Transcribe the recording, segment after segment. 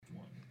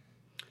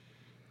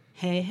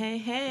Hey, hey,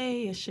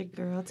 hey, it's your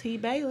girl T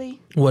Bailey.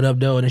 What up,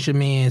 though? And it's your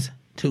man's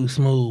Too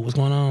Smooth. What's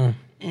going on?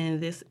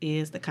 And this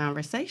is The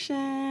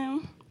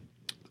Conversation.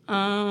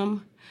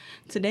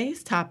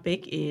 Today's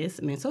topic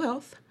is mental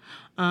health.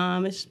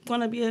 It's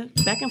going to be a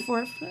back and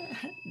forth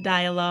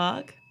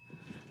dialogue,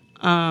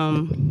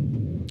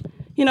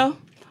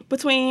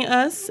 between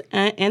us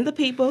and the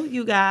people,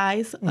 you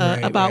guys,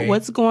 about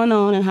what's going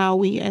on and how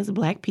we as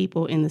Black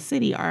people in the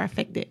city are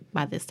affected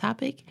by this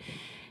topic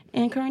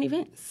and current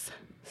events.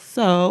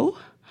 So,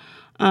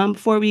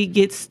 before we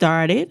get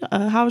started,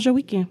 how was your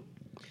weekend?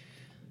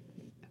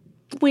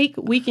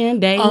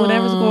 Weekend, day,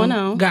 whatever's going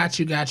on. Got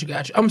you.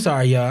 I'm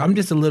sorry, y'all. I'm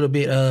just a little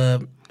bit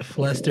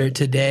flustered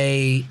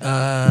today.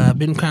 I've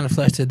been kind of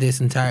flustered this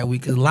entire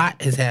week because a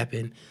lot has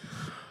happened.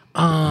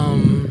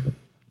 My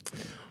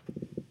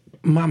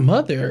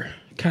mother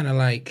kind of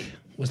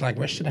was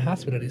rushed to the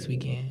hospital this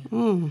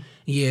weekend.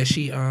 Yeah,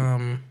 she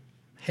had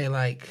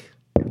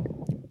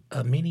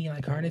a mini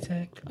heart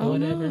attack or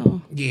whatever.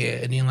 No.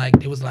 Yeah, and then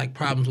there was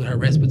problems with her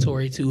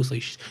respiratory too, so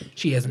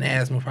she has an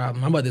asthma problem.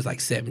 My mother's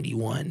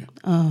 71.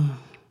 Oh.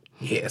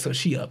 Yeah, so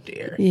she up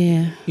there.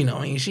 Yeah.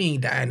 She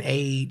ain't dying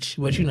age,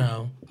 but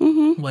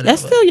whatever.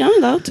 That's still young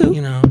though too.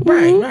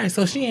 Right.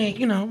 So she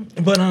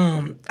ain't, but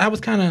I was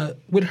kind of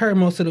with her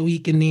most of the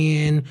week, and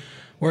then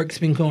work's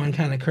been going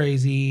kind of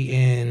crazy,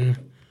 and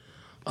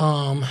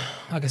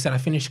like I said, I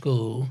finished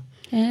school.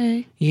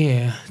 Hey.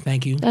 Yeah,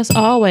 thank you. That's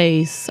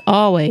always,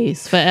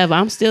 forever.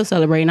 I'm still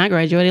celebrating. I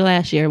graduated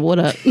last year. What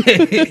up?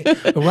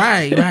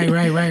 Right. But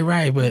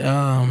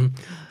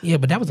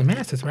that was a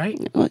master's, right?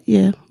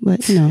 Yeah,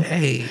 but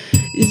Hey.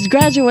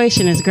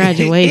 Graduation is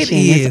graduation.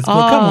 It is. It's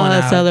all come on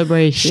a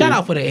celebration. Shout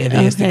out for the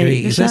advanced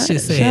degrees. Let's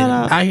just say shout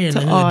out I hear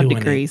to all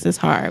degrees. It's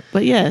hard,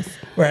 but yes.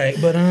 Right,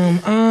 but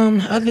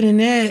other than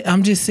that,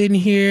 I'm just sitting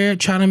here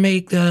trying to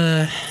make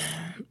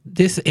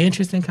this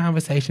interesting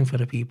conversation for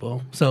the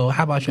people. So,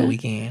 how about your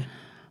weekend?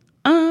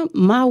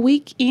 My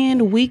week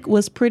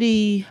was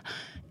pretty.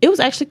 It was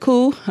actually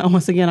cool.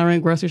 Once again, I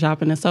went grocery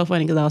shopping. It's so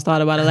funny because I was thought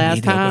about it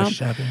last time,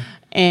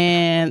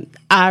 and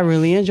I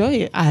really enjoy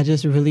it. I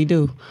just really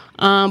do.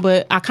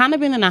 But I kind of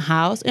been in the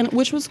house, and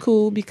which was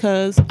cool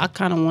because I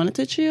kind of wanted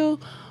to chill.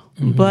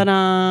 Mm-hmm. But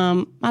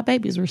my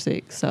babies were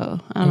sick,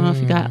 so I don't know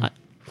if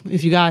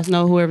you guys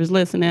know, whoever's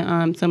listening,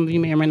 some of you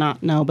may or may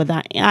not know, but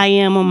I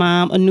am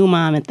a new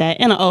mom at that,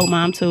 and an old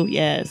mom too.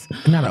 Yes,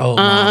 not an old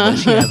mom, but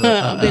she has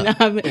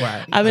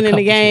I've been in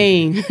the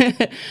game.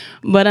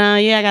 But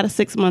I got a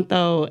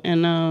 6-month-old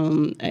and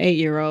an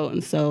 8-year-old,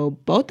 and so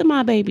both of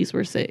my babies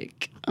were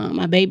sick.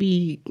 My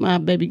baby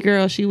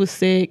girl, she was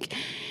sick,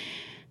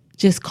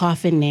 just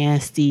coughing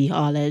nasty,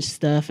 all that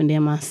stuff, and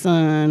then my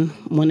son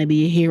wanted to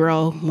be a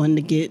hero,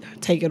 wanted to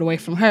take it away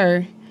from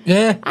her.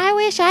 Yeah. I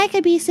wish I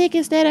could be sick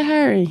instead of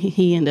her. And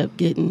he ended up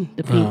getting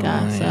the pink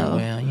eye. Yeah, so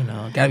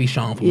well, gotta be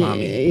strong for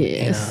mommy.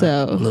 Yeah.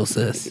 So little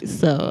sis.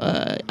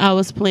 So I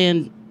was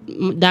playing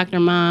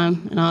Dr.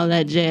 Mom and all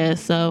that jazz.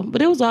 So,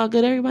 but it was all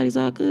good. Everybody's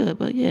all good.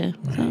 But yeah.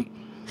 Right. So.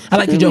 I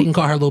like to joke and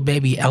call her little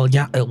baby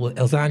Elzania.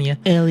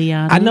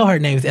 Eliana. I know her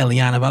name is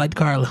Eliana, but I like to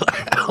call her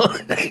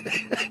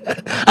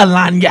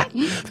Alanya.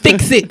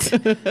 Fix it.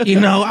 But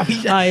no,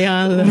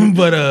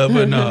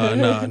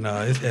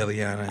 it's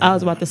Eliana. I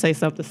was about to say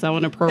something so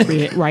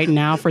inappropriate right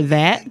now for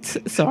that,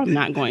 so I'm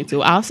not going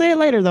to. I'll say it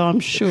later though, I'm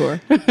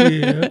sure.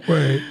 Yeah,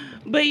 right.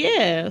 But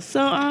yeah,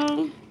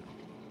 so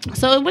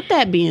with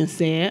that being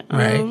said,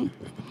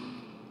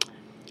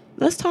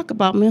 let's talk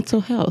about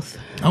mental health.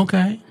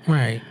 Okay,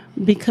 right.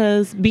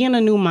 Because being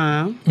a new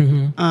mom,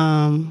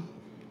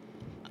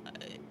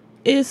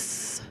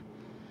 it's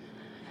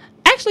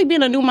actually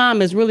being a new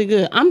mom is really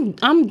good.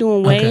 I'm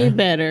doing way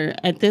better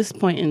at this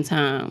point in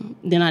time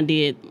than I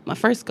did my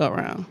first go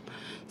around.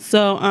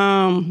 So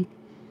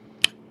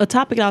a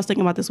topic I was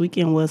thinking about this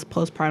weekend was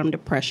postpartum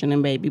depression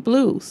and baby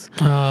blues.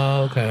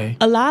 Oh, okay.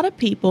 A lot of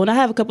people, and I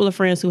have a couple of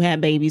friends who had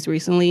babies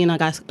recently, and I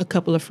got a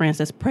couple of friends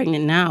that's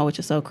pregnant now, which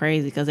is so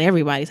crazy because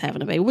everybody's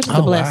having a baby, which is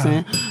a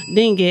blessing. Wow.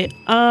 Didn't get.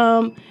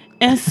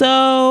 And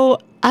so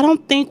I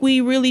don't think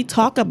we really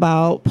talk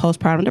about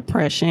postpartum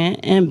depression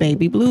and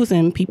baby blues,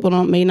 and people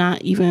may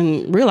not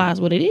even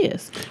realize what it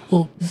is.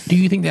 Well, do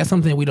you think that's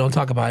something that we don't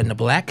talk about in the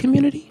Black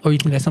community, or you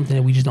think that's something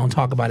that we just don't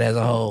talk about as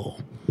a whole?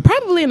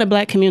 Probably in the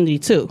Black community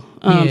too.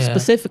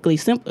 Specifically,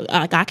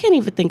 I can't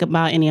even think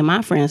about any of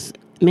my friends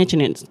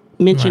mentioning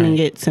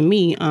it to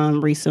me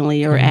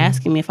recently or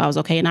asking me if I was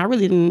okay, and I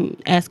really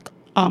didn't ask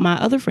all my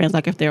other friends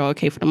if they're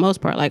okay for the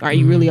most part. Are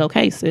you really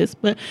okay, sis?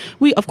 But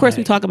we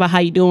talk about how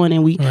you doing,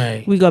 and we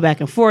go back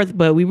and forth,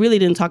 but we really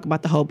didn't talk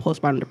about the whole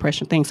postpartum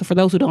depression thing. So for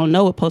those who don't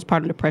know what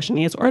postpartum depression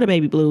is, or the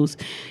baby blues,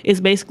 it's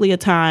basically a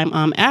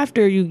time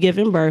after you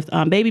giving birth.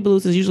 Baby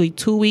blues is usually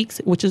 2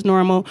 weeks, which is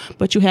normal,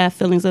 but you have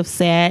feelings of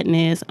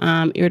sadness,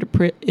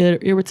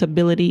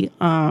 irritability,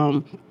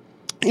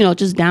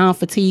 just down,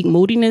 fatigue,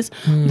 moodiness.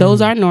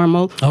 Those are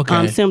normal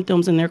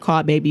symptoms, and they're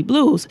called baby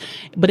blues.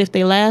 But if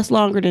they last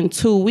longer than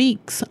 2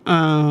 weeks,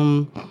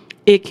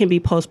 it can be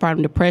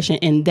postpartum depression,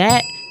 and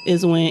that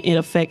is when it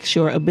affects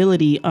your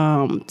ability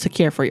to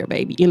care for your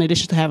baby, in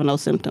addition to having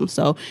those symptoms.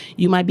 So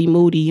you might be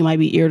moody, you might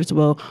be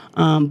irritable,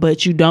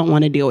 but you don't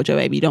want to deal with your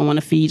baby. You don't want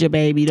to feed your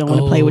baby. You don't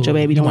want to play with your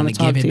baby. You don't want to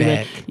talk to your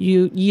baby.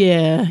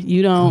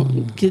 You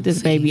don't get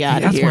this baby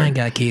out of here. That's why I ain't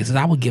got kids,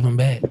 because I would give them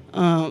back.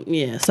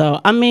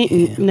 So I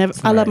mean, never.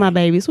 I love my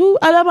babies. Woo,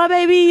 I love my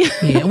baby.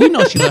 Yeah, we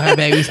know she love her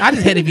babies. I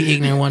just had to be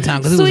ignorant one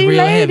time because it was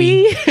real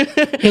heavy.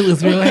 It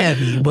was real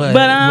heavy, but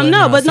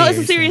no, it's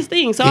a serious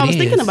thing. So I was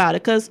thinking about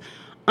it because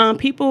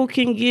people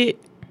can get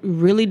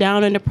really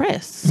down and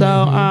depressed.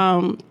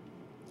 So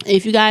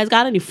if you guys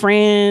got any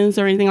friends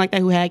or anything like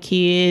that who had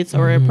kids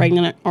or are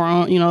pregnant or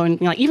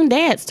anything like, even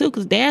dads too,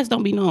 because dads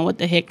don't be knowing what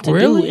the heck to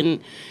do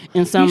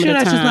in some of the time.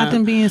 That's just not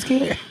them being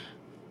scared?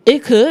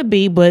 It could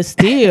be, but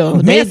still,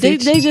 they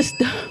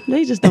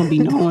just don't be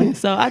knowing.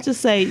 So I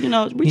just say,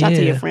 reach out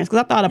to your friends,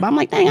 because I thought about it. I'm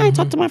like, dang, I ain't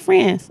talked to my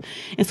friends,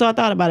 and so I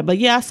thought about it. But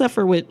yeah, I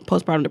suffer with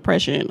postpartum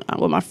depression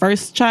with my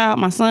first child,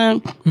 my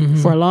son,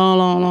 for a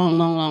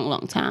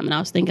long time, and I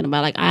was thinking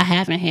about, like, I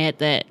haven't had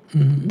that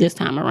this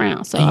time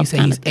around. So and you say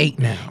he's 8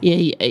 now. Yeah,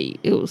 he's 8.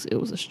 It was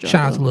a struggle.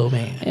 Shout out to little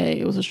man. Hey,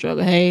 it was a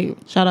struggle. Hey,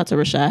 shout out to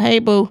Rashad. Hey,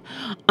 boo.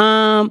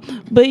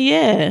 But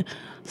yeah.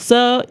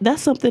 So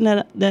that's something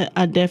that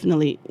I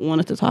definitely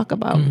wanted to talk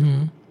about.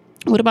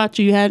 What about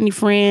you? You had any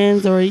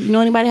friends, or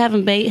anybody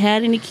haven't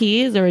had any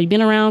kids, or you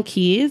been around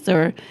kids,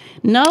 or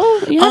no?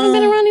 You haven't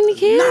been around any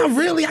kids? Not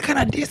really. I kind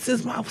of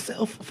distance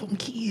myself from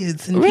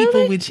kids and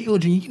people with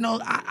children.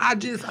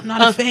 I'm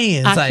not a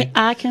fan.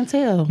 I can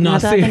tell. No,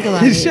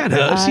 seriously. Shut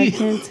up. I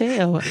can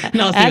tell.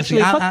 No,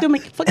 seriously. Actually,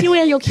 fuck you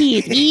and your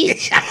kids,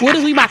 bitch. What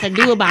is we about to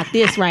do about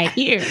this right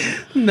here?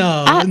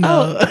 No, it's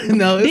not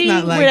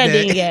like where that.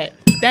 Ding at?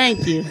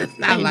 Thank you. It's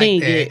not like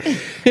that.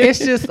 It's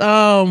just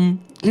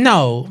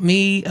no,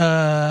 me.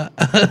 I'm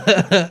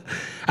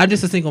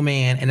just a single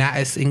man,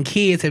 and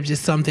kids have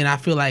just something. I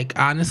feel like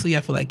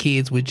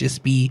kids would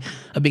just be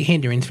a big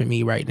hindrance for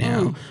me right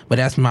now. But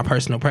that's my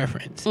personal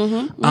preference.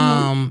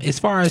 As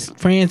far as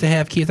friends that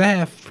have kids, I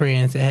have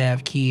friends that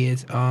have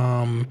kids.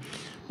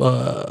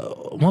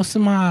 Most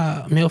of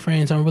my male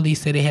friends don't really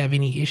say they have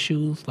any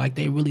issues. Like,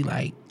 they really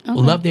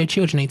love their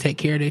children. They take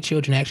care of their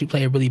children. They actually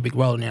play a really big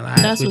role in their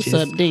lives. That's which what's is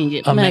up. Dang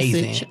it.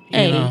 amazing. Message.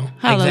 Hey,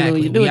 hallelujah.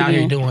 Exactly. We out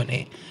here doing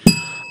it.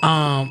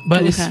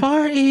 But as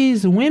far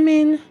as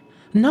women,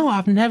 no,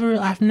 I've never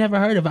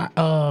heard of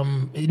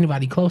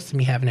anybody close to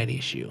me having that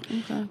issue.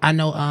 Okay. I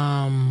know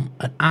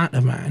an aunt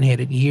of mine had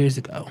it years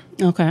ago.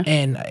 Okay.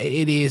 And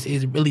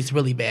it's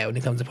really bad when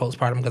it comes to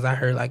postpartum, because I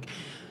heard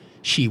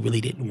she really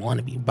didn't want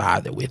to be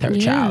bothered with her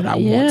child. I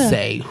won't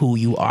say who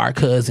you are,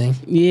 cousin.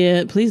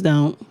 Yeah, please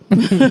don't.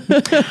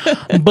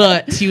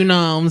 But you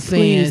know what I'm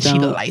saying? She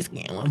the light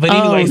skinned one. But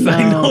anyway,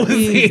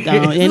 please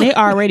don't. And they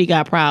already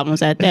got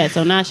problems at that.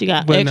 So now she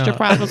got extra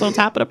problems on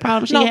top of the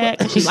problems she had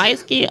because she light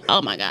skinned.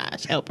 Oh my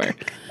gosh, help her.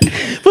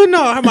 But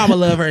no, her mama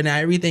love her now.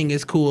 Everything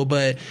is cool.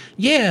 But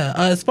yeah,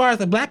 as far as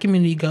the Black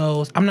community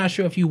goes, I'm not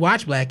sure if you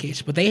watch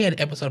Blackish, but they had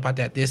an episode about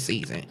that this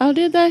season. Oh,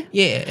 did they?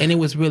 Yeah, and it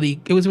was really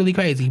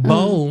crazy.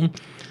 Bo,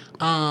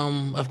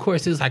 of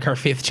course, it was like her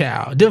 5th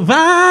child,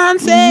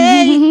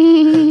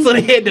 Devontae. So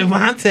they had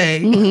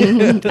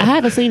Devontae. I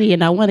haven't seen it yet,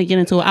 and I want to get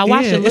into it. I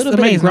watched a little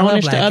bit of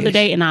Grownish the other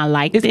day, and I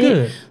liked it.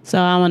 Good. So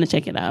I want to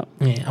check it out.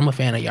 Yeah, I'm a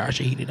fan of Yara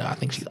Shahidi, though. I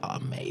think she's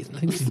amazing. I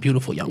think she's a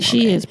beautiful young woman.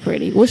 She is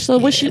pretty. What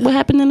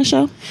happened in the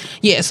show?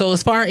 Yeah, so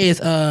as far as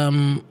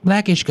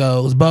Blackish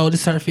goes, Bo,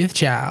 this is her 5th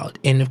child,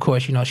 and of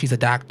course, she's a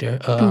doctor,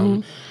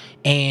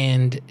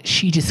 and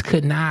she just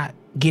could not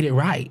get it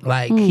right.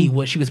 She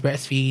was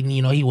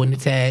breastfeeding, he wouldn't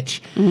attach.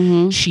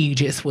 She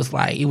just was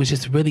it was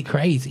just really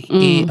crazy.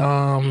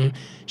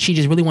 She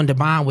just really wanted to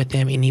bond with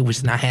him, and it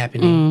was not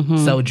happening.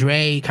 So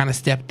Dre kind of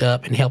stepped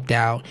up and helped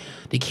out.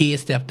 The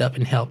kids stepped up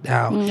and helped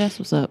out. That's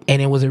what's up. And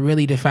it was a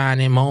really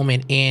defining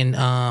moment in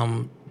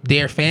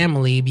their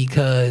family,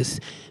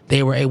 because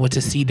they were able to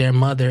see their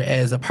mother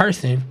as a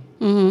person.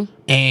 And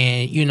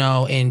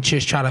and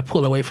just try to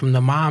pull away from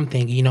the mom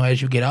thing.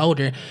 As you get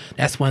older,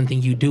 that's one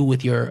thing you do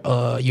with your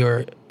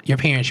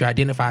parents. You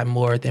identify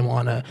more with them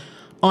on a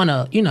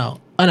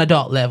an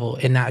adult level,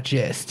 and not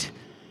just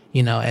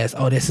as,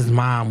 oh, this is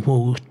mom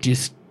who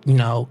just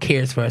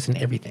cares for us and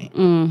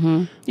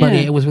everything. But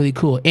it was really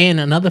cool. And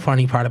another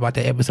funny part about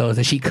that episode is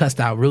that she cussed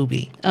out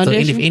Ruby.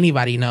 If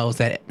anybody knows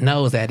that,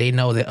 they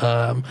know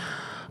that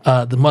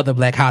the mother of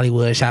Black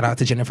Hollywood, shout out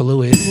to Jennifer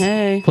Lewis,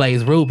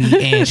 plays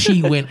Ruby, and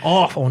she went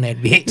off on that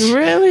bitch.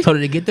 Really? Told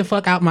her to get the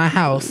fuck out my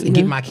house and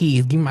give me my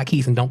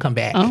keys, and don't come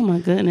back. Oh my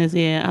goodness,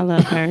 yeah, I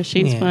love her.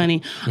 She's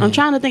funny. I'm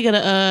trying to think of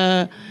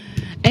the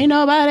ain't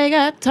nobody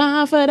got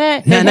time for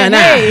that. Nah. Ain't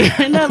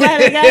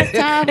nobody got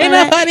time for that. Ain't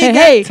nobody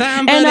got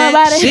time for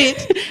that shit.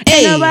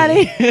 Ain't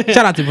nobody.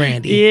 Shout out to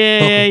Brandy.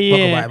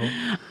 Yeah.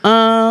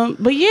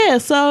 But yeah,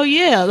 so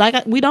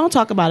yeah, we don't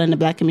talk about it in the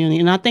Black community,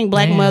 and I think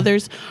Black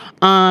mothers,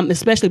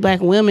 especially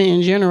Black women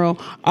in general,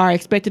 are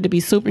expected to be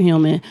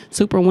superhuman,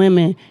 super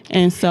women,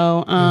 and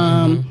so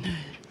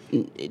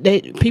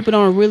people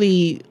don't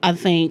really, I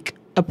think,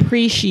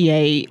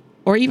 appreciate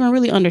or even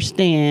really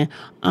understand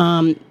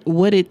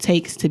what it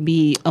takes to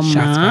be a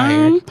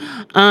Shots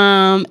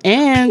mom,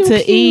 and pew,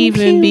 to pew,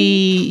 even pew.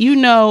 be, you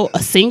know, a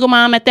single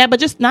mom at that, but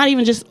just not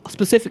even just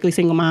specifically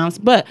single moms,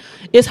 but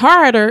it's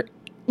harder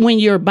when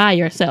you're by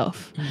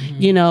yourself,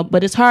 you know,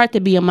 but it's hard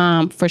to be a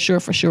mom for sure.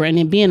 And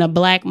then being a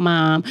black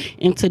mom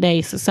in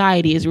today's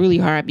society is really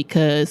hard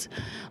because,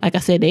 like I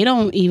said, they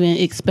don't even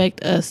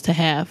expect us to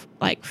have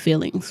like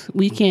feelings.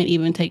 We can't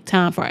even take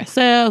time for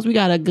ourselves. We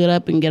got to get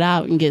up and get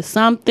out and get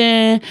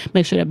something,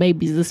 make sure the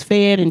babies is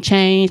fed and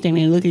changed and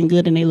they're looking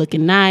good and they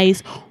looking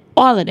nice.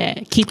 All of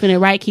that, keeping it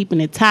right,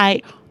 keeping it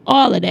tight,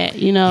 all of that,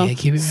 you know. Yeah,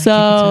 keep it right,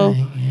 so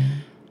keep it tight, yeah.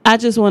 I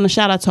just want to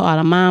shout out to all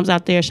the moms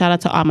out there. Shout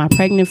out to all my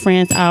pregnant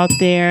friends out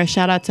there.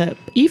 Shout out to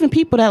even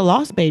people that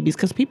lost babies,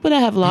 because people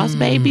that have lost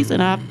babies,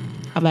 and I've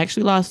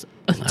actually lost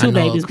two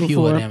babies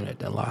before. Of them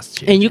that lost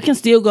children. And you can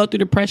still go through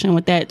depression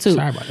with that too.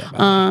 Sorry about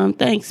that.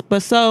 Thanks.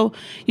 But so,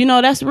 you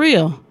know, that's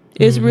real.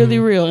 It's really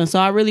real. And so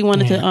I really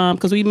wanted to,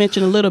 because we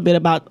mentioned a little bit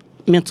about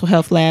mental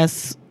health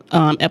last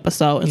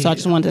episode, and so I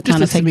just wanted to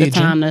kind of take the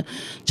time to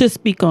just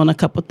speak on a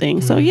couple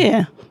things. So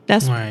yeah,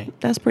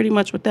 that's pretty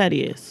much what that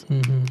is.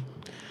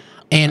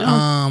 And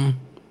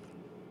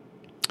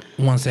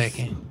 1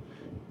 second.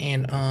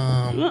 And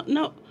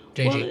no.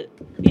 JJ. Well,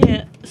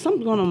 yeah,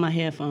 something's going on my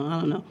headphone.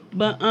 I don't know,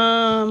 but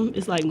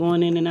it's like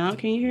going in and out.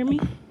 Can you hear me?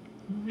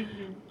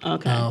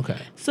 Okay. Oh, okay.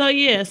 So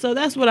yeah, so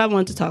that's what I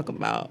wanted to talk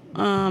about.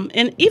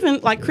 And even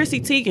like Chrissy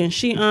Teigen,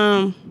 she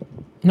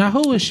Now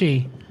who is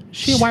she?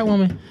 She a white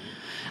woman?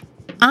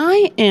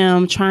 I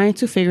am trying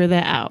to figure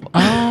that out.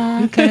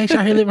 Oh, okay. She's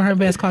out here living her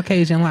best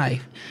Caucasian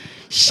life.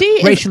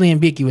 She Racially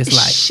ambiguous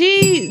life.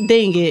 She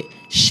dang it.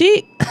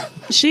 She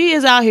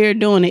is out here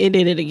doing it. It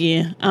did it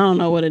again. I don't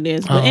know what it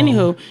is, but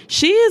anywho,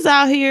 she is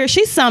out here.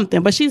 She's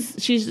something, but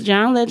she's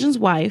John Legend's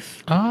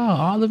wife. Oh,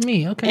 all of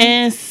me. Okay.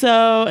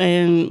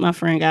 And my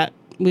friend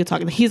we were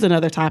talking. He's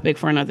another topic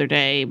for another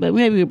day, but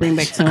maybe we'll bring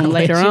back to him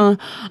later on.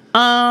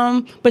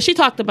 But she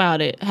talked about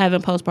it,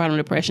 having postpartum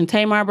depression.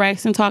 Tamar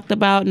Braxton talked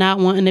about not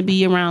wanting to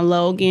be around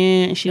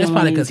Logan. That's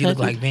probably because he looked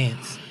like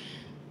Vince.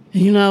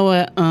 You know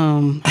what?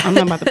 I'm not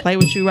about to play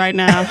with you right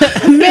now.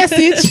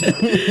 Message.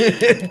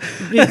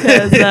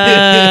 Because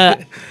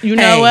you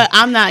know what?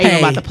 I'm not even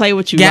about to play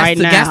with you right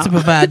now. Got to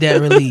provide that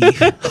relief.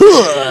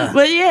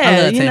 But yeah,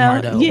 I love you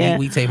Tamar know, though. yeah.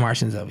 We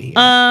Tamartians over here.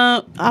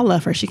 I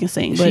love her. She can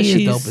sing, but she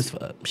she's is dope as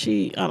fuck.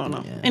 I don't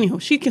know. Yeah.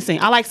 Anywho, she can sing.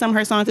 I like some of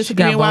her songs. She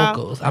got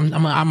vocals. I'm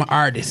an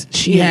artist.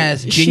 She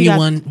has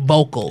genuine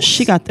vocals.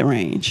 She got the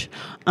range.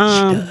 She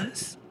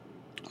does.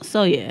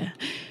 So yeah.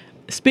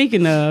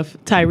 Speaking of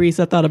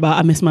Tyrese,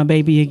 I miss my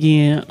baby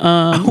again.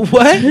 What?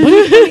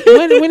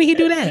 When did he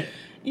do that?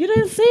 You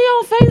didn't see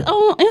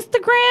on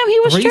Instagram? He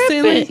was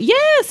recently? tripping.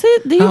 Yes,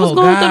 he was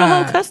going through the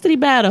whole custody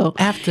battle.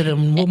 After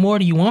what more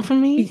do you want from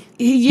me?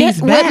 Yes.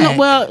 He's back.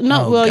 Yes.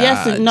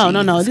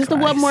 No. This is the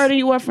what more do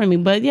you want from me?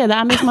 But yeah,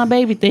 I miss my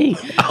baby thing.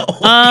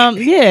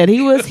 Yeah,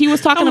 he was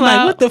talking about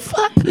like, what the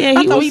fuck? Yeah,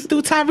 I thought we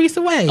threw Tyrese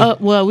away.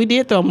 Well, we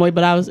did throw him away,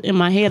 but I was in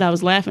my head. I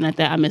was laughing at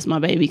that. I miss my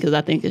baby because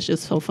I think it's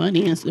just so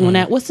funny. And when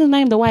what's his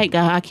name? The white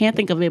guy. I can't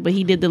think of it, but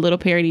he did the little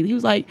parody. He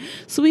was like,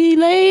 "Sweet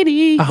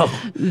lady."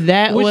 Oh,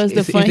 that was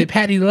the funny. Is it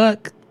Patty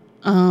Luck?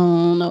 I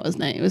don't know his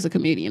name. It was a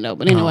comedian though.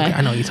 But anyway, okay.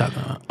 I know what you're talking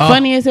about.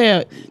 Funny as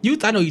hell.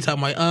 I know you're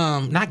talking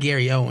about. Not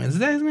Gary Owens. Is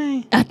that his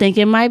name? I think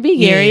it might be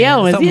Gary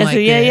Owens. Yes, like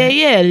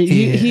yeah.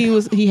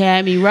 He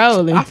had me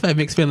rolling. I feel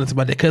mixed feelings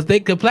about that because the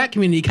black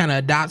community kind of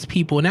adopts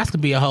people, and that's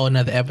gonna be a whole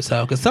another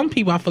episode. Because some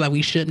people I feel like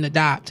we shouldn't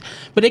adopt,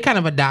 but they kind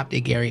of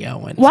adopted Gary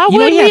Owens. Why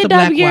wouldn't we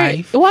adopt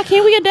Gary? Why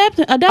can't we adopt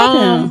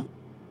him?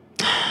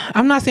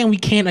 I'm not saying we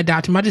can't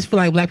adopt him. I just feel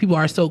like black people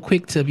are so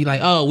quick to be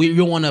like, "Oh,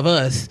 you're one of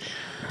us."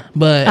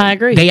 But I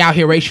agree. They out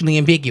here racially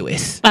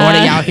ambiguous, or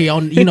they out here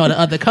on the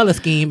other color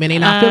scheme, and they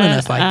not feeling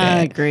us like that.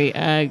 I agree.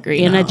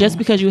 And just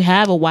because you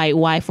have a white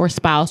wife or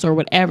spouse or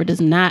whatever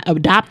does not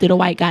adopted a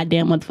white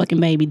goddamn motherfucking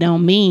baby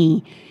don't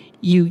mean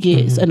you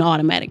get an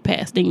automatic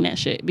pass. Ding that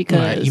shit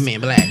because you mean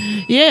black?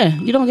 Yeah,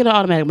 you don't get an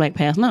automatic black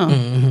pass. No,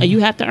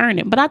 you have to earn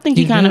it. But I think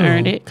he kind of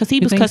earned it because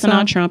he was cussing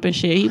out Trump and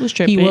shit. He was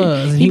tripping. He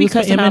was. He be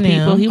cussing out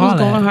people. He was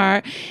going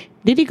hard.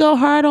 Did he go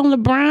hard on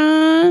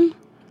LeBron?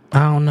 I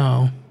don't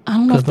know. I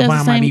don't know if that's the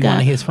same might be guy. One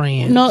of his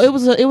friends. No, it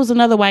was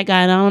another white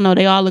guy, and I don't know.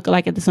 They all look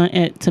alike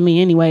to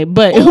me anyway.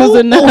 But it was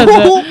another.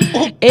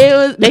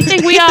 They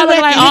think we all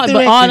look like,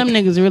 but all them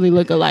niggas really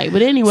look alike.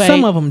 But anyway,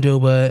 some of them do,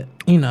 but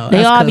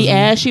they all be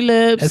ashy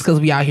lips. That's because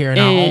we out here in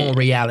our own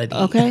reality.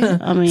 Okay,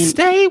 I mean,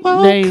 stay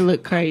woke. They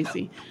look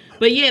crazy.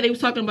 But yeah, they was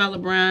talking about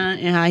LeBron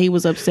and how he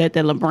was upset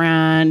that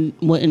LeBron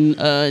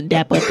wouldn't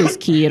dap up his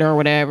kid or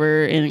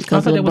whatever, and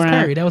because that was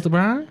Curry. That was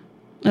LeBron.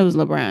 It was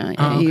LeBron.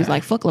 And he was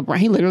like, fuck LeBron.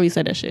 He literally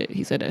said that shit.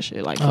 He said that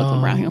shit. Like, fuck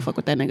LeBron. He don't fuck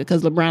with that nigga.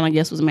 Because LeBron, I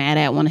guess, was mad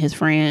at one of his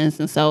friends.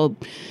 And so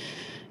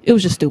it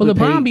was just stupid. Well,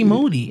 LeBron be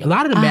moody. A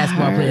lot of the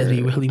basketball players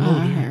be really moody.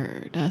 I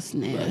heard. That's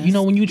nasty.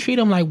 When you treat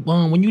them like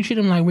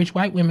rich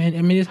white women,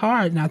 I mean, it's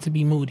hard not to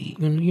be moody.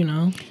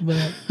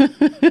 But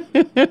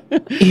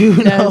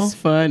That's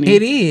funny.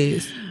 It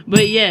is.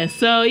 But yeah,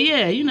 so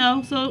yeah, you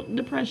know, so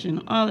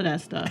depression, all of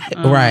that stuff.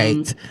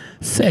 Right.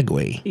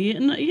 Segue.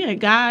 Yeah,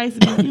 guys,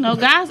 you know,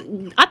 guys.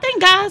 I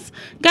think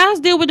guys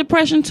deal with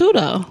depression too,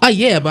 though. Oh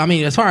yeah, but I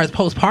mean, as far as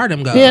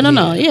postpartum goes, yeah,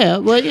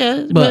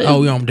 but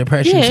oh, you're on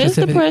depression. Yeah,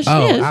 specific? it's depression.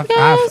 Oh,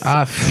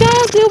 Yes,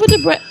 guys deal with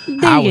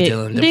depression. I was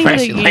dealing with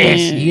depression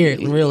last year,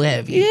 real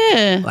heavy.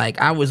 Yeah, like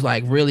I was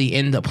like really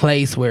in the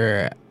place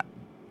where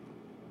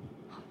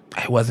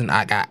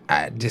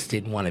I just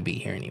didn't want to be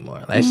here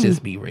anymore. Let's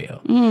just be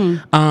real.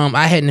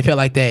 I hadn't felt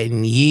like that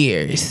in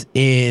years,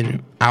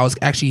 and I was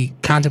actually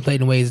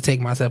contemplating ways to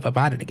take myself up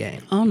out of the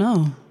game. Oh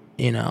no,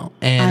 you know,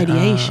 and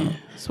ideation.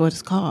 That's what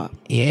it's called.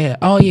 Yeah.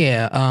 Oh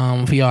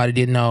yeah. For y'all that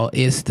didn't know,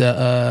 it's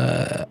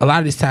a lot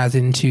of this ties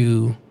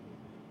into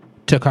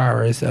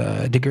Takara's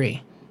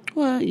degree.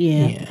 Well,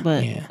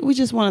 but we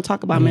just want to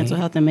talk about mental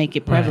health and make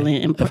it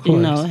prevalent, and you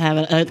know, have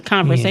a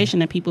conversation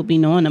that people be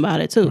knowing about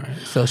it too. Right.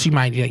 So she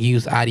might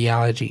use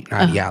ideology.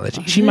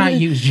 She might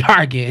use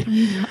jargon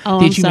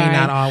that you may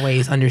not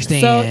always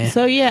understand.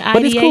 So yeah,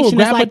 but it's cool.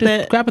 Grab like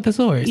the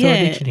thesaurus. Yeah,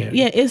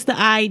 it's the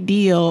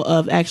ideal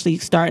of actually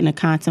starting to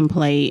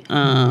contemplate,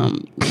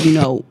 you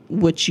know,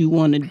 what you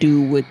want to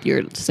do with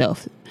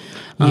yourself.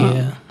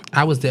 Yeah.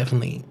 I was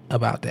definitely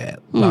about that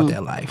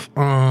life.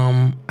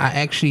 I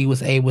actually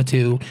was able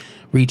to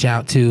reach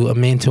out to a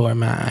mentor of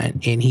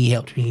mine, and he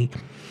helped me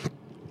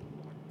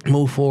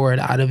move forward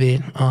out of it.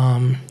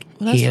 Well,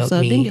 that's what's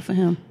up. Didn't get for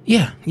him.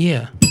 Yeah.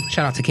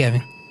 Shout out to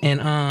Kevin,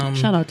 and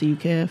shout out to you,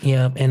 Kev.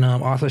 Yeah, and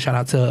also shout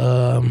out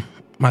to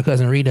my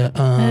cousin Rita.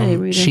 Hey,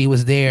 Rita. She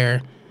was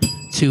there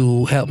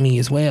to help me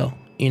as well.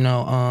 You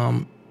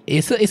know,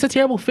 it's a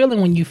terrible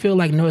feeling when you feel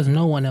like there's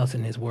no one else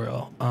in this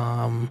world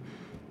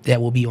that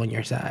will be on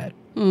your side.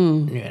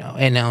 You know,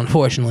 and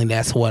unfortunately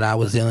that's what I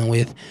was dealing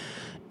with.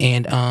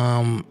 And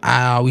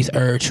I always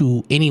urge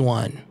to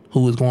anyone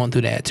who is going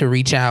through that to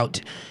reach out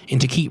and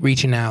to keep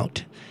reaching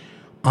out,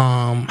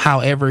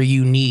 however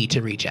you need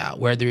to reach out,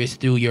 whether it's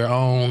through your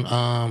own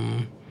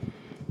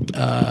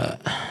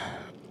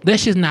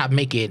let's just not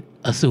make it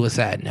a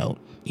suicide note.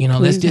 You know,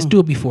 let's just do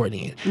it before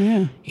then.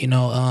 Yeah. You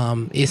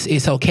know,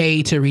 it's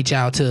okay to reach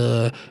out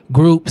to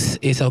groups.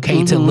 It's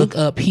okay to look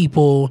up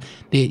people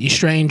that you're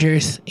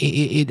strangers.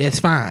 That's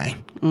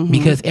fine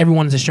because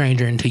everyone is a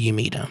stranger until you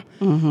meet them.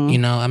 You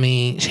know, I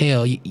mean,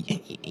 hell,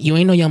 you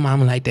ain't know your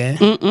mama like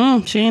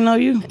that. She ain't know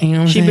you. You know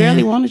what I'm she saying?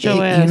 Barely wanted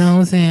your ass. You know what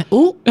I'm saying?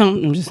 Ooh,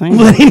 I'm just saying.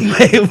 But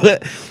anyway,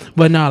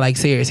 but no, like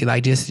seriously,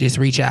 like just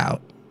reach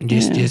out.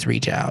 Just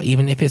reach out,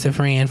 even if it's a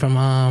friend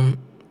from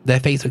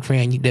that Facebook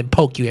friend that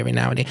poke you every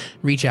now and then.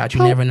 Reach out.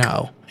 You never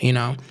know, you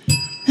know.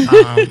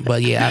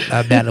 But yeah,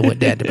 I battled with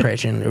that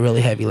depression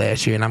really heavy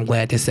last year, and I'm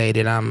glad to say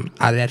that I'm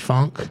out of that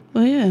funk.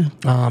 Well, yeah.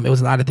 It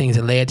was a lot of things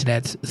that led to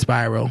that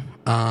spiral.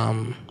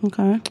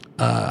 Okay.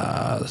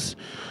 I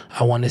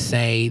want to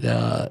say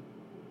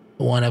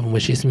one of them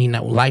was just me.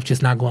 Life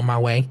just not going my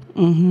way.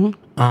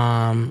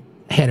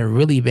 Had a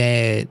really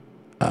bad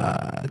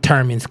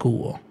term in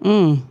school.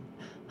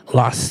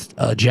 Lost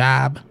a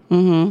job.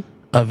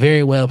 A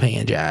very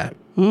well-paying job.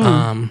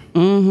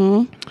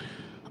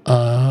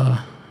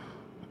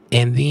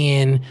 And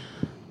then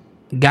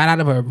got out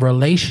of a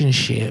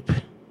relationship,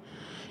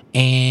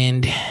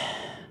 and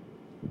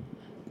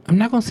I'm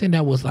not gonna say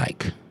that was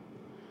like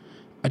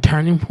a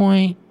turning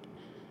point,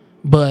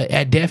 but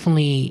I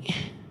definitely,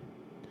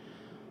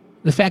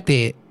 the fact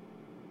that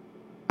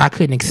I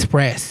couldn't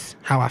express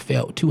how I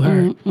felt to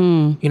her, you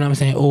know what I'm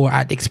saying? Or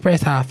I'd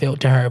express how I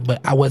felt to her,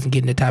 but I wasn't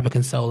getting the type of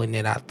consoling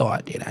that I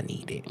thought that I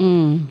needed. You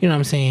know what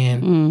I'm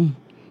saying?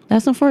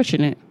 That's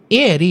unfortunate.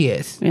 Yeah, it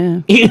is.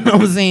 Yeah. You know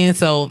what I'm saying?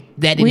 So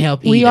that didn't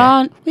help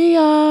either. We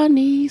all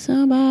need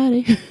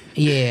somebody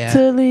Yeah.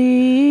 to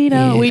lead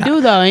on. Yeah. We do,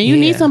 though. And you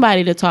Yeah. need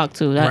somebody to talk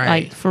to. That,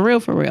 Right. Like, for real.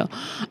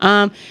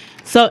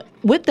 So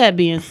with that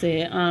being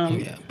said,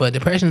 Yeah, but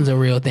depression is a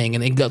real thing,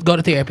 and then go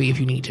to therapy if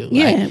you need to.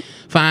 Yeah. Like,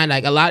 find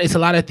like a lot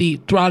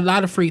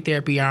of free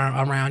therapy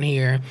around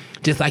here.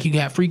 Just like you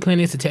got free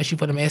clinics to test you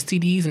for them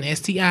STDs and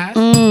STIs.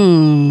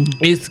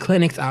 It's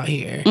clinics out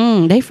here.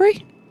 they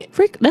free.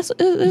 That's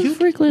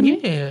free clinic.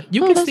 Yeah,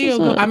 you can still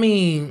go. I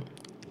mean,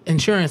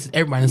 insurance,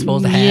 everybody's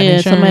supposed to have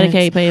insurance. Yeah, so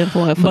Medicaid paying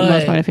for it for the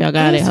most part if y'all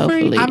got it,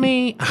 hopefully. I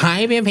mean,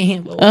 I ain't been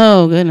paying for it.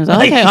 Oh, goodness.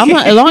 Okay,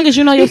 as long as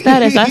you know your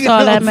status, that's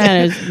all that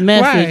matters.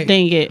 Message,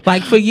 dang it.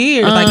 Like, for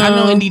years, like, I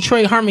know in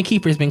Detroit, Harmon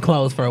Kiefer's been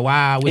closed for a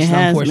while, which is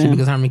unfortunate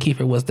because Harmon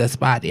Kiefer was the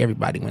spot that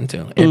everybody went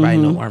to. Everybody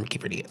know Harmon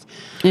Kiefer is.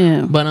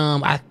 Yeah. But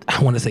I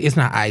want to say it's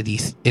not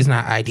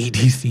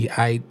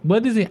IDDC.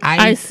 What is it?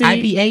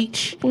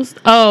 IPH?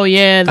 Oh,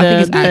 yeah. I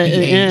think it's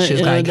IPH.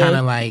 It's like kind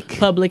of like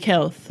public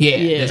health. Yeah.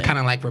 It's kind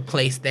of like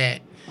replace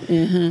that.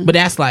 But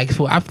that's like,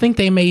 I think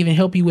they may even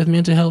help you with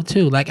mental health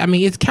too. Like, I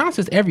mean, it's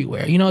counselors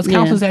everywhere. You know, it's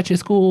counselors at your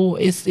school.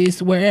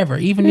 It's wherever,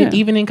 even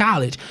in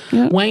college.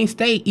 Wayne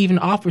State even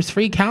offers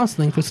free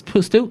counseling for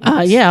students.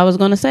 I was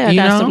going to say, I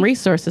got some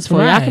resources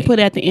for you. I can put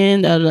at the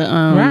end of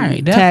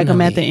the tag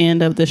them at the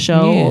end of the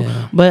show.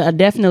 But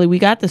definitely, we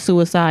got the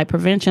Suicide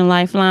Prevention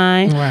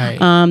Lifeline.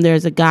 Right.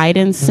 There's a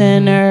guidance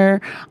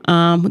center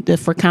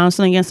for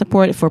counseling and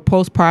support for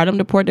postpartum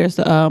support. There's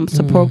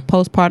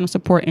postpartum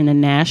support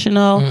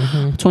international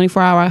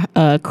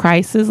 24-hour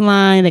crisis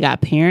line. They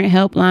got parent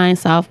helpline,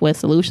 Southwest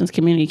Solutions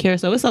Community Care.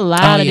 So it's a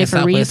lot of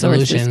different Southwest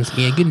resources. Solutions.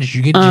 Yeah,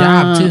 you get a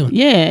job too.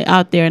 Yeah,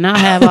 out there, and I'll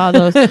have all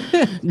those.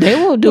 They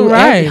will do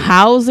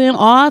housing,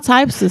 all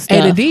types of stuff.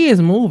 And the D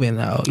is moving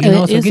though. You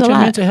know, so get your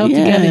mental health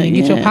together and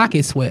get your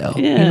pockets swell.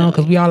 You know,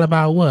 because we all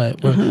about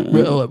what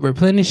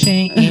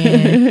replenishing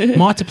and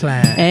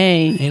multiplying.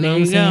 Hey, you know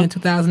what I'm saying?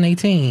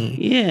 2018.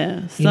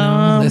 Yeah. So you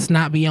know, let's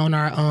not be on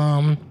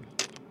our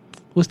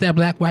what's that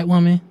black white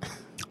woman?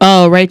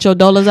 Oh, Rachel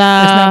Dolezal. Let's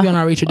not be on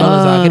our Rachel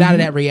Dolezal. Get out of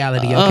that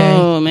reality, okay?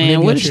 Oh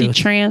man, what is she?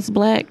 Trans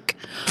black?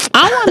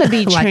 I want to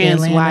be like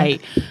trans Atlanta.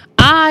 White.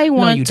 I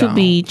want to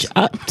be.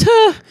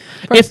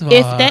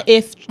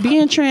 If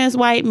being trans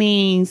white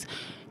means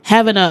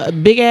having a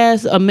big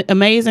ass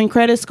amazing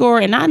credit score,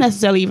 and not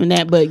necessarily even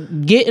that,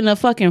 but getting a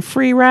fucking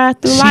free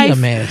ride through life. A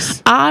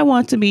mess. I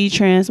want to be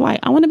trans white.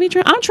 I want to be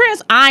trans. I'm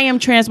trans. I am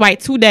trans white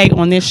today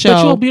on this show.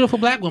 But you're a beautiful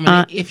black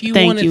woman. If you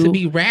wanted to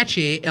be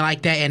ratchet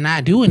like that and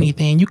not do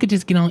anything, you could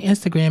just get on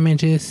Instagram and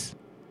just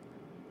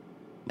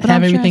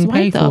have everything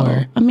paid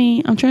for. I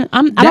mean, I'm trans.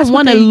 I don't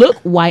want to look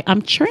white.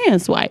 I'm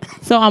trans white,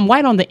 so I'm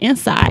white on the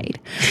inside.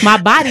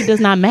 My body does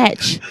not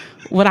match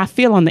what I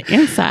feel on the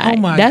inside.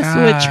 Oh my that's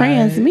God. what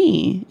trans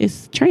mean.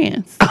 It's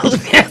trans. Oh,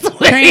 that's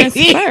what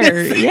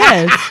transferred.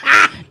 Yes.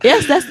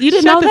 Yes, that's you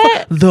didn't know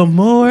that? The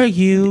more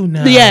you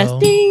know. Yes.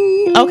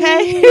 Ding.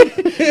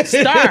 Okay.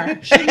 Star.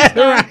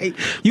 Right.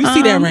 You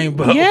see that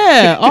rainbow.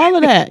 Yeah, all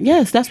of that.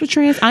 Yes, that's what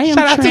trans. I am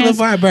Shout trans. out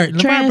to LeVar Burton.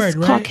 Trans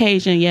right?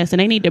 Caucasian, yes,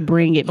 and they need to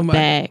bring it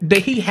back.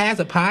 He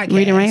has a podcast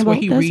Reading Rainbow, where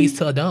he reads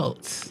to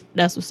adults.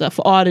 That's what's up.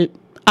 For all the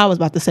I was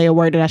about to say a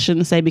word that I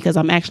shouldn't say because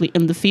I'm actually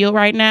in the field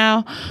right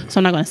now, so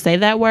I'm not going to say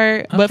that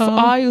word. But for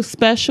all you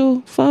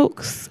special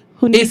folks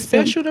who need is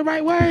special the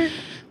right word?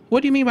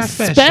 What do you mean by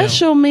special?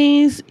 Special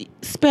means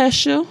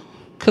special.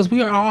 Because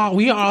we are all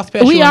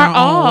special. We in are our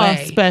all own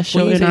way.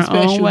 special When you in say our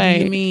special, own way.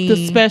 do you mean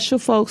The special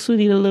folks who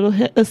need a little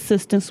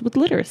assistance with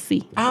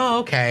literacy. Oh,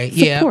 okay.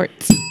 Support.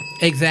 Yeah.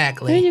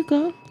 Exactly. There you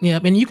go.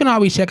 Yep, and you can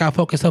always check out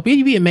Focus Hope.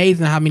 You'd be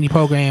amazed at how many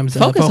programs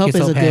Focus Hope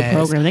is a good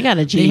program. They got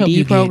a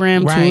GED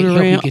program,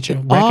 tutoring, get your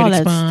all record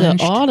that expunged,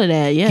 stuff, all of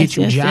that. Yes, get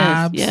you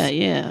jobs. Yes.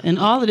 Yeah. And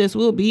all of this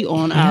will be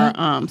on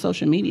our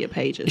social media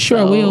pages.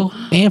 Sure will.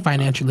 And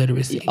financial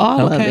literacy.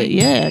 All of it.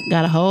 Yeah,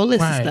 got a whole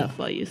list of stuff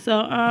for you.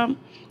 So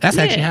that's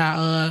actually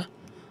how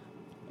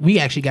we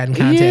actually got in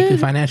contact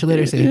with financial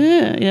literacy.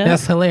 Yeah.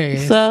 That's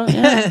hilarious. So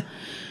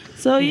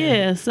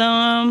yeah.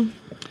 So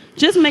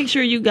just make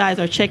sure you guys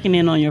are checking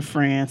in on your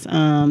friends.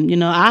 You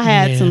know, I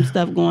had some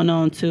stuff going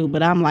on too,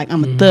 but I'm like,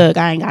 I'm a thug.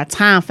 I ain't got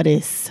time for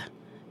this.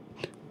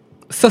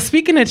 So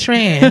speaking of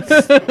trans,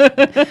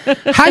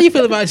 how you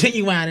feel about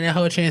Genuine and that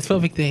whole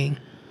transphobic thing?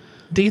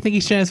 Do you think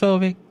he's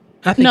transphobic?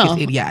 I think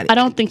it's idiotic. I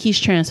don't think he's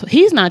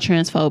He's not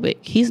transphobic.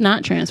 He's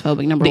not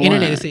transphobic. Number one, the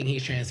internet is saying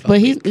he's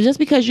transphobic. But just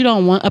because you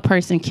don't want a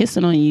person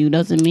kissing on you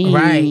doesn't mean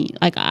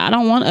like I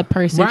don't want a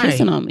person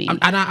kissing on me.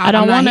 I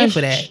don't want a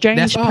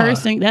strange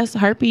person. That's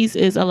herpes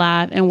is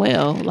alive and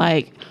well.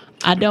 Like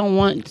I don't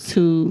want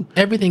to.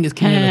 Everything is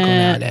communicable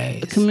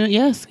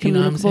nowadays.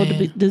 Communicable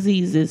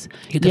diseases.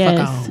 Get the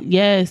fuck on.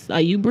 Yes.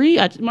 You breathe.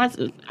 I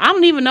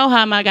don't even know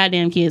how my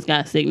goddamn kids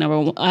got sick. Number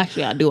one,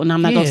 actually, I do, and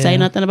I'm not gonna say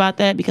nothing about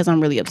that because I'm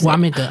really upset. Well,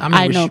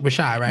 I know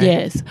Rashad, right?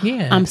 Yes.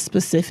 Yeah. I'm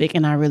specific,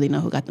 and I really know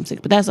who got them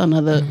sick. But that's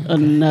another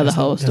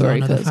whole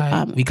story. Because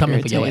we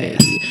coming for your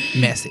ass.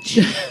 Message.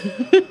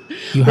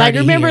 You like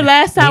remember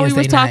last time we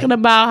was talking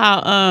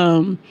about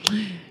how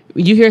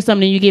you hear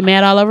something and you get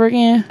mad all over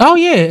again? Oh,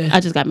 yeah. I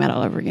just got mad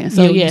all over again.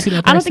 So, yeah.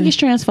 I don't think he's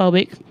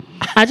transphobic.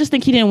 I just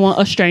think he didn't want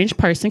a strange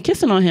person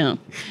kissing on him.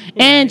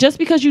 Yeah. And just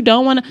because you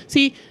don't want to...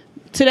 See,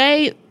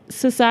 today's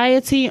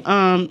society,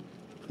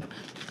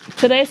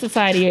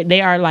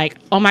 they are like,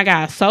 oh, my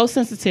God, so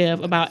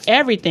sensitive about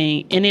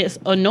everything. And it's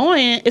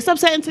annoying. It's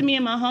upsetting to me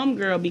and my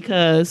homegirl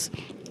because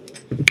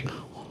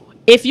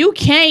if you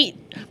can't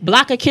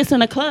block a kiss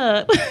in a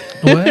club.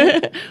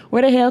 What?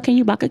 Where the hell can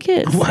you block a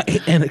kiss? What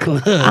in a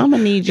club? I'm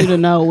gonna need you to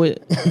know with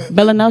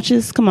Bella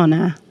Noches. Come on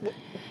now.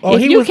 Oh,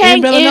 he was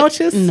in Bella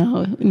Noches?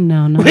 No.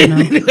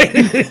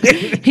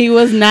 He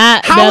was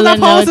not. How was I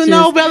supposed to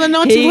know Bella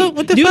Noches? What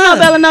the fuck? You know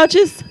Bella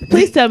Noches?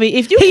 Please tell me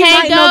if you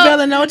can't go. Know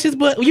Bella Noches,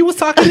 but you was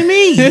talking to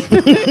me. The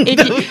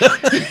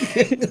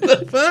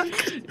fuck?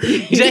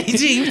 JG,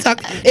 he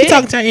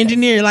talking to our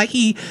engineer like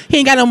he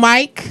ain't got no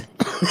mic.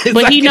 But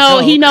like he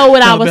know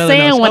what I was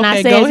saying when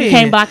I said you you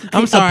can't block.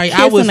 I'm sorry,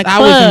 I was in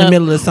the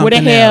middle of something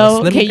else. Where the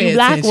hell else. can you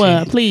block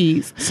one,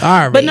 please?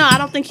 Sorry, but no, I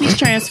don't think he's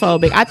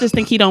transphobic. I just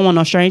think he don't want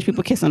no strange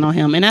people kissing on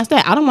him, and that's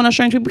that. I don't want no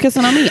strange people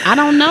kissing on me. I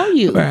don't know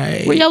you.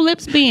 Right? Where your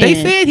lips been? They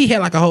said he had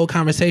like a whole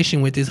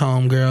conversation with his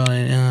homegirl,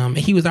 and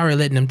he was already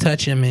letting them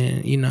touch him,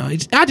 and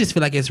I just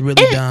feel like it's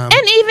really dumb.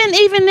 And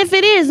even if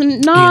it is,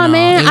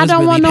 man, I don't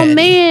really want no petty.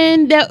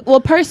 man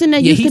person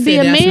that used to be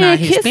a man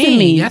kissing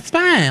me. That's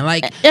fine.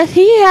 Like if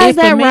he has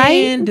that right. If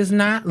a man does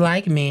not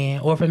like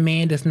men, or if a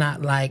man does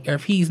not like, or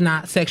if he's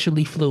not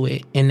sexually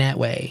fluid in that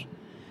way,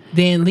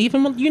 then leave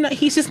him.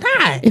 He's just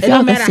not. If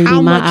y'all can see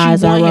me, my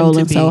eyes are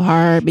rolling so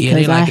hard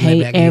because I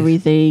hate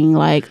everything.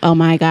 Like, oh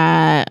my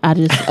god, I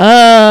just. She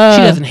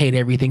doesn't hate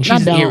everything.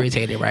 She's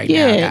irritated right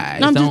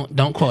now, guys.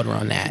 Don't quote her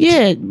on that.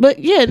 Yeah, but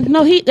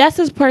that's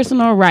his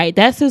personal right.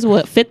 That's his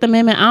Fifth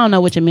Amendment. I don't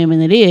know which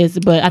amendment it is,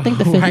 but I think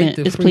the Fifth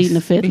Amendment is pleading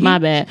the Fifth. My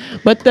bad.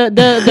 But the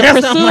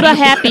pursuit of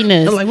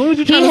happiness. I'm like, what was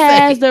you trying he to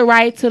has say? the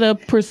right to the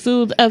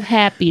pursuit of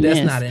happiness.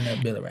 That's not in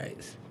the Bill of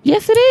Rights.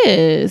 Yes, it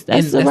is.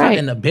 That's the right. Not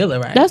in the Bill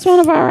of Rights. That's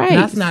one of our rights.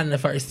 That's not in the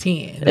first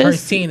 10. The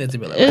first 10 is the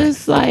Bill of Rights.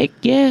 It's like,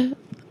 yeah.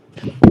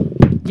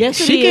 Yes,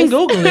 she can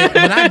Google it,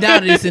 but I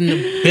doubt it's in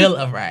the Bill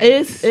of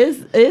Rights.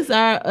 It's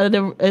our it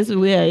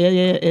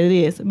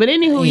is. But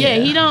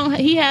anywho,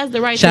 he has the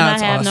right to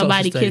not have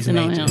nobody kissing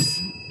on him.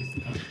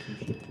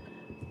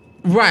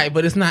 Right,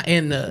 but it's not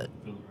in the.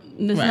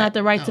 It's not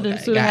the right to the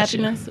pursuit of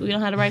happiness. We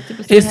don't have the right to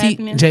pursue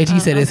happiness.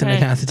 JG said it's in the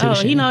Constitution.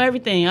 Oh, he know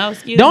everything. Oh,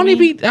 excuse me. Don't he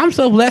be? I'm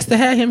so blessed to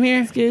have him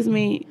here. Excuse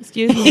me.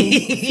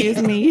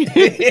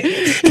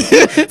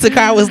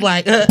 Takar was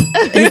like,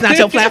 "It's not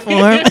your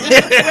platform.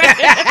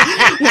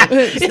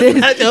 It's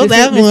not your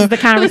platform. This is the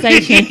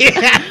conversation."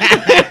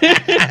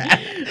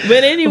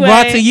 But anyway,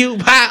 brought to you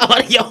by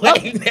Audio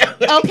Wave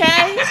Network.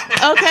 Okay.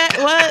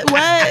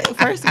 What?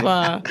 First of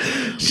all,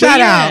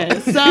 shout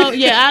out. So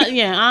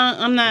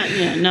I'm not.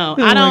 Yeah, no,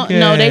 I don't.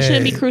 No, they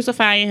shouldn't be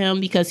crucifying him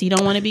because he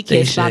don't want to be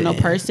kissed by no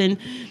person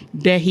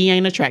that he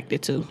ain't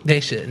attracted to. They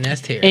shouldn't. That's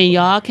terrible. And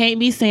y'all can't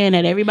be saying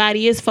that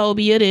everybody is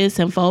phobia this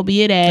and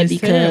phobia that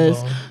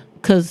because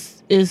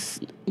it's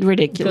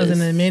ridiculous.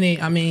 Because in a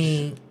minute, I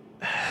mean.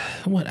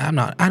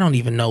 I don't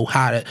even know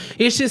how to.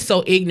 It's just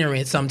so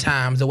ignorant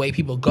sometimes the way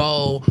people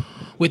go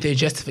with their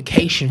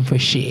justification for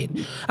shit.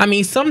 I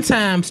mean,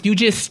 sometimes you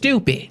just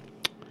stupid.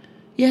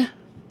 Yeah.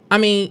 I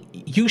mean,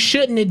 you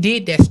shouldn't have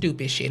did that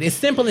stupid shit. It's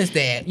simple as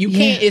that. You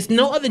can't. It's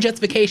no other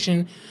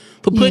justification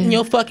for putting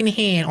your fucking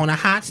hand on a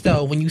hot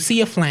stove when you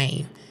see a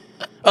flame,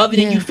 other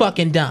than you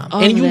fucking dumb,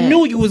 and you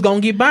knew you was gonna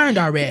get burned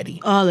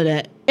already. All of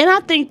that. And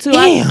I think too.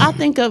 I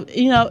think of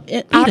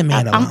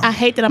I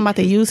hate that I'm about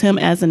to use him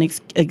as an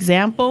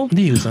example.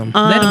 Use him.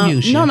 Let him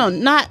use you. No,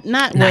 not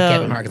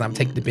Kevin Hart because I'm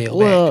taking the bill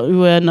back.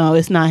 Well, no,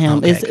 it's not him.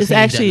 Okay, it's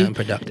actually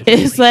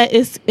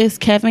it's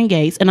Kevin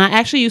Gates, and I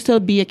actually used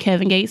to be a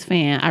Kevin Gates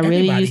fan. I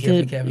really used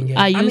to.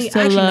 I used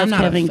to love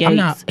Kevin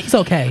Gates. It's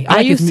okay. I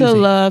used to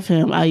love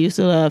him.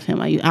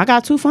 I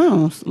got 2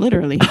 phones,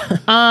 literally.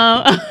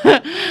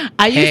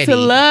 I used to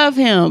love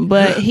him,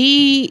 but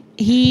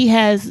he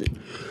has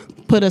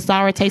put a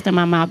sour taste in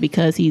my mouth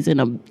because he's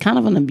kind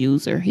of an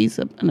abuser. He's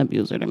an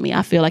abuser to me.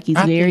 I feel like he's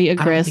very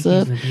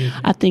aggressive.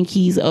 I think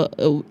he's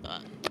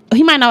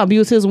he might not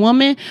abuse his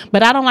woman,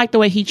 but I don't like the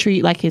way he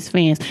treat like his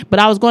fans. But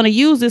I was going to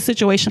use this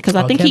situation because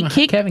I think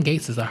Kevin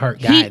Gates is a hurt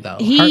guy though.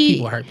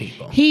 Hurt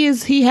people.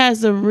 He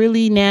has a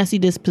really nasty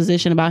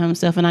disposition about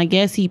himself, and I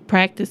guess he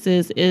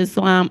practices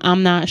Islam.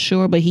 I'm not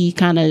sure, but he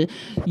kind of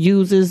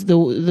uses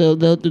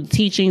the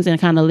teachings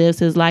and kind of lives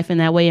his life in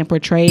that way and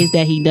portrays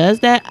that he does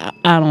that.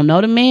 I don't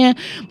know the man,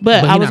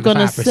 but I was going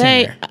to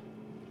say.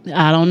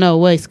 I don't know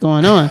what's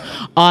going on.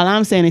 All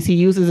I'm saying is he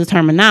uses the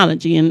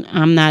terminology, and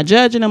I'm not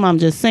judging him. I'm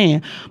just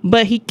saying.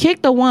 But he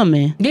kicked a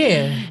woman.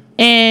 Yeah.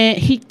 And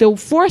the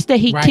force that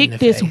he kicked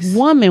this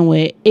woman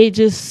with,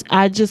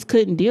 I just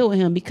couldn't deal with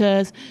him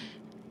because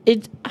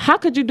how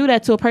could you do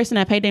that to a person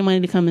that paid their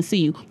money to come and see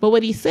you? But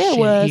what he said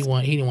was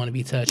he didn't want to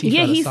be touched.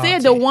 He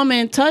said the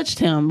woman touched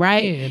him,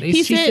 right? Yeah,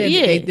 she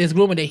said this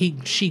rumor that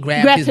she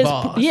grabbed his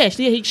balls. Yeah,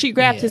 she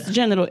grabbed his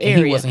genital area.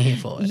 And he wasn't here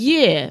for it.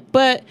 Yeah,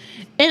 but.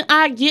 And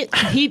I get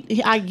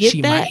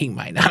that. He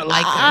might not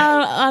like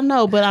that. I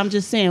know, but I'm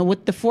just saying,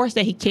 with the force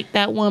that he kicked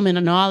that woman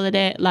and all of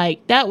that,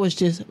 like, that was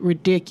just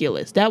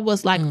ridiculous. That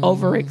was, like,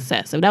 over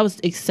excessive. That was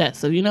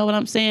excessive. You know what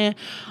I'm saying?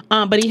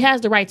 But he has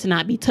the right to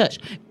not be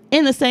touched.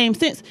 In the same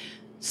sense,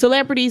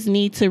 celebrities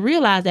need to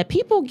realize that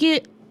people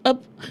get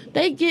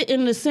they get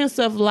in the sense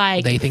of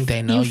like they think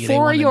they know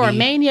euphoria or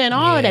mania and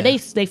all of that.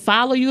 They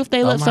follow you if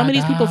they love. Some of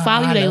these people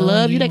follow you. They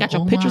love you. They got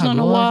your pictures on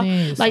the wall.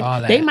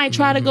 Like they might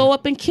try to go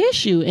up and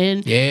kiss you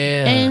and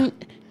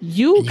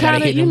you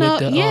kind of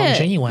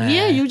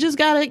you just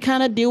gotta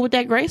kind of deal with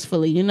that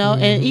gracefully,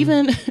 and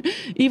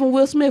even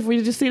Will Smith,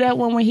 we just see that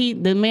one when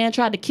the man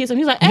tried to kiss him,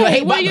 he's like,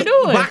 hey, what are you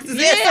doing? Box his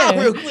ass out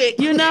real quick.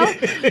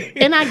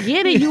 And I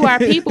get it, you are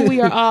people, we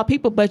are all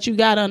people, but you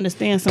gotta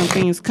understand some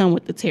things come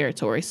with the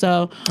territory.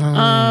 So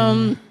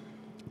I'm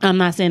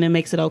not saying it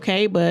makes it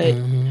okay, but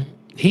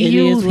He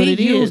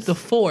used the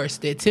force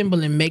that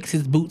Timberland makes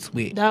his boots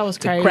with. That was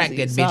crazy. To crack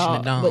that bitch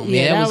in the dome.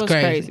 Yeah, that was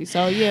crazy.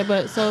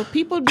 So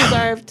people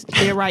deserve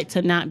their right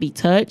to not be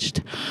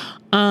touched.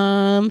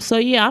 So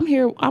yeah, I'm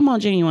here. I'm on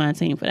Genuine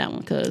team for that one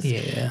because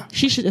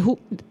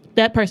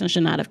that person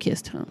should not have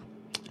kissed him.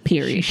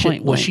 Period.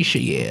 She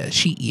should. Yeah,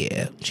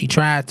 she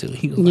tried to.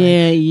 He was like,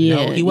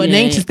 no, he wasn't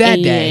anxious that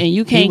day. And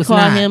you can't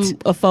call him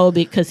a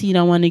phobic because he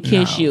don't want to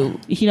kiss you.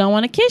 He don't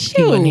want to kiss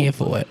you. He wasn't here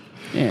for it.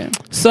 Yeah.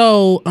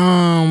 So,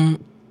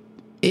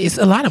 it's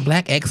a lot of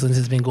black excellence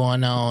has been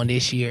going on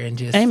this year and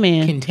just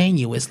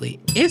continuously.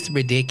 It's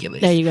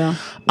ridiculous. There you go.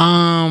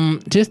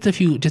 Just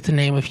to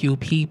name a few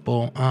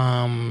people.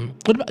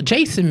 What about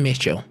Jason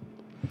Mitchell?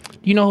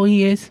 You know who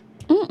he is?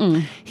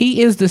 Mm-mm.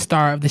 He is the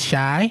star of The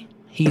Chi.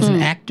 He's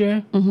an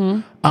actor.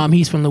 Mm-hmm.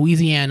 He's from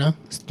Louisiana.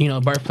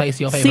 Birthplace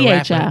of your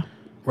favorite rapper.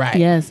 Right.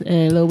 Yes,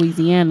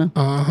 Louisiana.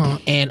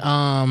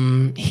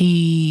 And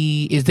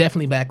he is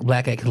definitely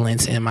black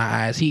excellence in my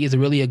eyes. He is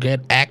really a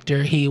good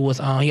actor. He was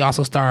he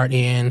also starred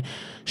in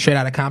Straight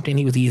Outta Compton.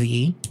 He was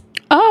Eazy-E.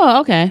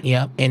 Oh, okay.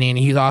 Yep. And then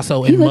he's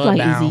also in Mudbound. He looked like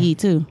Eazy-E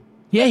too.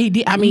 Yeah, he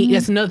did. I mean,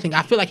 that's another thing.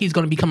 I feel like he's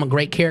going to become a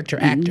great character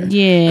actor.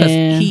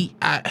 Yeah,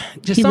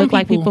 because he look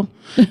like people.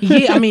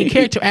 Yeah, I mean,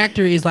 character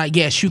actor is like,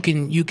 yes, you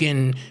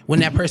can.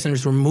 When that person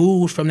is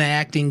removed from the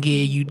acting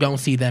gig, you don't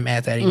see them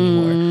as that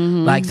anymore.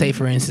 Like, say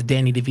for instance,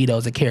 Danny DeVito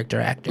is a character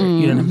actor.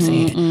 You know what I'm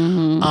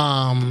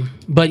saying?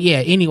 But yeah,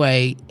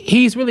 anyway,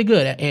 he's really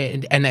good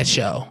at that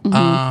show.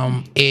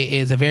 It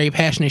is a very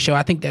passionate show.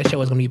 I think that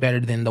show is going to be better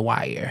than The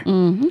Wire.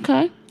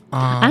 Okay.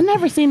 I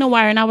never seen The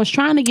Wire, and I was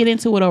trying to get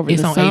into it over the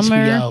summer. It's on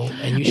HBO,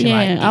 and you should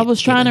I was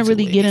trying to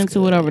really get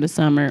into it over the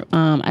summer.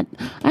 I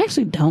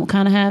actually don't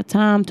kind of have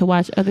time to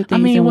watch other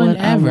things than what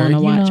I want to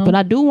watch, but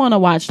I do want to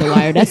watch The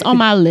Wire. That's on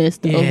my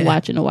list of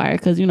watching The Wire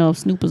because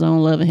Snoop was on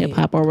Love and Hip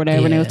Hop or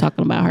whatever, and they was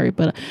talking about her.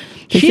 But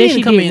she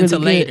didn't come in until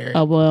later.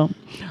 Oh well.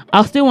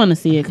 I still want to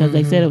see it because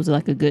they said it was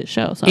like a good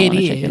show, so I want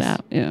to check it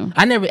out. Yeah,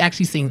 I never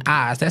actually seen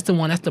Oz. That's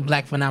the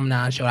Black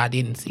Phenomenon show I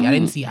didn't see. I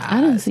didn't see Oz.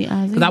 I didn't see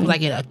Oz because I was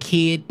like a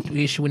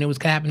kid-ish when it was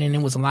happening. It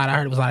was I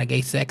heard it was a lot of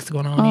gay sex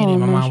going on, and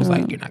my mom was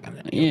like, "You're not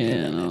gonna."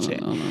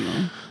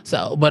 No.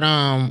 So,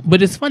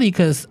 but it's funny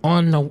because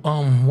on the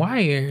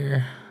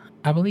Wire,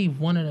 I believe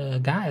one of the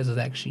guys is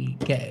actually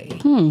gay.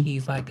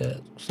 He's like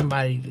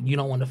somebody that you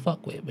don't want to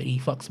fuck with, but he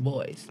fucks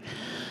boys.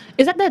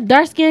 Is that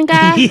dark skinned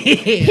guy?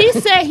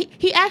 Yeah.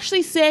 He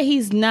actually said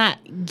he's not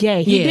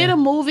gay. He did a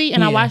movie,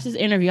 and I watched this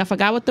interview. I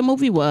forgot what the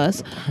movie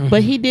was,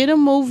 but he did a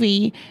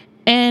movie,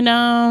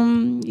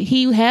 and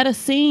he had a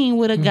scene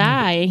with a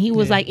guy, and he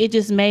was like, it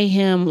just made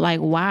him like,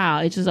 wow,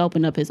 it just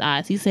opened up his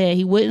eyes. He said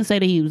he wouldn't say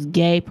that he was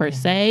gay per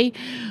se,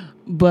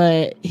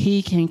 but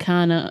he can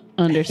kind of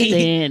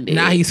understand it.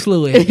 Now he's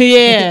fluid.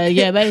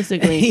 yeah,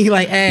 basically. He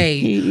like,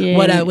 hey,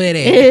 what up with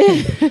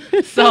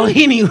it? So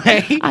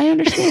anyway, I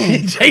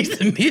understand.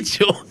 Jason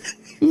Mitchell,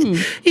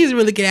 he's a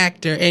really good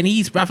actor, and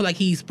I feel like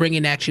he's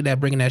bringing that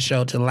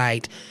show to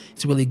light.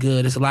 It's really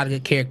good. There's a lot of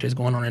good characters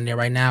going on in there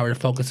right now. We're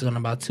focusing on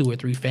about 2 or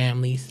 3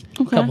 families,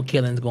 a couple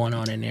killings going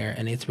on in there,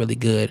 and it's really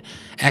good.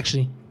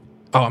 Actually,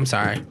 I'm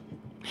sorry.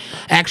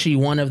 Actually,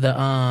 one of the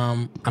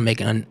I'm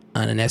making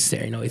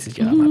unnecessary noises,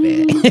 y'all. My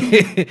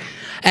bad.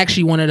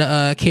 Actually, one of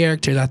the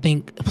characters I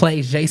think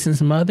plays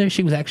Jason's mother.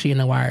 She was actually in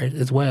The Wire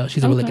as well.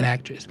 She's a really good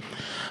actress.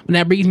 But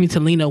that brings me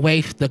to Lena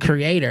Waithe, the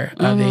creator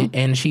of it,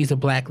 and she's a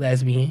black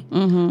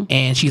lesbian,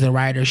 and she's a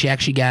writer. She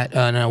actually got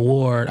an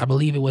award. I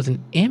believe it was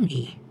an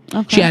Emmy.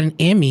 Okay. She had an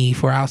Emmy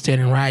for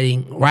outstanding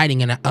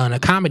writing in a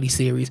comedy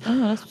series.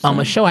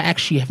 A show I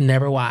actually have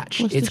never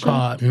watched. It's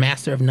called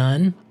Master of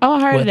None. Oh, I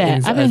heard of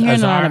that. I've been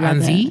hearing a lot about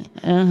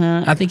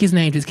that. I think his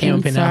name just came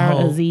up in the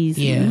whole. Aziz.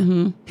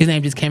 Yeah, his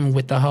name just came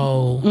with the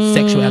whole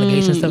sexual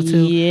allegation stuff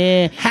too.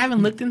 Yeah,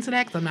 haven't looked into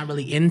that because I'm not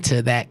really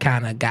into that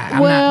kind of guy. I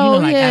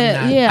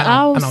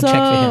don't check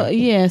for him.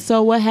 Yeah,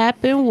 so what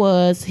happened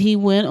was he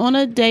went on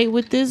a date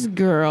with this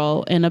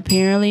girl, and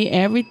apparently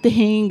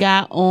everything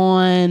got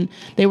on.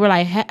 They were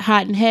like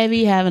hot and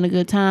heavy, having a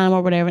good time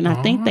or whatever, and I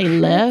think they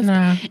left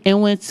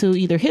and went to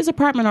either his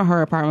apartment or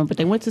her apartment, but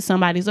they went to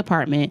somebody's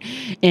apartment,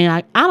 and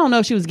I don't know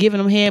if she was giving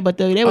them head, but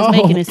they was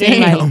making it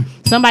seem like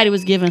somebody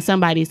was giving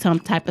somebody some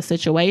type of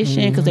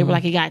situation because they were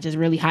like, it got just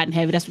really hot and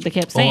heavy. That's what they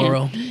kept saying.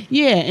 Oral.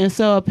 Yeah, and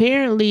so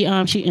apparently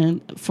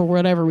and for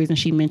whatever reason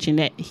she mentioned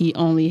that he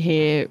only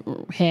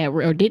had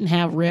or didn't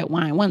have red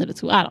wine, one of the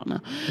two, I don't know.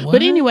 What?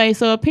 But anyway,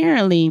 so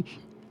apparently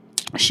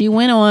she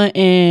went on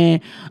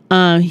and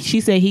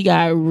she said he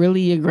got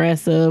really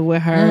aggressive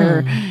with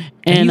her.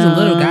 And he's a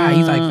little guy.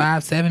 He's like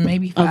 5'7",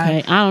 maybe 5.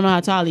 Okay, I don't know how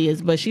tall he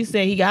is, but she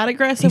said he got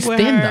aggressive with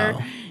her. Though.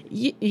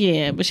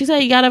 Yeah, but she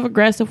said he got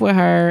aggressive with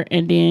her,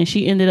 and then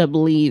she ended up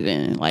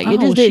leaving. Like it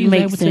just didn't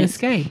make sense. To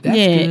escape. That's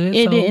good.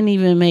 It didn't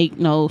even make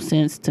no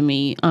sense to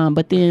me.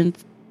 But then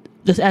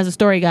as the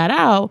story got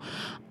out,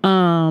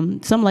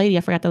 some lady,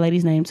 I forgot the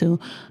lady's name too,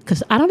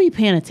 because I don't be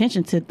paying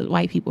attention to the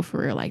white people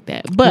for real like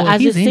that. But I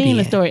just seen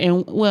the story,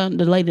 and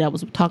the lady that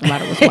was talking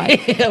about it was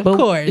white. Of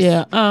course.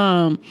 Yeah.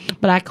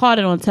 But I caught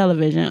it on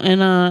television,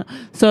 and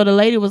so the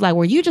lady was like,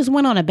 "Well, you just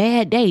went on a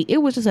bad date. It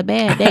was just a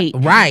bad date."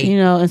 Right.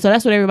 And so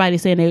that's what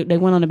everybody's saying. They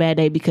went on a bad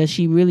date because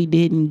she really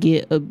didn't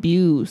get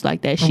abused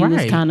like that. She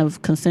was kind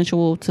of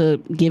consensual to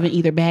giving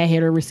either bad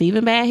head or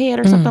receiving bad head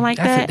or something like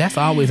that. That's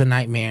always a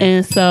nightmare.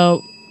 And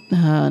so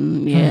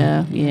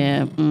yeah.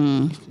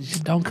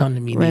 Just don't come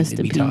to me needing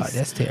to be taught.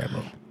 That's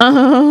terrible.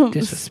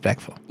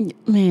 Disrespectful.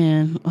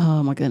 Man,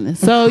 oh my goodness.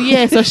 So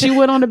yeah, so she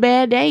went on a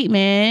bad date,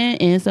 man,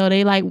 and so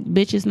they like,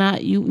 bitches,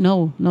 not you.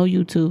 No,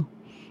 you too.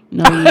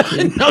 No, you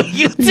too. No,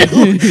 you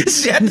too.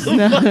 Shut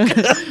the fuck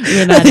up.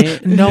 You're not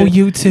it. No,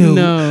 you too.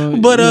 No,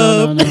 but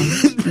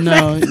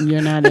no,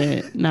 you're not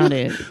it. Not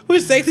it.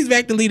 Which takes us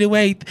back to Lena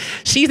Waithe.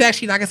 She's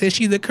actually, like I said,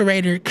 she's the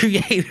creator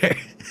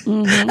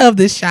of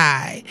The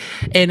Chi,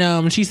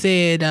 and she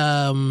said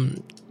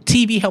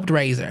TV helped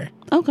raise her.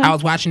 Okay. I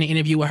was watching an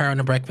interview with her on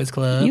The Breakfast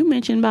Club. You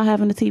mentioned about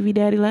having a TV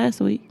daddy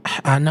last week.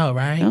 I know,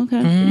 right? Okay.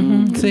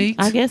 Mm-hmm. See?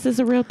 I guess it's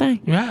a real thing.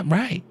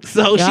 Right.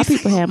 So y'all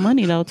people had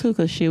money though too,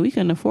 cause shit, we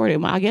couldn't afford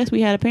it. I guess we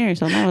had a parent,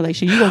 so now I was like,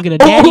 shit, you gonna get a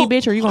daddy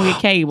bitch or you gonna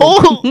get cable?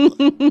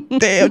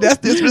 Damn, that's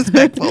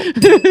disrespectful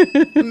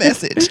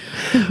message.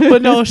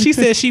 But no, she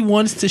said she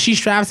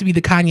strives to be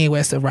the Kanye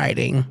West of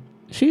writing.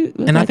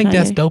 And I think Kanye.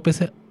 That's dope as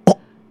hell.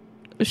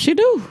 She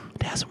do.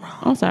 That's wrong.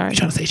 I'm sorry. You're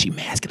trying to say she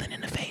masculine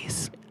in the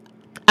face.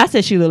 I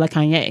said she looked like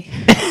Kanye.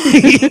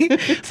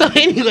 So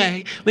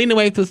anyway, Lena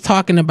Waithe was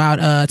talking about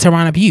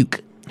Tarana Buke,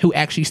 who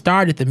actually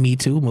started the Me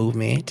Too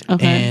movement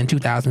in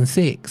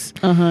 2006.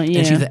 Yeah.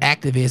 And she's an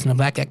activist and a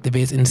black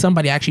activist. And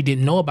somebody actually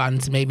didn't know about it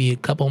until maybe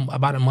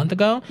about a month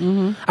ago.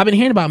 Mm-hmm. I've been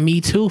hearing about Me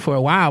Too for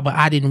a while, but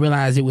I didn't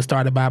realize it was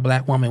started by a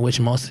black woman, which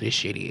most of this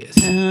shit is.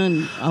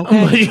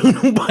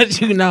 Okay.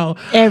 But you know.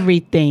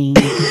 Everything.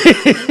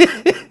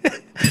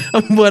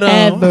 But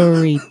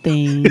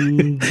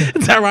everything.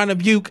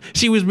 Tarana Buke,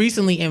 she was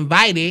recently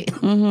invited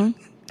to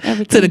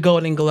the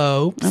Golden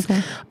Globes.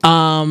 Okay.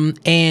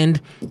 And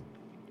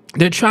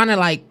they're trying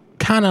to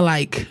kind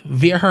of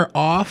veer her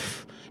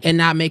off and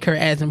not make her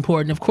as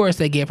important. Of course,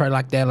 they give her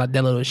that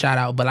little shout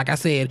out. But like I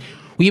said,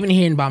 we've been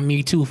hearing about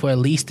Me Too for at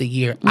least a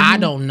year. I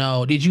don't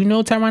know. Did you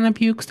know Tarana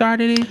Buke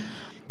started it?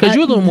 Because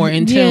you're a little more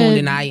in tune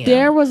than I am.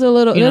 There was a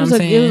little. You know what I'm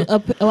saying?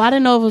 I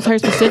didn't know if it was her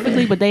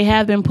specifically, but they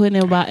have been putting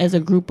it about as a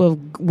group of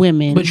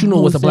women. But you know,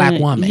 it was a black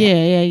woman.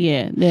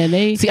 Yeah.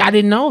 They see. I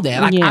didn't know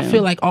that. I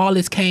feel like all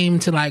this came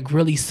to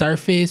really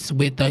surface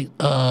with the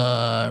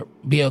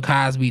Bill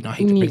Cosby. No, I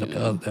hate to bring up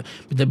the other,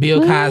 but the Bill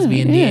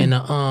Cosby and then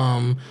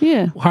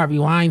Harvey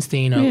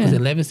Weinstein, or was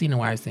it Levinstein or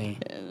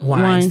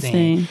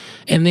Weinstein?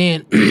 And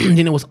then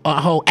then it was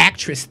a whole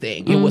actress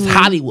thing. It was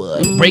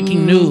Hollywood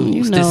breaking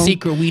news, the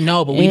secret we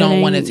know, but we don't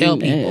want to tell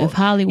people. If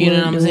Hollywood, you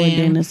know what I'm saying?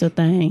 Then it's a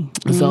thing.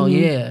 So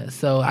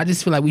so I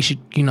just feel like we should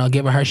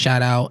give her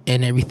shout out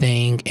and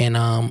everything, and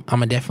I'm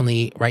gonna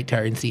definitely write to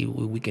her and see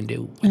what we can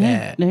do with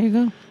that. There you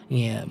go.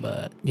 Yeah,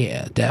 but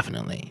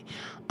definitely.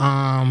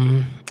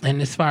 And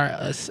as far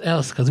as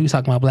else, because we were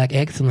talking about black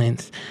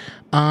excellence,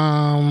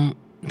 the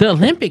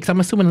Olympics. I'm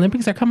assuming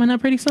Olympics are coming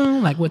up pretty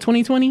soon. Like what,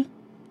 2020?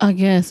 I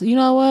guess. You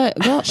know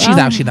what? She's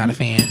not a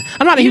fan.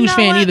 I'm not a huge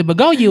fan either. But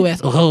go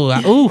US. You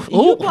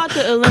brought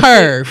the Olympics.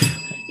 Curve.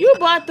 You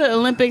brought the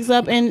Olympics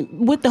up, and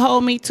with the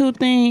whole Me Too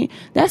thing,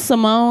 that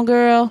Simone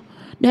girl.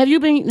 Have you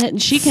been?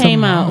 She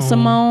came out.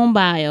 Simone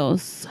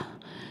Biles.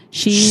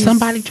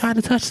 Somebody tried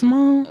to touch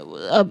Simone.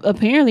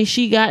 Apparently,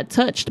 she got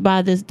touched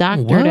by this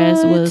doctor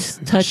that was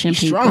touching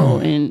people,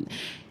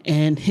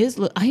 and his.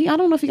 I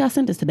don't know if he got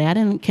sentenced today. I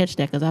didn't catch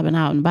that because I've been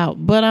out and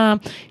about.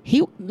 But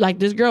he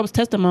this girl was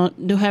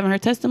having her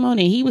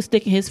testimony, and he was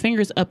sticking his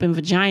fingers up in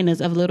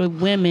vaginas of little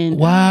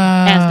women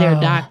as their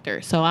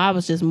doctor. So I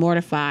was just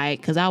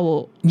mortified because I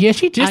will. Yeah,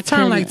 she just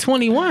turned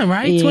 21,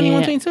 right?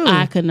 21, 22.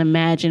 I couldn't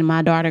imagine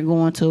my daughter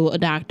going to a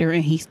doctor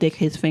and he stick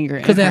his finger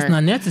in her. Because that's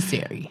not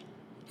necessary.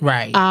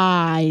 Right.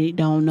 I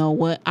don't know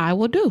what I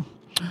will do.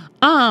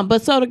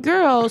 But so the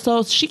girl,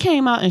 she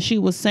came out and she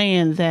was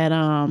saying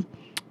that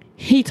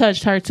he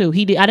touched her too.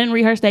 He did. I didn't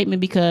read her statement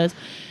because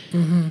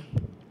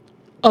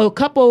a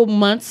couple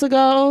months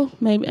ago,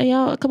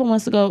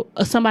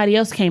 somebody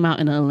else came out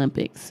in the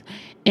Olympics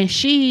and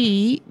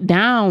she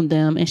downed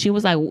them and she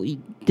was like,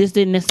 this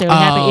didn't necessarily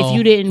happen. If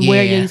you didn't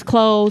wear these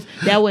clothes,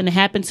 that wouldn't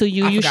happen to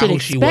you. You should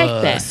expect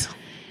that.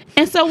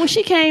 And so when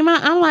she came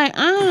out, I'm like,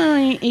 I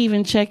ain't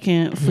even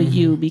checking for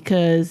you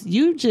because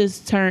you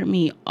just turned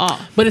me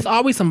off. But it's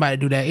always somebody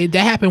do that.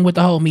 That happened with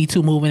the whole Me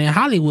Too movement in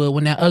Hollywood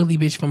when that ugly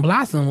bitch from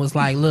Blossom was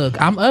like,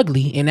 look, I'm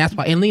ugly. And that's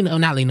why, and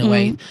not Lena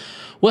Waithe.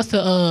 What's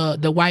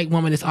the white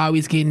woman that's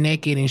always getting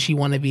naked and she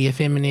want to be a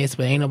feminist,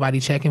 but ain't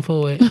nobody checking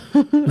for it?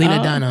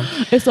 Lena Dunham.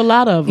 It's a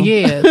lot of them.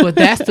 Yeah, but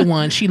that's the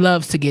one. She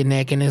loves to get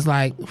naked and it's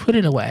like, put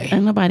it away.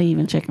 Ain't nobody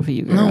even checking for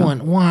you, girl. No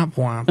one. Womp,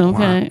 womp,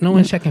 okay. Womp. No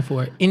one's checking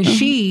for it. And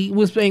she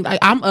was being like,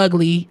 I'm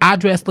ugly. I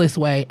dress this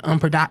way and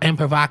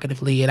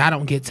provocatively and I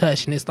don't get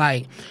touched. And it's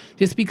like,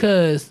 Just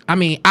because, I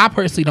mean, I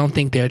personally don't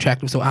think they're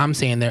attractive, so I'm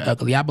saying they're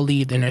ugly. I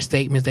believe in their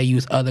statements they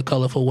use other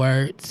colorful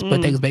words,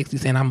 but they was basically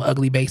saying I'm an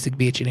ugly basic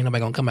bitch, and ain't nobody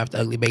gonna come after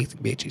ugly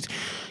basic bitches.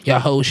 Y'all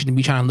hoes shouldn't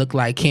be trying to look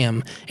like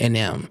him and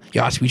them.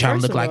 Y'all should be trying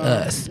to look like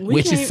us,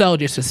 which is so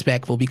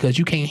disrespectful because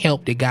you can't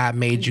help that God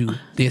made you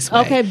this way.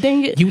 Okay,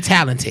 then you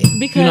talented.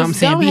 You know what I'm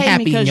saying? Be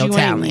happy in your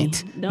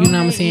talent. You know what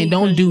I'm saying?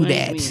 Don't do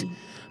that.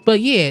 But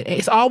yeah,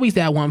 it's always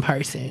that one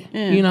person.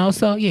 You know,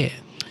 so yeah.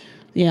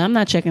 Yeah, I'm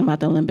not checking about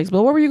the Olympics.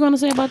 But what were you going to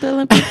say about the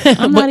Olympics?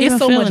 I'm but it's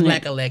so much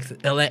lack of excellence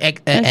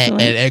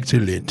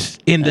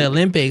in the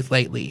Olympics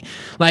lately.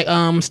 Like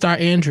Star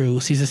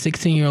Andrews, she's a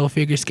 16-year-old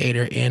figure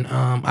skater, and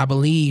I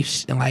believe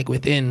like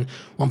within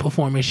one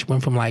performance she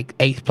went from like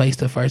 8th place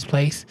to 1st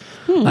place.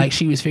 Like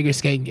she was figure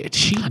skating.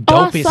 She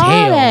dope as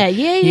hell. That.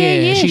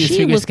 Yeah. She was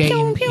figure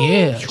skating. Pew, pew.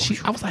 Yeah,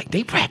 I was like,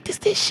 they practice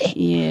this shit.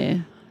 Yeah.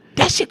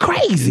 That shit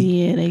crazy.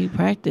 Yeah, they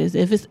practice.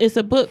 If it's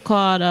a book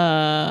called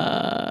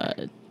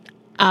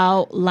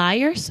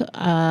Outliers.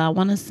 I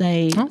want to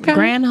say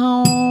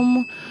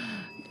Granholm.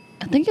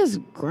 I think it's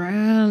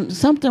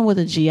something with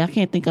a G. I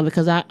can't think of it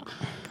because I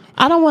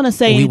don't want to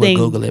say anything. We would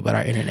Google it, but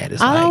our internet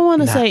is. I don't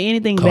want to say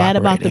anything bad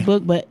about the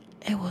book, but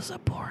it was a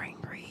boring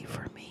read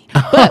for me.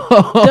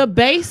 But the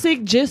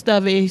basic gist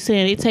of it is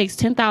saying it takes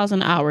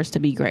 10,000 hours to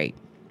be great.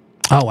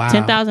 Oh wow!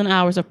 10,000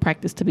 hours of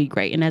practice to be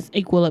great, and that's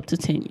equal up to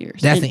 10 years.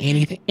 That's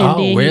anything. And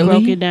then really? He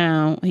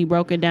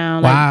broke it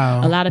down. Wow!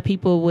 Like a lot of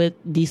people with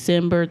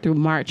December through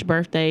March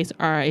birthdays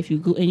are, if you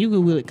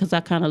Google it because I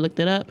kind of looked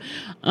it up.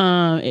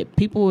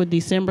 People with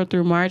December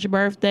through March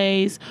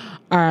birthdays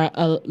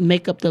are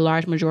make up the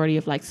large majority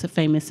of like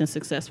famous and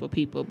successful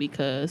people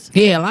because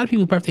a lot of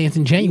people's birthdays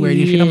in January.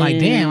 This shit, I'm like,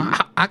 damn,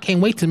 I can't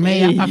wait to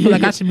May. I feel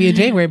like I should be a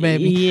January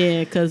baby.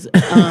 Yeah, because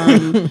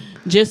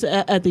just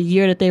at the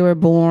year that they were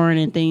born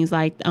and things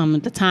like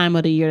the time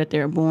of the year that they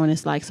were born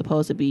is like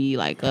supposed to be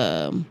like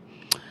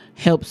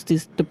helps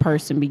the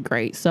person be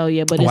great. So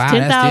yeah, but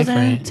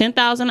it's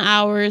 10,000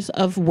 hours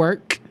of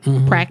work,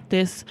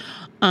 practice,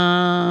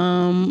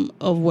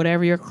 of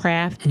whatever your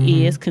craft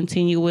is,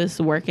 continuous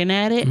working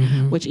at it,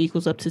 which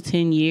equals up to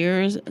 10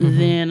 years.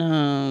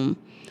 Then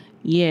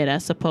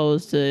that's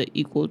supposed to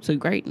equal to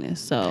greatness.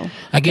 So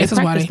I guess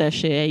that's why that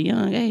shit at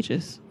young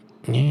ages.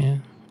 Yeah,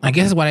 I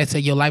guess that's why they say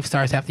your life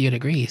starts after your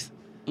degrees.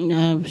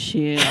 No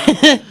shit.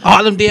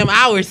 All them damn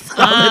hours.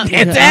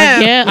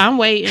 Yeah, I'm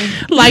waiting.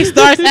 Life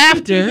starts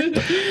after.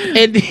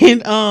 And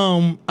then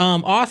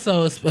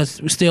also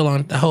still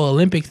on the whole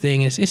Olympics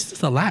thing, it's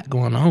just a lot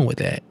going on with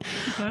that.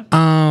 Okay.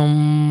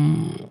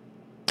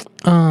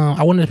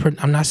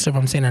 I'm not sure if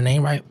I'm saying her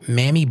name right.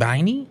 Mamie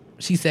Biney.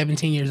 She's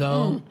 17 years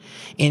old,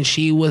 and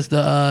she was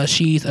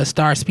she's a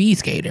star speed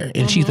skater,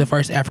 and she's the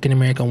first African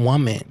American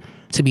woman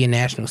to be on the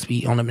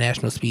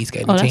national speed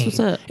skating team. That's what's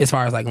up. As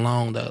far as like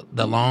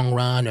the long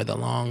run or the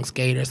long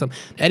skate or something.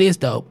 That is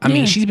dope. I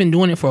mean, she's been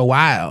doing it for a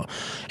while.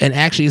 And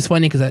actually, it's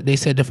funny because they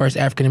said the first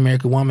African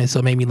American woman, so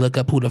it made me look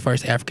up who the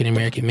first African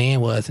American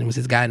man was. And it was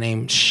this guy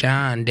named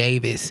Sean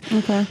Davis.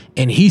 Okay.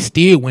 And he's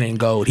still winning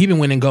gold. He's been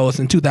winning gold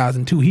since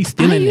 2002. He's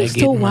still in there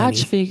getting money. I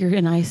used to watch figure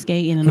and ice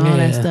skating and all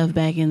that stuff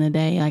back in the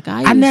day. Like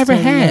I never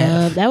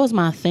have. That was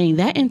my thing.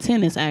 That and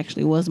tennis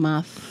actually was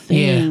my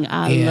thing.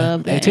 I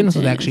love that. Tennis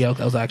was actually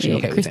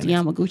okay. Christy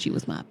Yamaguchi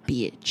was my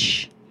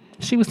bitch.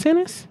 She was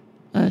tennis?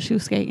 She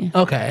was skating.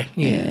 Okay.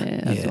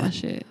 Yeah, that's my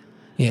shit.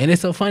 Yeah, and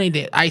it's so funny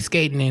that ice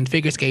skating and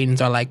figure skating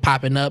are like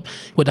popping up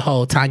with the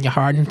whole Tanya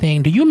Harding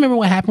thing. Do you remember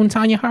what happened with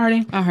Tanya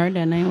Harding? I heard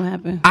that name. What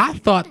happened? I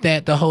thought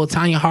that the whole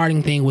Tanya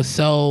Harding thing was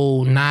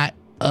so not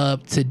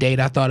up to date.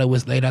 I thought it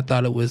was late. I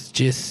thought it was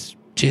just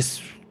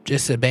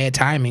a bad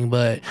timing,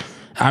 but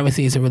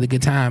obviously it's a really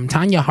good time.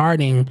 Tanya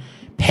Harding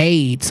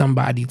paid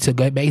somebody to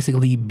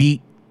basically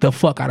beat the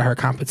fuck out of her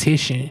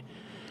competition.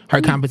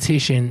 Her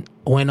competition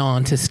went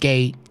on to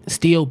skate,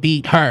 still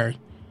beat her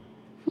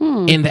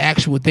in the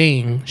actual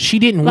thing. She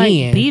didn't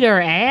win. Beat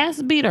her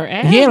ass?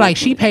 Yeah, like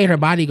she paid her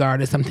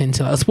bodyguard or something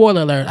to,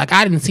 spoiler alert, like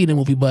I didn't see the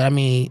movie, but I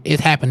mean,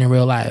 it's happened in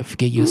real life.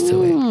 Get used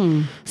to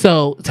it.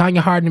 So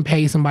Tanya Harding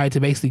paid somebody to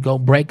basically go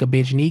break a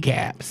bitch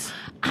kneecaps.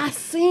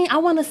 I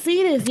want to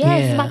see this. Yeah,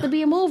 it's about to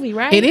be a movie,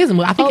 right? It is a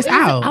movie. I think it's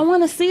out. I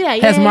want to see that.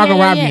 It has Margot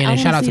Robbie in it.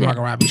 Shout out to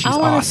Margot Robbie. She's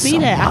awesome. I want to see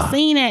that. I've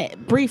seen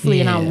that briefly,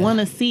 and I want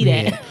to see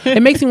that.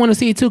 It makes me want to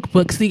see it too.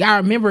 But see, I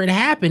remember it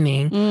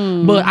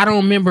happening, but I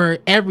don't remember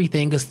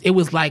everything because it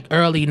was like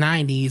early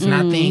 90s, and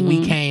I think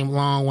we came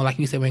along when, like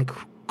you said, when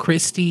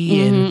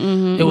Christy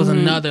and there was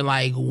another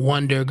like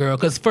Wonder Girl,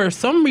 because for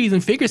some reason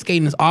figure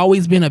skating has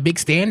always been a big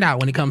standout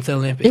when it comes to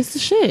Olympics. It's the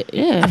shit.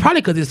 Yeah,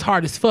 probably because it's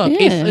hard as fuck.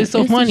 It's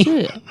so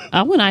funny.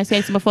 I went ice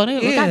skating before.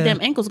 Goddamn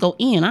ankles go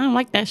in. I don't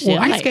like that shit.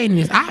 Well, ice skating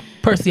is, I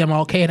personally I'm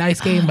okay at ice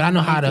skating, but I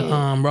know how to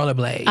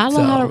rollerblade.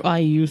 I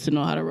used to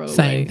know how to rollerblade.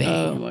 Same thing.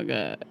 Oh my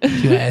god.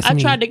 I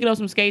tried to get on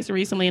some skates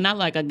recently and I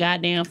like a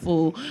goddamn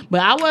fool.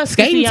 But I was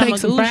skating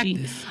takes some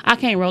practice. I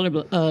can't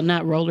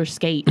not roller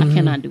skate. I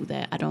cannot do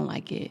that. I don't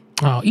like it.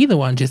 Oh, either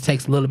one just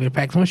takes a little bit of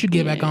practice. Once you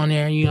get back on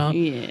there,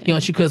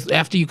 because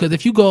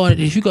if you go to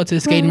the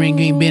skating rink,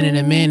 you ain't been in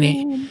a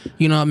minute,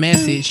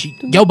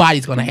 your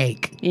body's gonna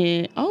ache.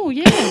 Yeah. Oh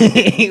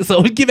yeah.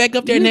 So we get back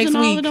up there next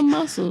all week. of them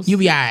muscles. You'll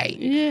be alright.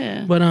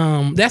 Yeah. But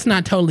that's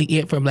not totally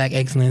it for Black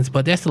excellence.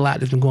 But that's a lot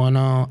that's been going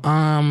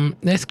on.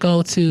 Let's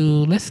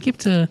skip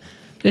to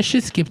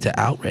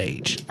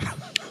outrage.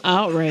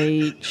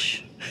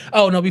 Outrage.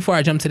 Oh no! Before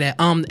I jump to that,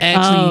 I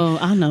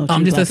know.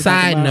 Just a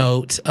side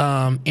note.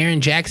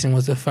 Erin Jackson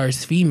was the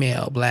first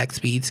female Black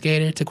speed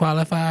skater to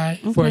qualify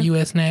for a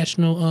U.S.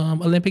 national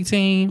Olympic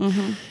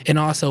team, and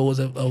also was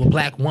a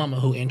Black woman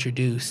who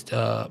introduced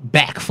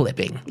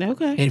backflipping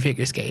in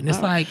figure skating.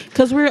 It's like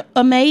because we're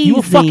amazing. You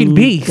a fucking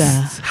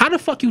beast. How the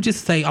fuck you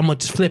just say I'm gonna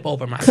just flip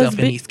over myself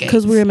in these skates?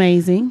 Because we're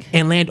amazing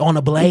and land on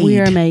a blade.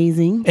 We're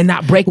amazing and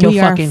not break your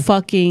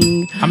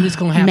fucking. I'm just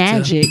gonna have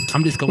magic.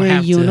 I'm just gonna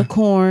have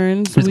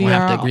unicorns. We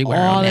are agree with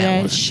all her on that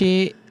one.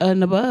 Shit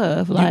and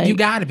above. Like you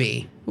gotta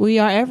be. We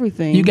are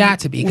everything. You got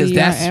to be because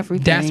that's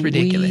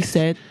ridiculous. We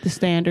set the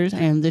standards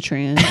and the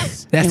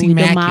trends. That's and we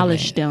immaculate.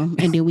 Demolish them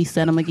and then we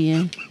set them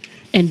again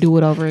and do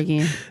it over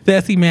again.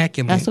 That's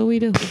immaculate. That's what we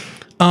do.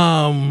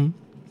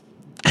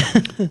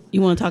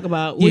 You want to talk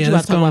about what you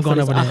about to talk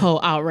about for this whole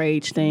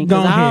outrage thing?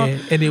 Go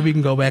ahead, and then we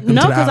can go back.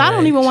 No, because I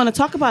don't even want to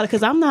talk about it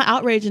because I'm not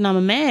outraged and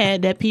I'm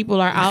mad that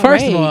people are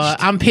outraged. First of all,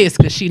 I'm pissed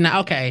because she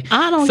not okay.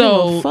 I don't give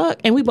a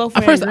fuck, and we both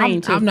are green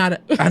too. I'm not.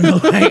 I know.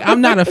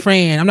 I'm not a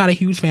fan. I'm not a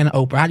huge fan of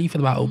Oprah. How do you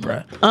feel about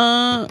Oprah?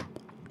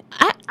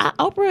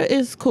 Oprah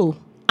is cool.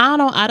 I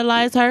don't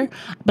idolize her,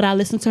 but I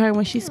listen to her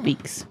when she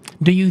speaks.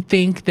 Do you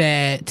think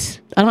that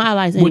I don't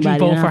idolize anybody? Would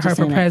you vote for her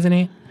for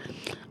president?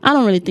 I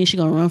don't really think she's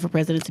gonna run for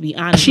president. To be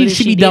honest,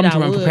 she'd be dumb to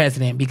run for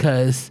president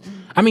because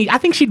I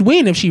think she'd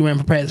win if she ran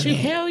for president.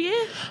 Hell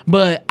yeah!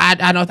 But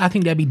I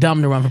think that'd be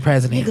dumb to run for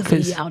president.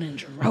 Niggas be out in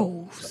droves.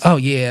 Oh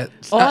yeah,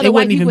 it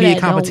wouldn't even be a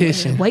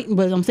competition.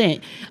 But I'm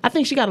saying, I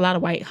think she got a lot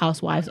of white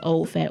housewives,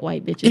 old fat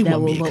white bitches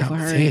that will vote for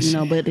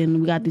her. But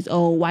then we got these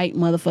old white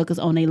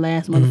motherfuckers on their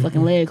last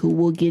motherfucking leg who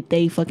will get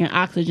they fucking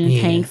oxygen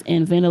tanks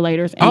and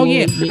ventilators.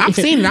 And I've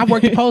seen it. I've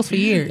worked the polls for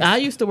years. I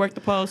used to work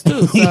the polls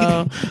too.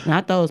 So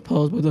not those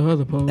polls, but the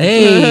other polls.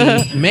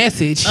 Hey,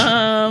 message.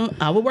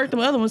 I would work the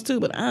other ones too,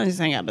 but I just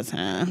ain't got the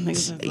time.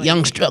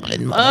 Young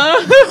struggling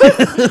mother.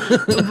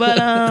 But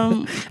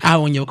I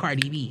own your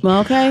Cardi B.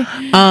 Okay.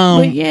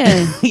 But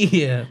yeah.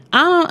 Yeah.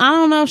 I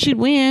don't know if she'd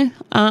win.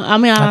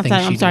 I'm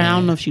sorry. I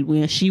don't know if she'd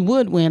win. She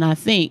would win, I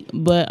think,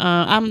 but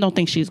I don't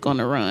think she's going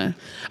to run.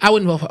 I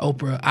wouldn't vote for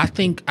Oprah. I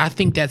think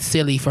that's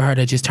silly for her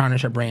to just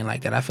tarnish her brand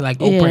like that. I feel like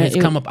Oprah has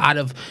come up out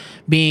of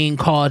being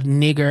called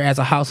nigger as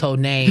a household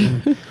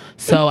name.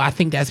 So I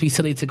think that's be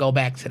silly to go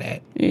back to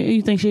that.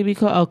 You think she'd be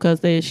called? Oh,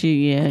 because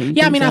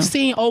I've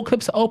seen old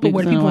clips of Oprah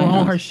where people are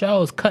on her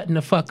shows cutting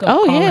the fuck up.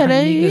 Oh yeah,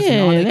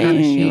 and all that kind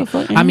of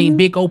shit. I mean,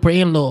 Big Oprah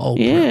and Little Oprah.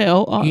 Yeah,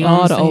 all the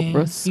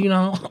Oprahs.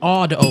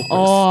 All the Oprahs.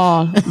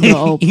 All the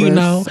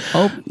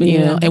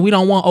Oprahs. And we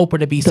don't want Oprah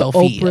to be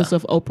Sophia. Oprahs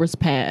of Oprah's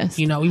past.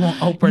 We want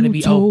Oprah to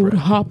be told Oprah.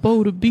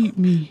 Hoppo to beat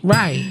me.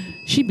 Right.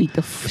 She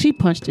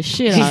punched the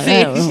shit out of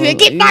that. She said,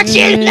 "Get my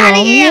shit out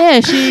of here!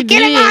 Yeah, she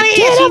get him out of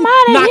here!" Get him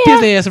out of here! Knocked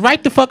his ass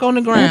right the fuck on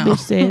the ground. That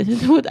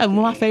bitch said,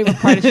 my favorite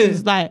part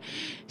is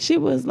she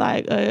was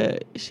like,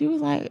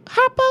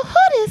 Hoppo,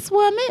 who this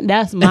woman?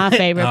 That's my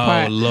favorite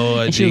part. Oh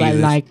Lord, and she Jesus.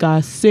 was like I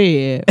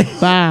said,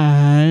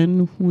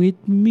 fine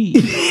with me.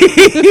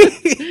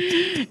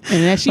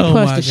 And then she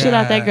punched the shit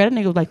out that girl. That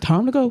nigga was like,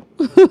 time to go.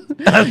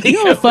 You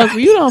don't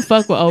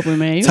fuck with Oprah,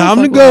 man.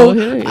 Time to go.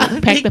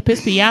 Pack the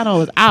piss piano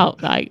was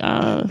out. Like,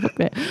 fuck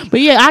that. But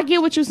yeah, I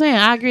get what you're saying.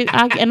 I agree.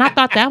 And I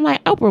thought that I'm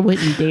like, Oprah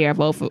wouldn't dare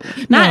vote for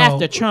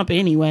after Trump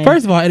anyway.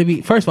 First of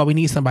all, we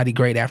need somebody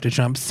great after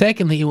Trump.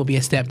 Secondly, it would be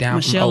a step down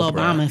Michelle from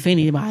Oprah. Obama, if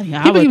anybody.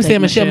 People even say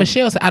Michelle.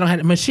 Michelle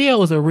said, Michelle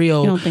was a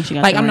real. You don't think she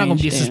got I'm not gonna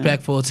be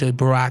disrespectful to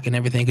Barack and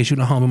everything because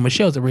but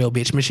Michelle's a real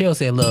bitch. Michelle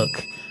said, "Look,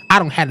 I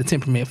don't have the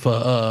temperament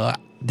for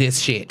this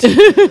shit,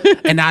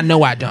 and I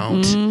know I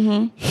don't.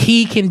 Mm-hmm.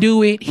 He can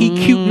do it. He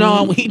cute and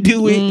all when he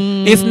do it.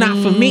 It's not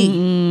for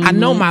me. I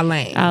know my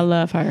lane. I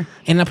love her.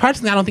 And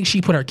personally, I don't think she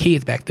put her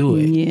kids back through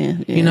it. Yeah.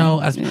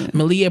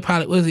 Malia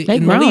probably was it. They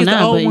grown Malia's now,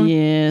 the old but one.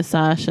 Yeah,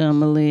 Sasha and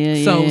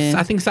Malia. So yeah.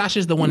 I think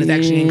Sasha's the one that's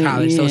actually in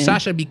college. So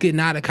Sasha be getting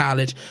out of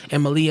college,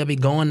 and Malia be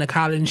going to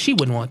college, and she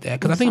wouldn't want that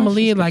because I think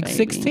Malia like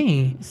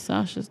 16.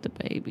 Sasha's the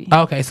baby.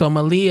 Okay, so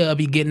Malia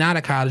be getting out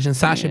of college, and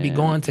Sasha be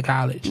going to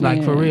college.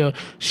 Like for real,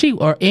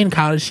 or in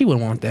college, she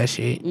wouldn't want that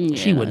shit. Yeah.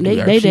 She wouldn't.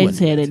 They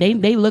said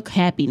it. They look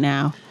happy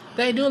now.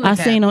 They do look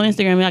happy. I seen on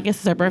Instagram. I guess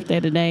it's her birthday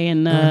today,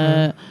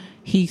 and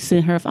he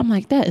sent her. I'm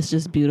like, that is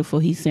just beautiful.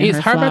 He sent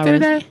her flowers. Her birthday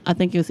today? I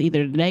think it was either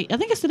today. I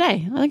think it's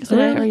today. Or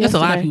yesterday. That's a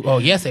lot of people. Oh,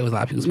 yes, it was a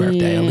lot of people's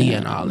birthday. Aaliyah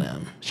and all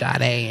them.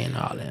 Sade and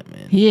all them.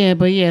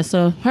 Yeah,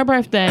 so her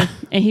birthday,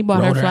 and he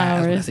bought her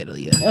flowers. I said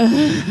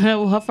Aaliyah.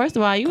 Well, first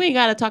of all, you ain't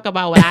got to talk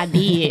about what I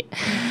did.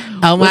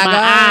 Oh my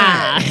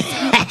God.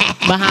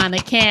 Behind the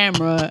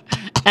camera.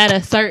 at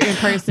a certain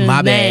person's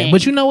My bad. name.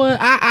 But you know what?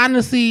 I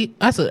honestly,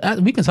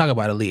 we can talk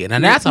about Aaliyah. Now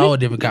that's a whole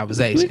different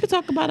conversation. We could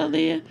talk about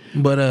Aaliyah.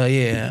 But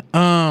yeah.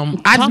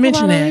 I just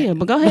mentioned that. Aaliyah,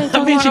 but go ahead.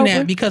 I mentioned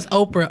that because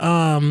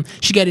Oprah,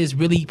 she got this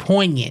really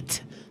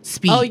poignant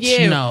speech. Oh yeah.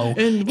 You know,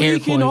 and we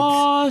can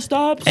all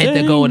stop at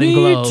the Golden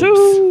Globes.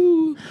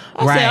 Too.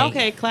 I right. said,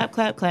 okay, clap,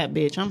 clap, clap,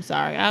 bitch. I'm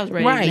sorry. I was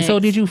ready. Right. Next. So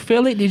did you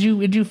feel it? Did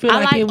you feel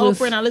like it was?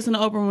 Oprah and I listen to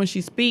Oprah when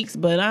she speaks,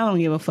 but I don't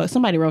give a fuck.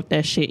 Somebody wrote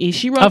that shit.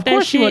 She wrote of that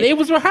course shit. She wrote. It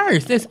was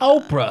rehearsed. It's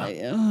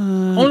Oprah.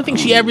 Only thing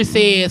she ever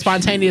said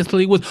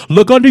spontaneously was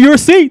 "Look under your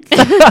seats."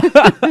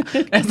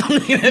 That's the only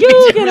thing that you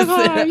bitch get a ever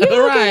car. said.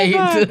 You Right.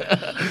 get a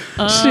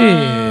car.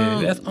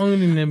 Shit. That's the only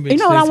thing that bitch. You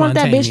know what I want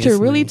that bitch to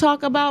spontaneously. really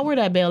talk about? Where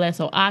that bell at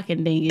so I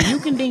can ding it. You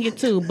can ding it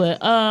too,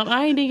 but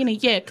I ain't dinging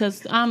it yet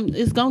because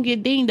it's gonna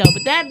get dinged though.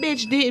 But that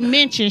bitch didn't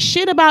mention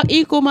shit about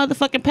equal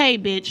motherfucking pay,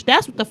 bitch.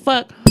 That's what the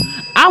fuck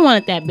I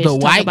wanted that bitch The to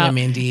talk white about.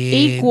 women did.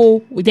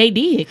 Equal. They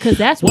did because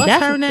that's what. What's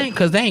that's her what name?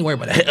 Because they ain't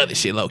worried about that other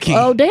shit, low key.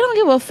 Oh, they don't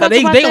give a fuck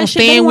they about they that gonna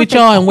shit. stand They with want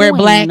y'all that and wear coin.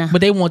 black,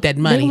 but they want that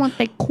money. They want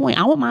that coin.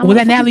 I want my Was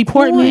that motherfucking Natalie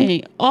Portman?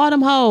 coin. All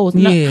them hoes.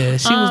 Yeah,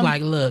 she was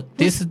like, "Look,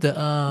 this is the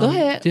Go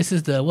ahead. this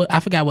is the what I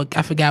forgot what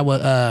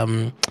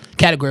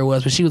category it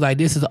was, but she was like,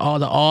 this is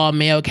all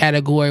male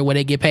category where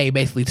they get paid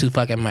basically too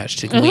fucking much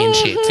to win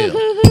shit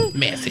too."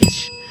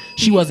 Message.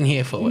 She wasn't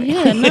here for it.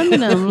 Yeah, none of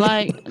them.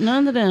 Like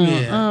none of them.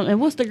 Yeah.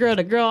 And what's the girl?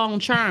 The girl on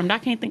Charmed. I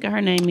can't think of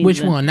her name either.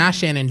 Which one? Not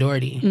Shannon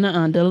Doherty.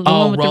 Nuh-uh. The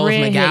one with Rose the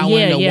red hair.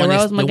 McGowan. Yeah,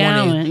 Rose the one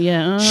McGowan.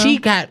 Yeah. She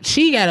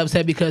got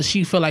upset because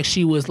she felt like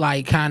she was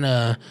like kind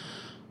of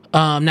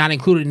not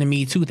included in the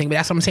Me Too thing. But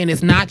that's what I'm saying.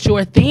 It's not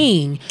your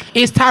thing.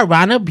 It's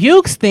Tyrana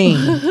Buick's thing.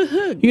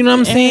 You know what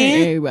I'm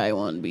saying? Everybody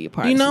want to be a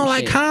part. You of know, some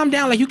like shit. calm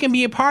down. Like you can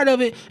be a part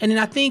of it. And then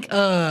I think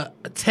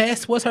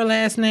Tess, what's her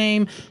last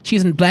name?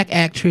 She's a black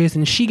actress,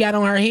 and she got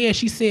on her head.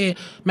 She said,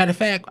 matter of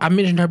fact, I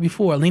mentioned her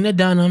before, Lena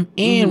Dunham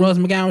and Rose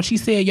McGowan. She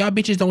said, y'all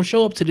bitches don't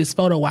show up to this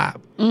photo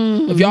op.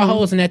 If y'all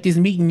hoes ain't at this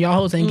meeting, y'all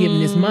hoes ain't giving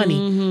this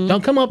money.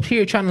 Don't come up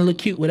here trying to look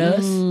cute with us.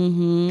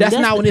 That's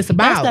not what it's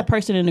about. That's that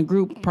person in the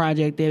group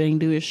project that ain't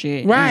do his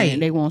shit. Right.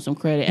 And they want some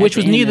credit. Which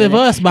was neither of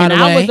us, by the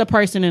way. I was the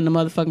person in the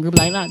motherfucking group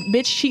like, nah,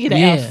 bitch, she get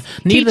an F.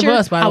 Neither Teacher, of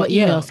us, by the I way. would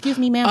email, Yeah. excuse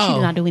me, ma'am, she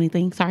did not do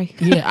anything. Sorry.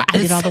 Yeah, I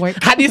did all the work.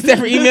 I did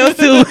separate emails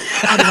too.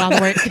 I did all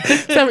the work.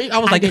 I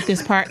was like, I did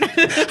this part.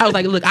 I was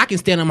like, look, I can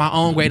stand on my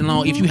own grade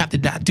alone. If you have to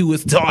do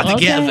it all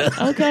together.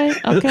 Okay.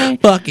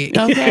 Fuck it.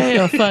 Okay,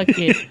 or fuck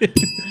it.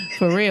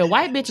 For real.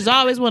 White bitches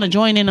always want to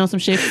join in on some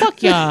shit.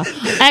 Fuck y'all.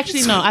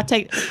 Actually, no, I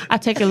take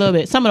a little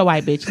bit. Some of the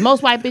white bitches.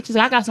 Most white bitches,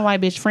 I got some white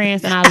bitch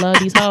friends and I love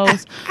these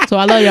hoes. So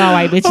I love y'all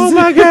white bitches. Oh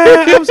my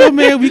God. I'm so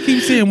mad we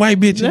keep saying white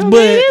bitches. No, but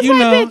it is you white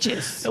know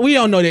bitches. we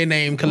don't know their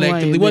name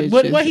collectively. White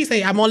What he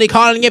say? I'm only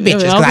calling you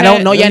bitches because I Okay.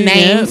 don't know your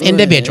names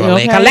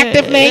individually. Okay.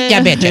 Collectively, you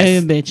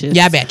bitches. Bitches.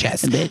 Yeah,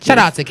 bitches. Shout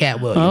out to Cat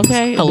Williams.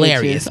 Okay.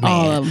 Hilarious, bitches. man.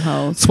 All of them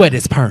hoes. Sweat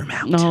his perm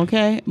out.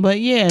 Okay, but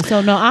yeah,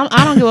 so no,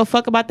 I don't give a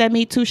fuck about that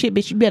Me Too shit,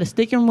 bitch. You better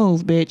stick and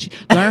move, bitch.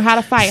 Learn how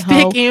to fight,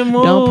 ho. Stick and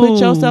move. Don't put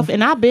yourself.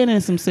 And I've been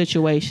in some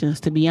situations,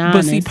 to be honest.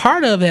 But see,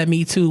 part of that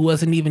Me Too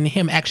wasn't even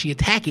him actually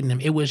attacking them.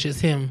 It was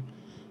just him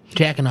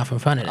jacking off in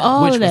front of them,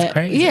 all which of was that.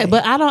 crazy. Yeah,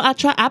 but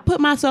I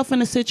put myself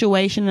in a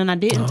situation and I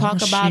didn't talk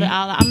about shit. it.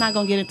 I'm not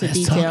gonna get into Let's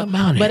detail. talk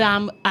about it. But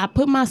I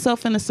put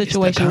myself in a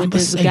situation with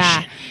this guy,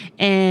 conversation.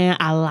 and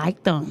I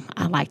liked him.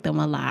 I liked him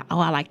a lot. Oh,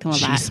 I liked him a lot.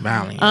 She's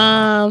smiling.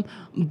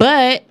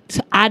 But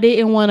I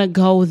didn't want to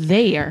go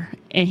there,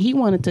 and he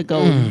wanted to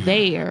go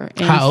there.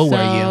 And How old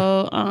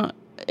were you?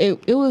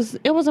 It was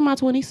in my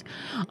 20s. She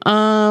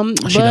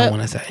but don't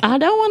want to say. I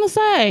don't want to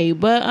say,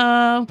 but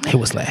It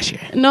was last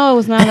year. no, it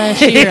was not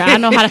last year. I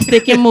know how to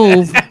stick and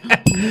move,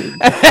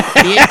 bitch.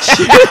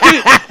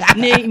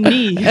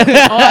 Knee,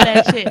 all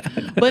that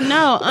shit. But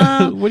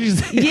no, What did you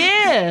say?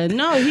 yeah,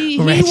 no, he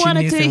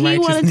wanted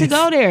to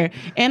go there,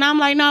 and I'm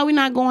like, no, we're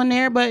not going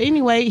there. But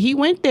anyway, he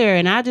went there,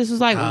 and I just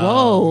was like,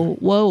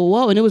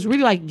 whoa, and it was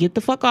really like, get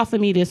the fuck off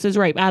of me, this is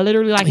rape. I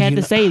literally like had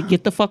to say,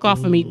 get the fuck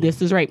off of me,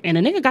 this is rape, and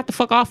the nigga got the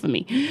fuck off of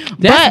me.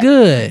 That's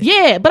good.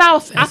 Yeah, but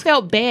I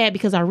felt bad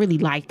because I really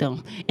liked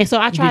him, and so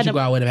I tried Did you to go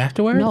out with him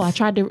afterwards? no, I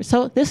tried to.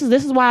 So this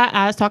is why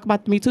I talk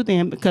about the Me Too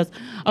thing, because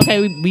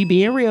okay, we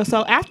being real.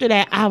 So after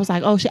that, I was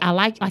like, oh shit,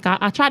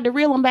 I tried to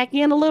reel him back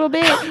in a little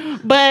bit,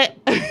 but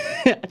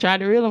I tried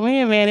to reel him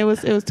in, man. It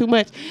was too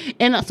much,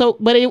 and so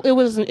but it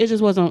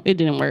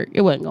didn't work.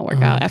 It wasn't gonna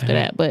work out after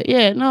that. But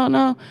yeah,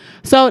 no.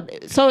 So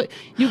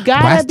you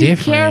gotta be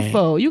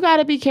careful. You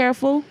gotta be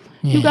careful.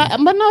 Yeah.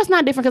 But no, it's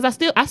not different because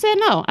I said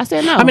no.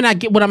 I mean, I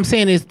get what I'm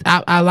saying is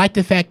I like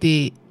the fact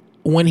that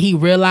when he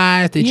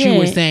realized that you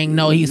were saying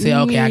no, he said,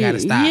 okay, I gotta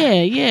stop.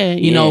 Yeah.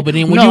 You know, but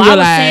then when no, you I was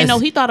realize, saying no,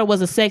 he thought it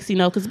was a sexy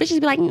no, because bitches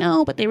be like,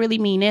 no, but they really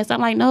mean this. I'm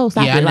like, no,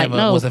 stop Yeah, it. I Like,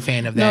 never no. was a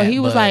fan of that, No, he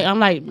was but- like, I'm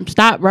like,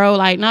 stop, bro.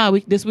 Like, no,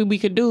 this what we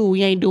could do.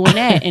 We ain't doing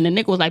that. And the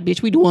nigga was like,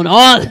 bitch, we doing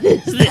all of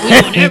this. We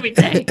doing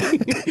everything.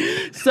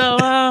 So,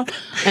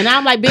 and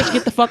I'm like, bitch,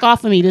 get the fuck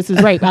off of me. This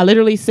is rape. I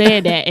literally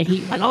said that, and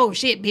he like, oh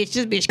shit, bitch,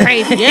 this bitch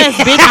crazy. Yes,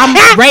 bitch,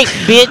 I'm rape,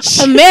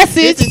 bitch. a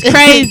message This is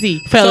crazy,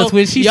 fellas. So,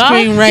 When she y'all-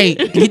 scream rape,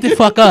 get the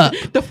fuck up.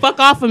 up. The fuck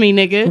off of me,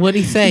 nigga. What'd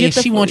he say? If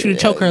she wants you to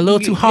choke her a little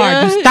too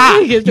hard, you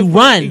stop. You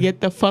run.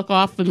 Get the fuck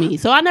off of me.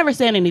 So I never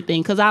said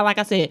anything because like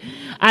I said,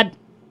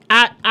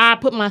 I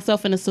put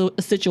myself in a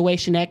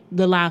situation that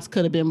the lines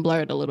could have been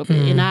blurred a little bit,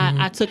 and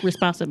I took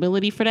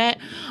responsibility for that.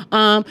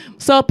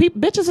 So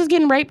bitches is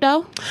getting raped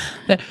though.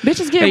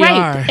 Bitches get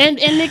raped, and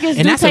niggas do take advantage of bitches.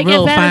 And that's a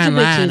real fine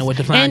line of what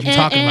the line you're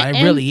talking about.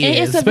 It really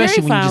is,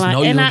 especially when you just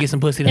know you're gonna get some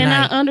pussy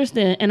tonight.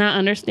 And I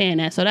understand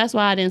that. So that's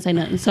why I didn't say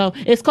nothing. So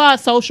it's called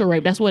social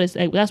rape. That's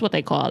what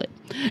they call it.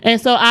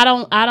 And so I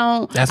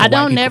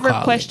don't never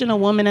question a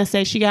woman that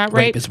says she got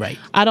raped. Rape is rape.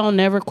 I don't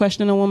never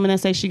question a woman that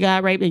says she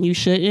got raped, and you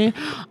shouldn't.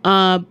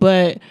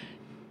 But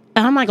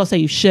I'm not gonna say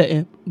you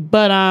shouldn't,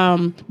 but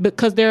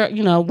because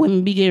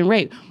women be getting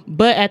raped,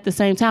 but at the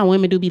same time,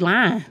 women do be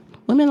lying.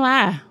 Women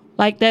lie.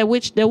 Like that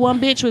one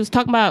bitch was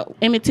talking about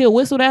Emmett Till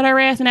whistled at her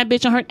ass, and that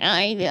bitch on her,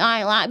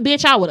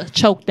 bitch, I would have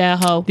choked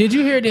that hoe. Did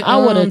you hear that? I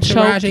would have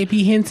Taraji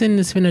P. Henson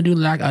is finna do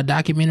like a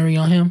documentary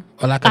on him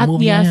or like a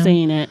movie on him? I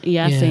seen it.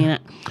 Yeah, I seen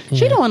it.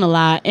 She doing a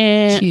lot,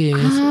 and she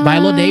is.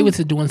 Viola Davis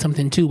is doing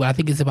something too, but I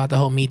think it's about the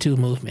whole Me Too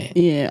movement.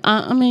 Yeah,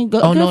 I mean,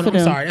 good no, for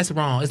them. I'm sorry, that's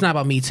wrong. It's not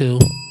about Me Too.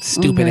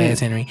 Stupid ass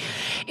Henry.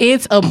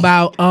 It's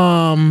about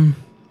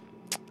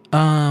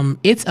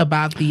it's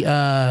about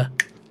the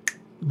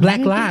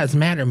Black Lives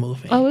Matter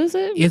movement. Oh, is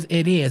it?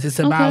 It is. It's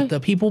about the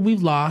people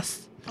we've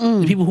lost,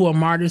 the people who are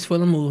martyrs for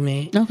the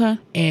movement,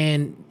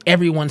 and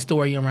everyone's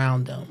story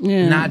around them.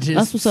 Yeah, not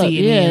just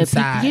seeing the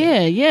inside.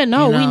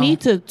 We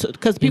need to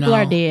because people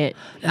are dead.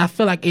 I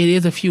feel like it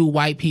is a few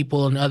white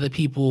people and other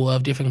people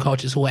of different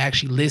cultures who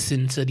actually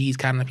listen to these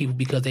kind of people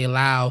because they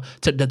allow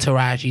the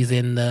Tarajis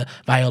and the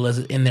Violas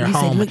in their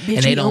home, and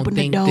they don't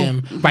think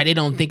them right. They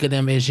don't think of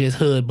them as just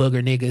hood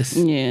booger niggas.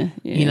 Yeah.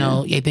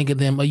 They think of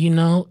them,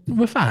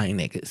 refined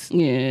niggas.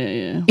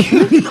 Yeah.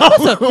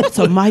 That's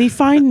a mighty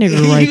fine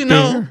nigga right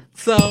there.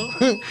 So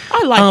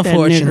I like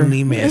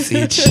unfortunately that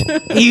message.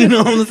 You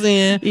know what I'm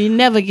saying? You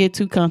never get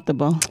too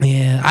comfortable.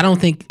 Yeah, I don't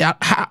think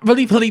I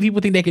really believe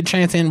people think they can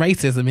transcend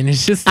racism, and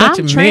it's just such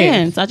a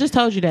trans. I just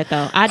told you that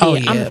though. I did. Oh,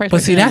 yeah. I'm the first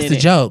but see, that's the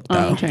joke though.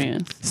 I'm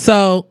trans.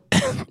 So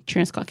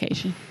trans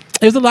Caucasian.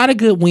 There's a lot of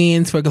good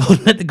wins for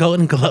the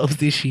Golden Globes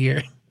this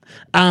year.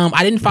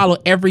 I didn't follow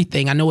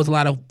everything. I know it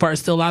was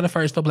still a lot of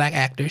firsts for black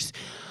actors.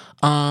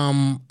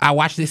 I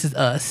watched This Is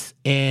Us,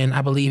 and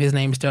I believe his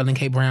name is Sterling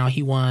K. Brown.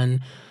 He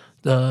won.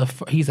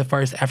 He's the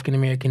first African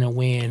American to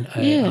win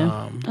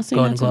a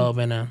Golden Globe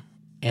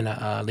in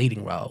a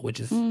leading role, which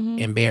is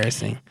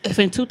embarrassing. If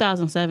in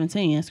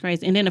 2017, it's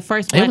crazy. And then the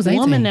first black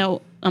woman that's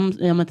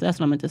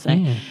what I meant to say.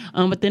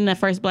 Yeah. But then that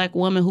first black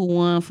woman who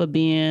won for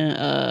being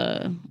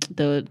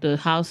the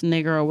house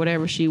nigger or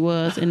whatever she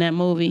was in that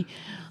movie.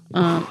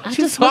 I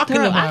just talking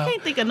about. I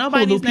can't think of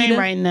nobody's name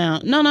right now.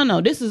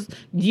 No. This is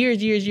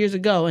years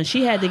ago, and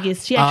she had to get.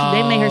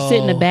 They made her sit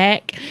in the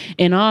back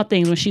and all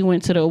things when she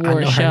went to the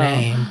award show. Her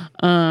name.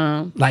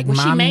 Like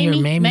Mommy or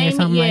Mamie or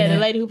something like that. Yeah,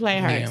 the lady who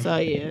played her.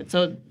 Yeah.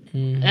 So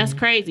that's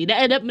crazy.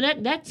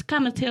 That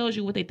kind of tells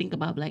you what they think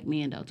about black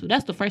men though too.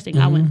 That's the first thing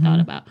I went and thought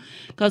about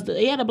because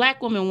the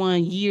black woman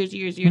won years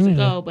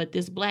ago, but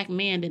this black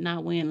man did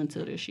not win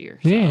until this year.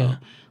 So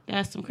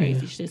that's some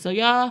crazy shit. So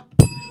y'all.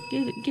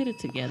 Get it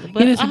together.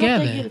 But I hope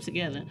they get it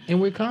together. And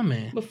we're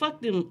coming. But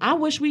fuck them. I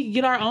wish we could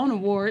get our own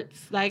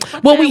awards.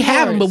 We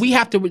have them, but we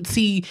have to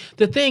see.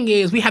 The thing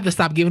is, we have to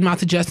stop giving them out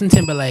to Justin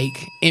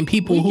Timberlake and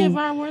people who give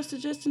our awards to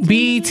Justin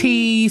Timberlake.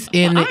 BETs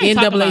and the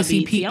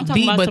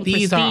NAACP. But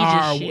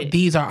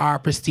these are our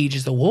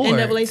prestigious awards.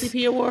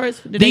 NAACP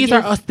awards. These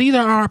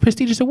are our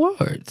prestigious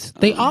awards.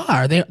 They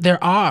are.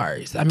 They're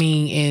ours. I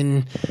mean,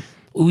 and.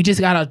 We just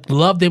gotta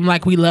love them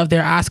like we love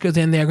their Oscars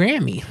and their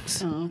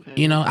Grammys. Oh,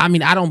 okay. I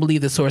mean, I don't believe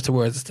the Source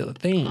Awards is still a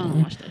thing. I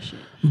don't watch that shit.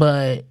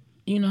 But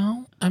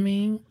I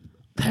mean,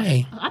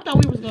 hey. I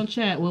thought we was gonna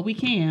chat. Well, we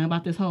can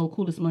about this whole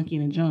Coolest Monkey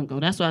in the Jungle.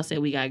 That's why I said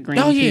we got green.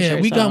 Oh yeah,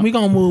 we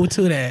gonna move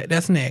to that.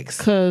 That's next.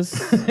 Cause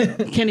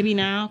can it be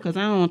now? Cause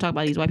I don't want to talk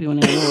about these white people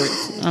in the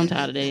awards. I'm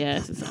tired of their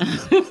asses.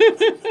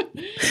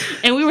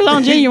 And we were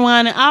on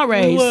Genuine and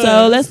Outrage,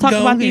 so let's talk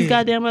about these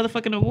goddamn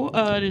motherfucking award.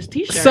 This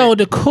T-shirt. So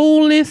the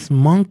Coolest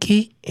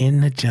Monkey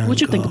in the Jungle.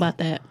 What you think about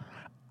that?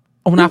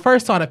 When I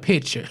first saw the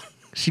picture.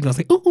 She gonna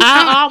say, ooh,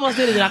 I almost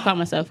did it, and I caught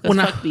myself because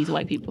fuck these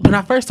white people. When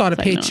I first saw the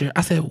picture, no.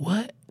 I said,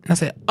 what? And I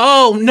said,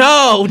 oh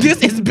no,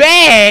 this is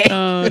bad.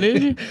 Oh,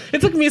 did you? It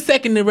took me a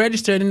second to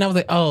register, and I was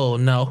like, oh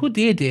no, who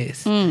did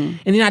this? And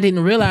then I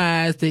didn't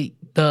realize that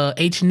the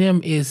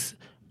H&M is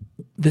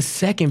the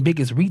second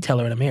biggest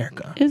retailer in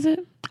America. Is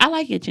it? I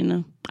like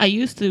H&M. I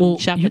used to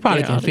shop you at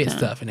probably there can all fit the time.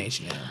 stuff in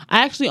H&M.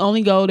 I actually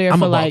only go there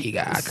for like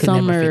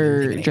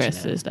summer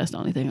dresses. H&M. That's the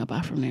only thing I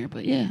buy from there.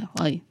 But yeah,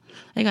 like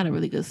they got a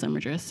really good summer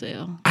dress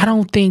sale. I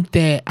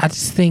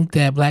just think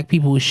that black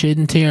people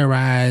shouldn't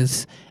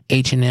terrorize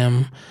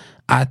H&M.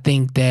 I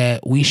think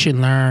that we should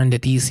learn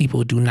that these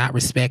people do not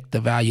respect the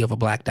value of a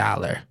black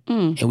dollar,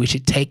 and we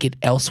should take it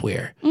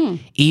elsewhere.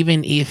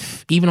 Even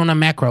on a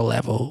macro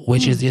level,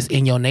 which is just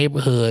in your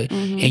neighborhood,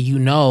 and you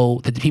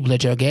know that the people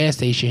at your gas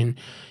station,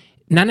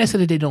 not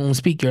necessarily they don't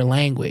speak your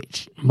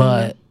language,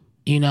 but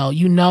You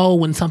know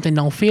when something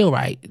don't feel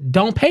right.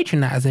 Don't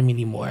patronize them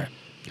anymore.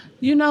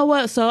 You know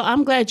what? So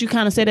I'm glad you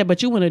kind of said that,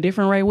 but you went a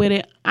different way with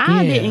it.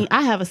 I didn't.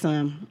 I have a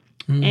son.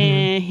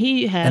 And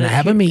he had and I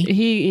have a me.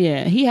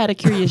 He had a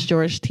Curious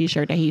George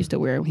t-shirt that he used to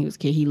wear when he was a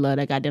kid. He loved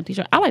that goddamn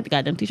t-shirt. I like the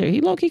goddamn t-shirt. He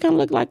low-key kind of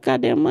looked like a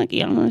goddamn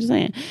monkey. I don't know what you're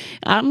saying.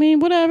 I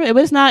mean, whatever.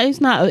 But it's not.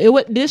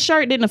 This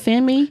shirt didn't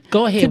offend me.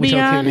 Go ahead with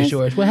your Curious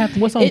George. What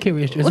happened? What's on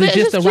Curious George? Was it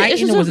just the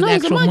writing or was it an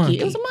actual monkey?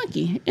 It was a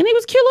monkey. And he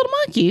was a cute little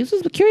monkey. It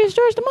was Curious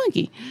George the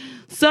monkey.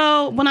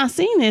 So when I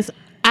seen this,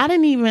 I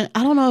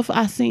don't know if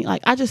I seen,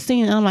 like, I just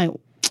seen it and I'm like,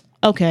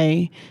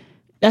 okay,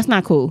 that's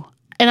not cool.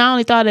 And I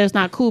only thought it was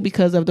not cool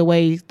because of the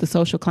way the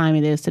social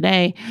climate is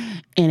today.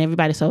 And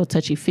everybody's so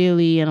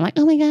touchy-feely. And I'm like,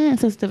 oh, my God,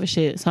 sensitive as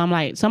shit. So I'm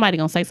like, somebody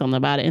going to say something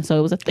about it. And so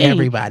it was a thing.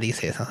 Everybody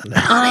said something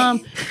about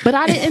it. But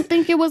I didn't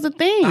think it was a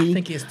thing. I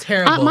think it's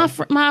terrible.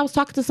 I was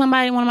talking to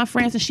somebody, one of my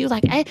friends, and she was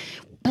like, hey,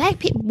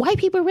 white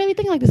people really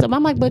think like this.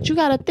 I'm like, but you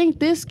got to think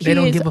this kid. They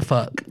don't give a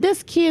fuck.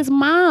 This kid's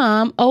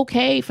mom,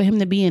 okay for him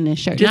to be in this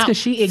shirt. Just because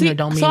she ignorant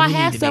don't mean so we I need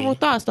had to several be.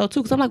 thoughts though too,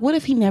 because I'm like, what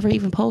if he never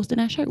even posted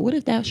that shirt? What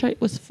if that shit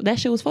was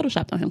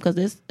photoshopped on him? Because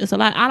it's a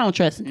lot. I don't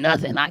trust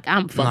nothing. Like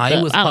I'm fucked up.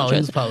 It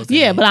was posted.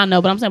 Yeah, but I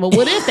know. But I'm saying, but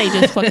what if they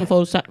just fucking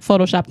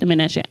photoshopped him in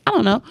that shit? I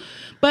don't know.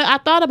 But I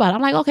thought about it.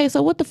 I'm like, okay,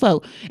 so what the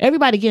fuck?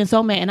 Everybody getting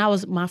so mad,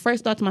 and my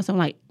first thought to myself,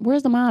 like,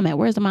 where's the mom at?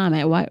 Where's the mom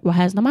at? Why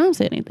hasn't the mom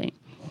said anything?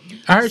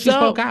 I heard she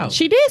spoke out.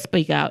 She did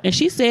speak out. And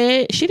she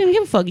said she didn't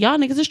give a fuck. Y'all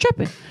niggas is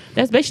tripping.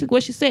 That's basically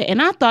what she said.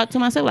 And I thought to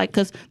myself, like,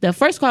 because the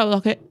first thought was,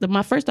 okay,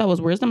 my first thought was,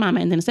 where's the mama?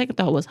 And then the second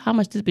thought was, how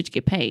much this bitch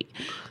get paid?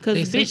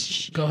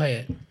 Because go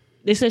ahead.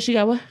 They said she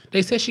got what?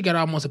 They said she got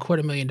almost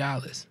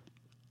 $250,000.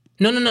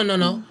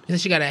 No. They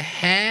said she got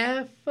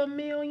 $500,000.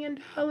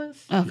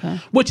 Okay.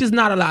 Which is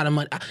not a lot of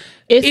money.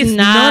 It's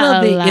not none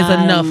of it a is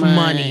lot enough of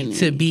money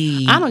to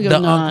be the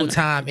Uncle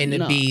Tom and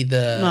to be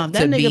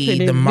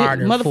the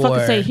martyr motherfucker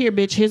for. say, here,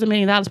 bitch, here's $1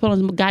 million, put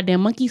on this goddamn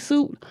monkey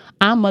suit.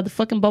 I'm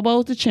motherfucking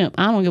Bobo's the chimp.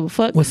 I don't give a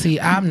fuck. Well, see,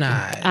 I'm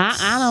not.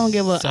 I don't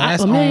give a. So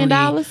that's $1 million.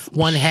 Only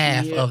one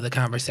half of the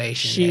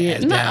conversation.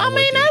 Shit. No, I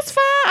mean that's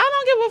fine. I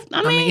don't give a.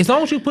 I mean, as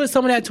long as you put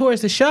some of that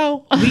towards the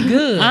show, we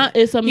good.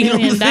 It's $1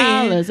 million.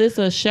 It's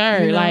a shirt,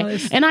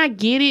 and I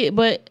get it,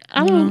 but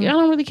I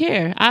don't really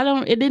care.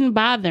 It didn't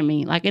bother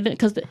me, like it,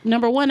 because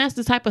number one, that's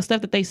the type of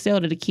stuff that they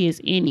sell to the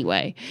kids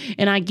anyway.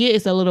 And I get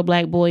it's a little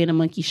black boy in a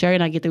monkey shirt,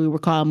 and I get that we were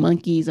called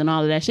monkeys and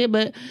all of that shit,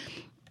 but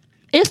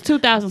it's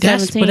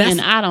 2017,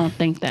 and I don't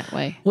think that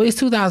way. Well, it's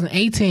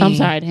 2018. I'm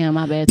sorry, damn,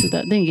 my bad.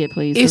 Then get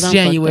please. It's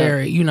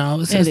January,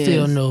 it's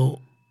still new.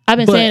 I've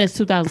been saying it's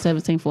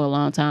 2017 for a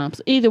long time.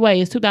 So either way,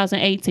 it's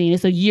 2018.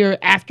 It's a year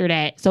after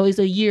that. So it's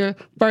a year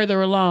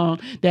further along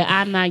that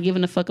I'm not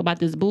giving a fuck about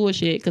this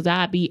bullshit because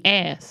I be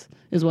ass,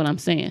 is what I'm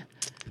saying.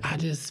 I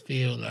just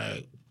feel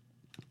like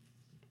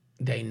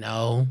they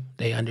know,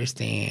 they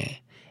understand,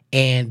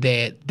 and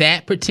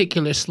that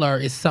particular slur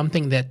is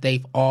something that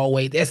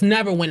that's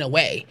never went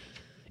away.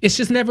 It's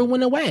just never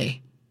went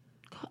away.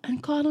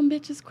 And call them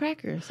bitches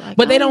crackers. Like,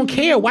 but they don't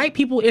care. White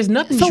people, there's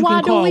nothing you can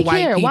call white people. So why do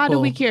we care? Why do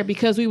we care?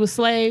 Because we were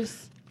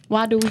slaves?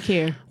 Why do we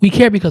care? We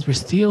care because we're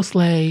still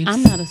slaves.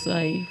 I'm not a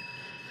slave.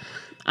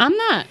 I'm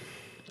not.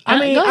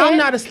 I'm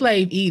not a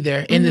slave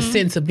either in the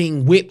sense of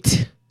being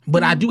whipped.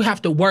 But I do have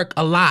to work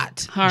a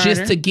lot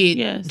just to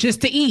get,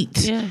 just to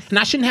eat. Yes. And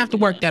I shouldn't have to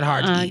work that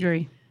hard to eat. I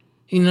agree.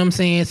 You know what I'm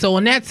saying? So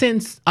in that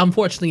sense,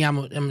 unfortunately, I'm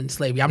in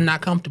slavery. I'm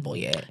not comfortable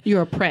yet.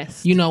 You're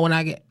oppressed. When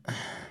I get...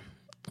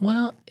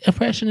 Well,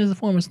 oppression is a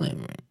form of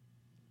slavery.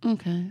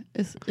 Okay.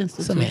 It's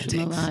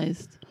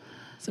institutionalized.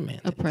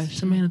 Semantics. Oppression.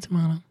 Tomato,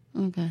 tomato.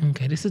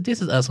 Okay. This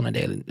is us on a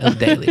daily.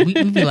 We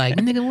be like,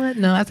 nigga, what?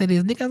 No, I say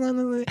this.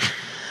 Nigga,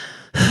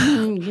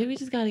 yeah, we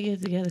just gotta get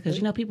it together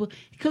because people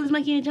kill this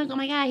monkey in the jungle. Oh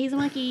my God, he's a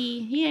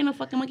monkey. He ain't no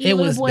fucking monkey. He's a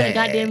little boy in a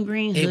goddamn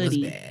green hoodie. It was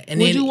bad. And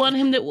would you want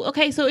him to?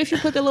 Okay, so if you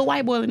put the little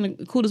white boy in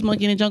the coolest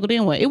monkey in the jungle,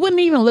 then what? It wouldn't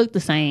even look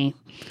the same.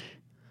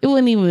 It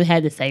wouldn't even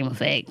have the same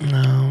effect.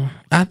 No,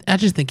 I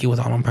just think it was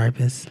all on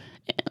purpose.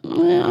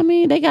 Well, I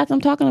mean, they got them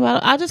talking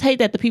about it. I just hate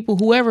that the people,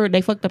 whoever they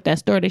fucked up that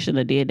story, they shouldn't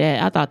have did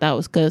that. I thought that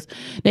was because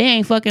they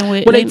ain't fucking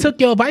with. Well, they took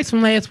your advice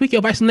from last week. Your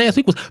advice from last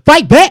week was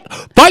fight back,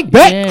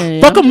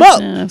 fuck them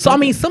up. So I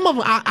mean, some of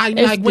them, I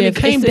like when it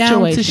came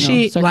down to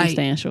shit,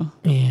 circumstantial.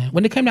 Like,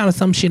 when it came down to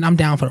some shit, I'm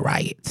down for the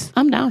riots.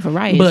 I'm down for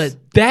riots, but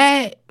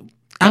that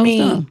I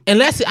mean,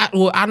 unless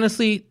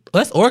honestly.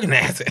 Let's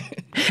organize it.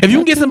 If you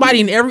can get somebody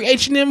in every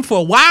H&M for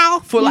a while,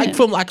 from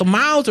like a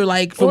miles or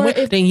like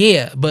then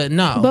yeah, but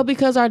no. But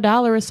because our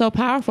dollar is so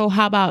powerful,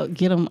 how about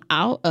get them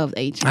out of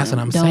H&M? That's what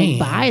I'm saying.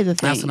 Don't buy the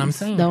things. That's what I'm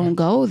saying. Don't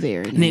go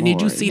there anymore. And then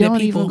did you see don't the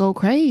people? Even go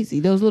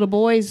crazy. Those little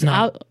boys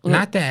out.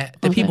 Not that.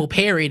 The people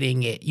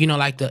parodying it.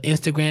 Like the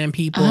Instagram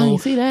people I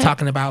see that.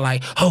 talking about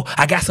like, oh,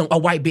 I got a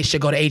white bitch to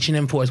go to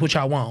H&M for us, which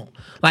I won't.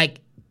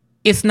 Like,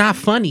 it's not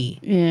funny.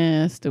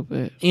 Yeah,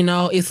 stupid.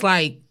 It's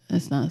like,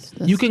 That's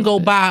you can go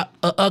buy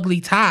an ugly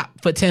top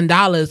for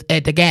 $10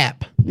 at the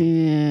Gap.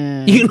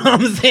 Yeah, you know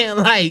what I'm saying?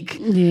 Like,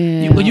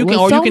 yeah, you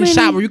can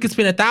shop, or you can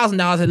spend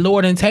 $1,000 at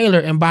Lord and Taylor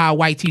and buy a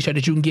white T-shirt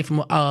that you can get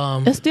from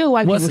It's still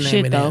white people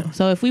shit though. Them?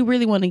 So if we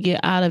really want to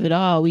get out of it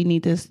all, we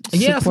need to support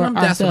ourselves.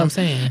 That's what I'm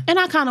saying. And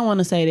I kind of want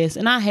to say this,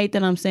 and I hate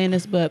that I'm saying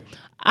this, but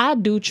I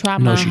do try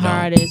my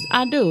hardest.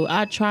 I do.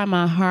 I try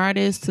my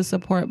hardest to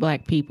support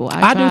Black people.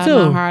 I try do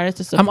too. My hardest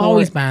to support I'm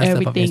always buying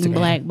everything stuff off Instagram.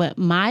 Black. But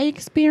my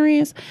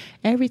experience,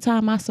 every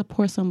time I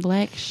support some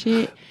Black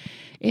shit,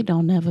 it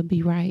don't never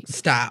be right.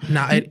 Stop.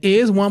 Now it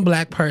is one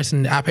Black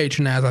person that I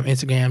patronize on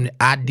Instagram.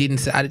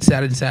 That I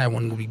decided I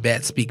wanted to be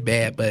bad, speak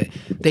bad, but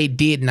they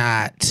did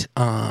not.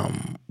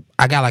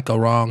 I got like a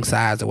wrong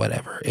size or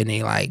whatever, and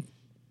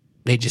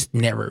they just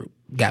never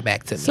got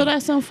back to me. So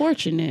that's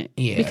unfortunate.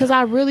 Yeah. Because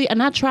I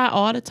try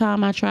all the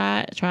time. I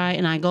try,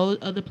 and I go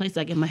other places.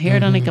 I get my hair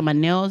done, I get my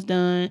nails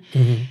done.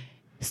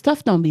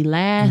 Stuff don't be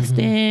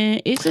lasting.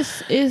 It's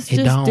just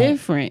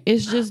different.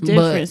 It's just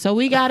different. So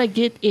we gotta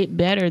get it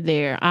better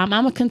there. I'm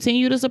gonna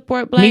continue to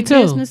support Black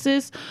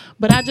businesses,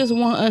 but I just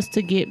want us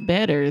to get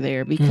better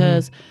there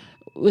because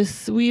it's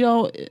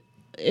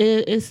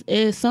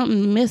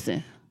something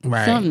missing.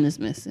 Right. Something is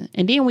missing.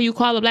 And then when you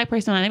call a Black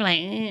person, they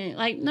be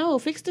like, no,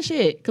 fix the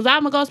shit. Because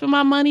I'm going to go spend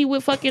my money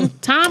with fucking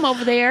time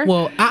over there.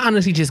 Well, I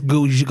honestly just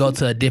you should go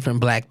to a different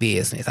Black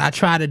business. I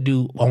try to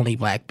do only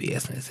Black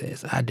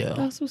businesses. I do.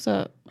 That's what's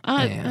up.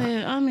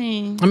 I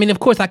mean, of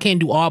course, I can't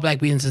do all Black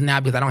businesses now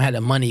because I don't have the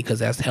money because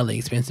that's hella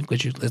expensive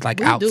because it's like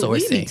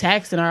outsourcing. We be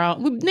taxing our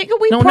own.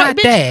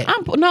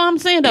 I'm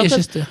saying though,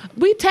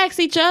 we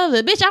tax each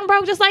other. Bitch, I'm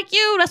broke just like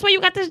you. That's why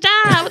you got this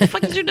job. What the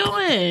fuck is you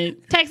doing?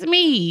 Taxing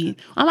me.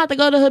 I'm about to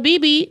go to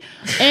Habibi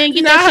and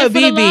get that shit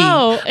for the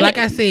low. Like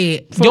I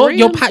said,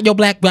 your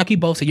black you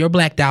both said your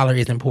Black dollar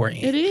is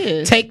important. It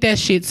is. Take that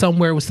shit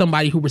somewhere with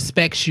somebody who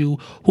respects you,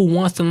 who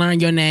wants to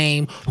learn your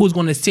name, who's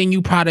going to send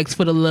you products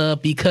for the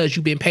love because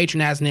you've been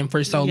patronizing them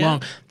for so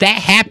long. That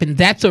happens.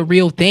 That's a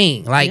real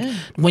thing. Like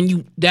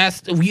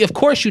of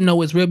course you know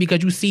it's real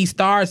because you see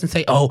stars and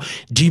say, oh,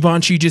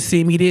 Givenchy just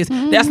sent me this.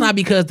 That's not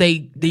because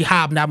they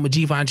hobnobbing with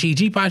Givenchy.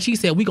 Givenchy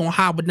said we gonna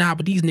hobnob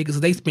with these niggas because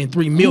they spent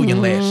 $3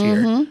 million last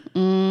year.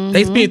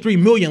 They spent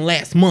 $3 million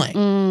last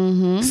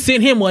month.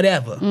 Send him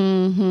whatever.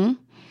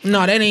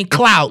 No, that ain't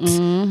clout.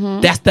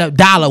 That's the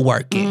dollar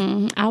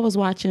working. I was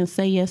watching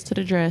Say Yes to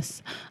the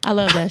Dress. I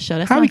love that show.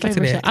 That's my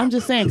favorite show. I'm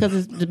just saying because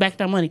it's back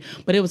that money.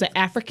 But it was an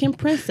African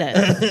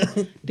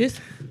princess. This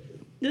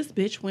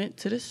bitch went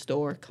to the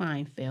store,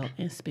 Kleinfeld,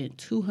 and spent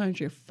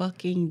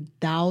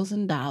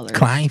 $200,000.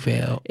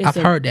 Kleinfeld. I've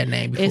heard that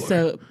name before. It's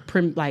the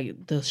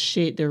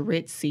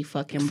ritzy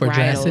fucking for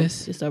bridal.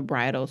 Dresses? It's a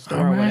bridal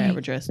store or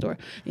whatever, dress store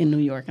in New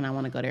York, and I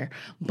want to go there.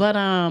 But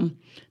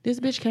this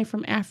bitch came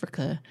from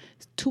Africa.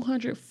 It's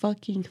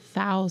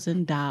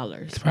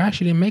 $200,000. Surprised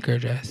she didn't make her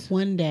dress.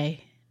 One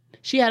day.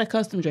 She had a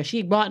custom dress.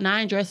 She bought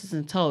 9 dresses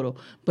in total,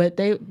 but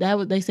they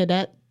said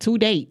that to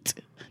date,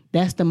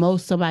 that's the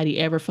most somebody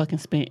ever fucking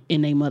spent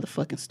in a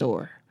motherfucking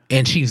store.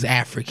 And she's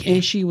African.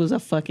 And she was a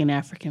fucking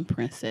African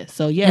princess.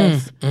 So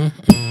yes,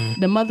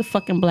 the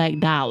motherfucking Black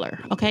dollar.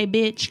 Okay,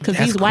 bitch? Because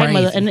these white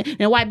mother and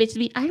white bitches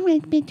be, I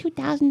want to spend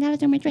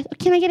 $2,000 on my dress.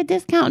 Can I get a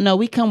discount? No,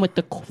 we come with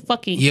the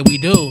fucking Yeah, we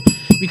do.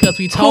 Because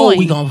we told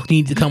we gonna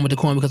need to come with the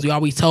coin because we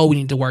always told we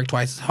need to work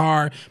twice as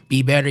hard,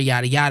 be better,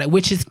 yada yada,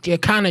 which is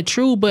kind of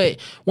true. But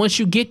once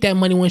you get that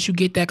money, once you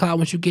get that clout,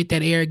 once you get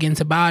that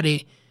arrogance about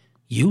it,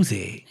 use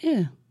it.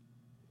 Yeah.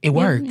 It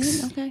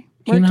works. Yeah, okay.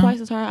 Work twice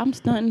as hard. I'm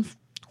stunting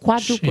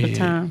quadruple the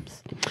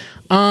times.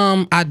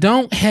 I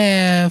do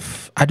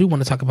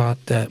want to talk about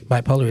the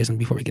bipolarism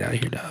before we get out of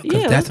here, though.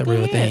 Because that's a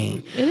real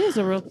thing. It is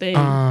a real thing.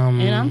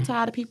 And I'm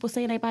tired of people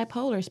saying they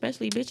bipolar,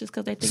 especially bitches,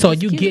 because they think so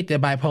you get that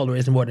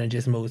bipolarism more than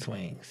just mood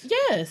swings.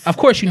 Yes. Of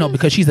course you know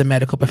because she's a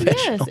medical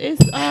professional. Yes.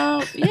 It's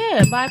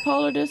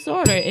bipolar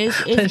disorder.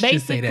 It's Let's basically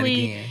just say that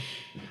again.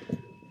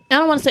 I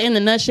don't want to say in the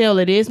nutshell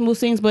it is mood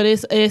swings, but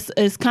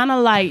it's kind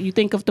of like you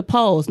think of the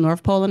poles,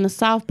 North Pole and the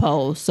South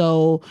Pole.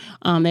 So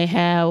they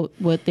have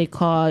what they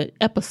call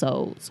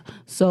episodes.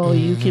 So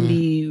you can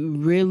be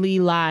really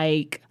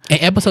like... And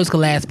episodes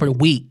can last for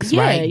weeks,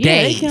 right? Yeah,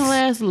 Days. they can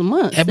last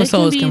months.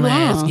 Episodes can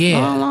last,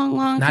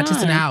 long not time.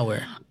 just an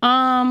hour.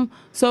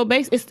 So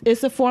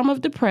it's a form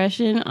of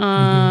depression.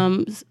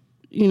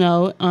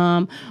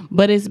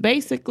 But it's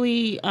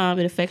basically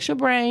it affects your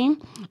brain.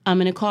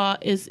 And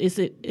it's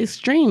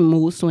extreme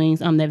mood swings.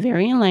 That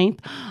vary in length.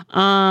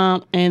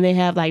 And they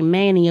have like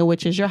mania,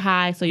 which is your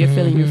high, so you're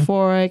feeling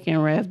euphoric and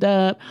revved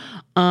up.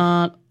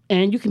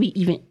 And you can be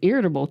even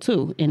irritable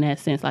too, in that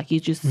sense. Like you're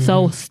just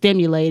so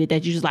stimulated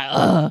that you're just like,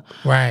 ugh.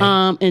 Right.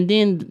 And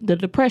then the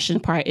depression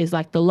part is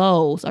like the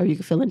lows, or you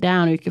can feel it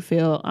down, or you can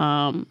feel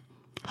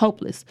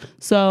Hopeless.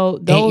 So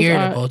those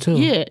irritable are too.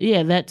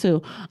 Yeah, that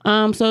too.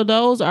 So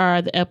those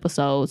are the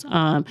episodes.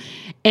 And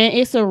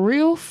it's a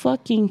real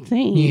fucking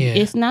thing. Yeah.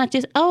 It's not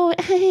just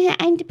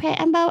I'm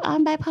depressed.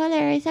 I'm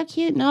bipolar. It's so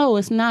cute. No,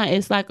 it's not.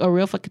 It's like a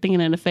real fucking thing,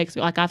 and it affects.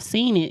 Like I've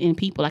seen it in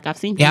people. Like I've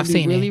seen people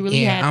be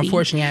really happy.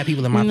 Unfortunately, I have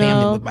people in my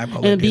family with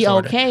bipolar and be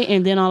disorder. okay,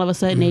 and then all of a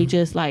sudden they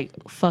just like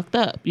fucked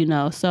up.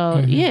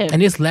 So yeah.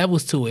 And there's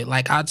levels to it.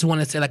 Like I just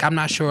want to say, like I'm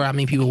not sure how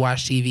many people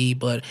watch TV,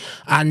 but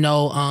I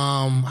know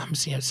I'm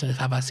seeing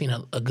have I seen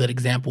a good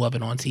example of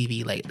it on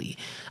TV lately.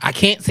 I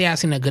can't say I've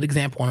seen a good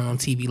example on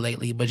TV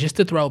lately, but just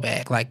to throw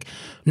back, like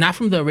not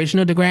from the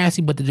original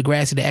Degrassi, but the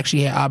Degrassi that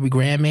actually had Aubrey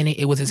Graham in it.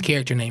 It was his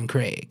character named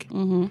Craig.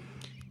 Mm-hmm.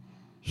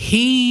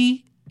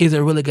 He is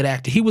a really good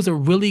actor. He was a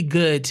really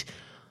good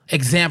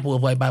example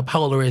of what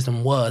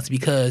bipolarism was,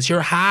 because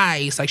your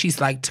highs,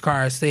 like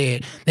Takara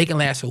said, they can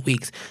last for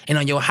weeks. And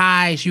on your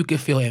highs, you could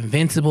feel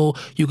invincible.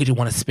 You could just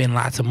want to spend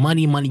lots of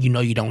money you know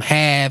you don't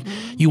have.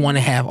 You want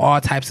to have all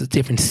types of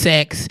different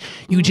sex.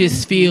 You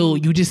just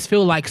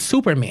feel like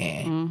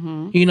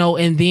Superman.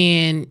 And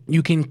then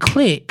you can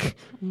click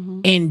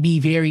and be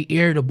very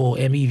irritable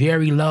and be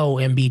very low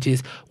and be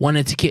just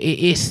wanting to kill.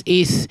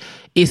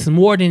 It's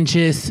more than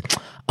just,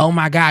 oh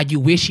my God, you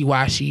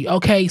wishy-washy.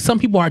 Okay, some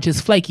people are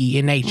just flaky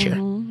in nature.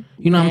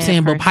 You know what I'm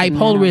saying? But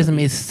bipolarism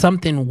is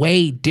something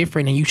way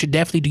different, and you should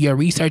definitely do your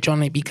research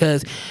on it,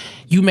 because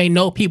you may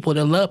know people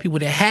that love people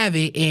that have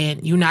it,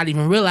 and you not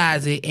even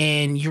realize it,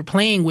 and you're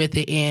playing with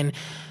it, and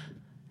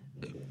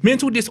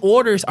mental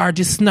disorders are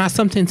just not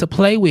something to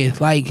play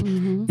with. Like,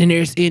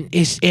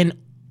 and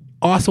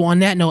also on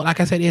that note, like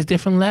I said, there's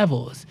different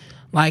levels.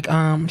 Like,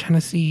 I'm trying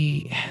to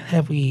see,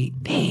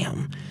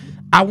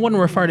 I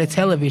wouldn't refer to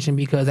television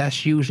because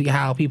that's usually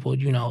how people,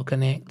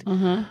 connect.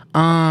 No,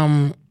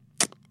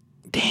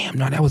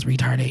 that was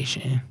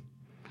retardation.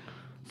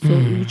 So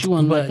you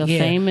want like a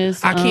famous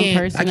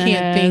person? I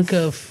can't think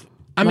of.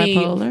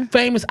 Bipolar?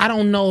 Famous. I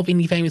don't know of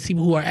any famous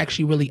people who are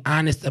actually really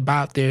honest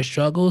about their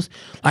struggles.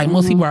 Like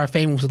most people are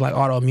famous with like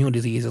autoimmune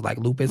diseases, like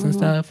lupus and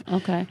stuff.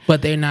 Okay,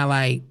 but they're not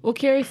like. Well,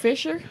 Carrie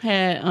Fisher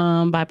had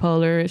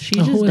bipolar. She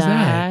just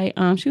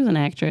died. She was an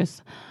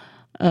actress.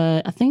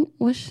 I think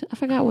I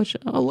forgot which.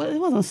 It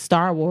wasn't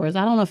Star Wars.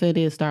 I don't know if it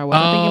is Star Wars.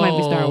 I think it might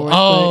be Star Wars.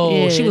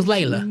 Oh, she was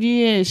Layla.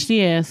 Yeah.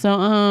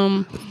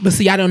 So but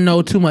see, I don't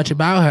know too much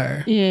about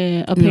her.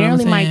 Yeah,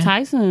 apparently Mike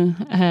Tyson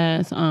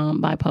has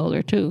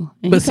bipolar too.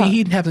 But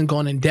he hasn't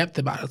gone in depth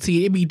about it.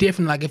 See, it'd be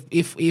different. Like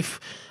if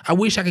I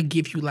wish I could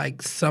give you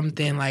like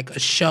something like a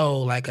show,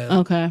 like a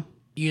okay.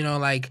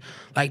 Like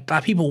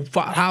people,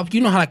 how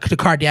like the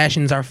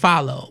Kardashians are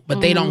followed,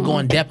 but they don't go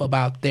in depth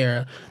about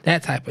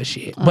that type of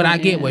shit. But I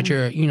get what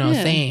you're,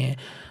 saying.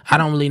 I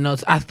don't really know.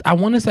 I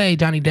want to say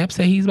Johnny Depp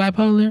said he's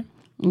bipolar.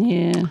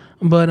 Yeah.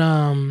 But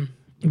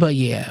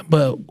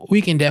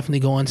we can definitely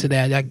go into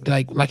that.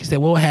 Like you said,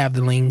 we'll have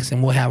the links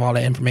and we'll have all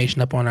that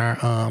information up on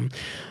our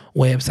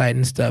website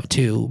and stuff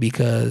too,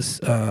 because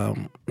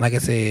like I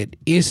said,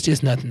 it's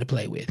just nothing to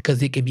play with,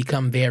 because it can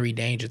become very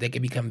dangerous. They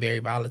can become very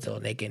volatile,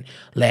 and they can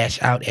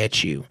lash out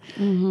at you.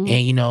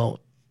 And not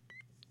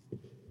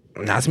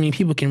so many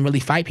people can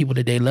really fight people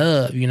that they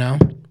love,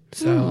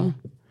 so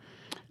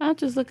I was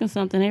just looking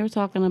something. They were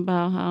talking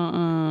about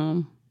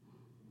how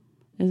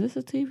is this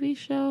a TV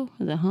show?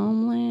 Is it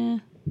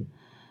Homeland?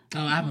 Oh,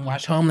 I haven't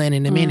watched Homeland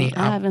in a minute.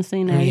 I haven't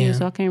seen that either,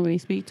 so I can't really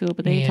speak to it.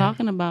 But they're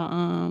talking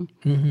about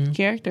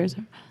characters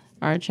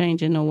are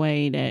changing the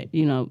way that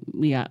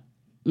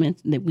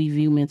that we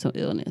view mental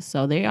illness.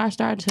 So they are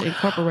starting to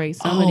incorporate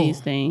some of these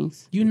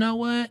things. You know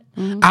what?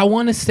 I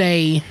want to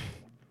say,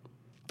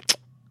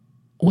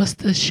 what's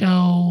the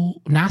show?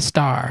 Not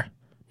Star.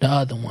 The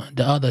other one.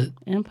 The other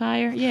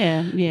Empire?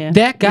 Yeah.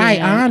 That guy,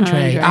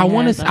 Andre I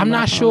want to. I'm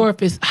not sure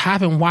if it's. I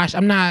haven't watched.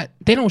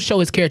 They don't show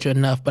his character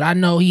enough, but I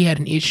know he had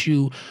an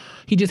issue.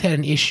 He just had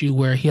an issue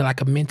where he had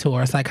like a mental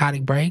or a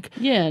psychotic break.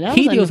 Yeah,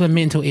 he deals with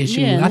mental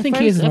issues. I think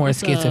his is more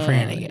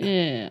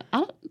schizophrenia.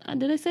 Yeah.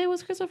 Did they say it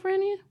was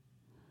schizophrenia?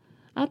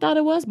 I thought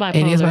it was bipolar.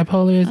 It is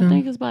bipolarism? I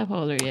think it's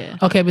bipolar, yeah.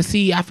 Okay, but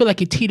see, I feel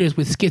like it teeters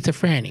with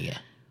schizophrenia.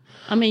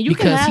 I mean, you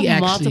can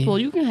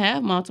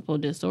have multiple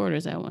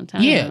disorders at one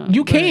time. Yeah,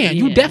 you can.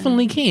 You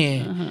definitely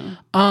can.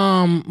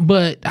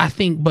 But I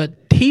think,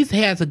 he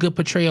has a good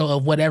portrayal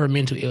of whatever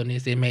mental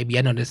illness it may be.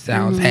 I know this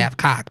sounds half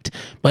cocked,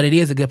 but it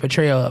is a good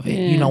portrayal of it.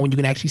 Yeah. when you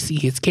can actually see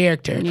his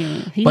character.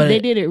 Yeah. They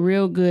did it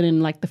real good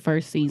in like the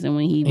first season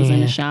when he was in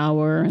the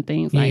shower and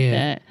things like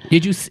that.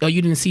 Did you? Oh,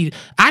 you didn't see?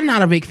 I'm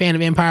not a big fan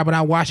of Empire, but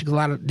I watched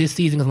it this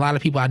season because a lot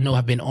of people I know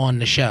have been on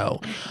the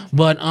show.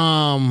 But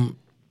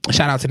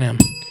shout out to them.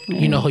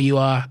 You know who you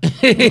are.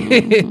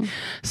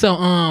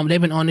 So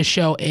they've been on the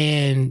show,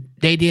 and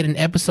they did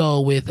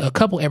a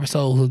couple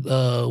episodes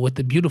with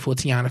the beautiful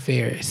Tiana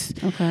Ferris.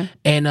 Okay.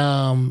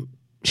 And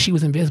she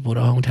was invisible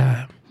the whole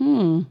time.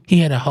 He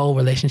had a whole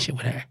relationship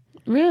with her.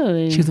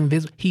 Really? She was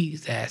invisible. He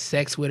had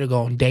sex with her,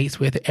 go on dates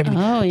with her,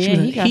 everything. Oh,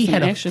 yeah. He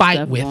had a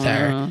fight with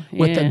her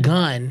with a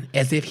gun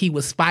as if he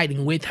was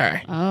fighting with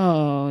her.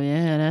 Oh,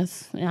 yeah.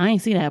 I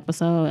ain't see that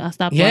episode. I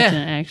stopped watching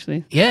it,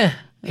 actually. Yeah.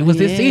 It was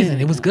this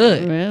season. It was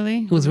good.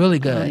 Really? It was really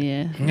good. Oh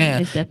yeah.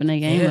 They're stepping their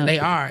game up. They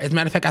are. As a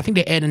matter of fact, I think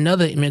they added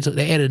another mental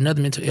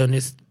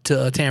illness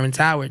to Terrence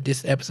Howard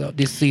this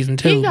season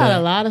too. He got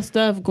a lot of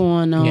stuff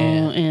going on,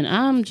 and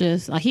I'm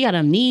just like, he got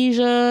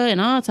amnesia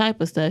and all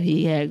type of stuff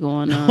he had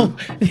going on.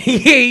 Yeah,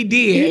 he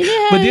did.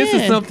 But this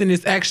is something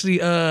that's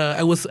actually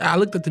I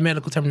looked at the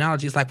medical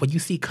terminology. It's like when you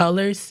see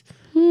colors.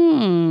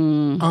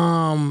 And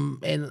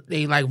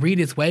they like read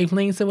its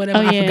wavelengths or whatever.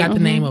 I forgot the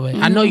name of it.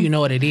 I know you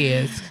know what it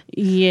is.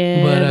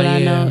 Yeah, but I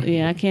know.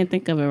 Yeah, I can't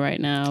think of it right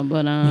now.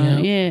 But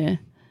yeah.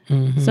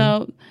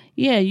 So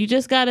yeah, you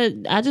just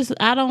gotta. I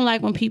don't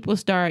like when people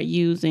start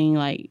using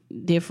like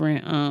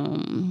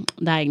different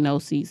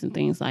diagnoses and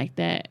things like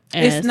that.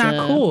 It's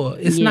not cool.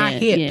 It's not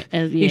hip.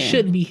 It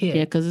shouldn't be hip.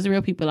 Yeah, because there's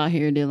real people out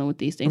here dealing with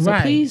these things. So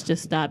please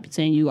just stop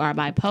saying you are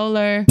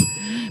bipolar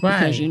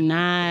because you're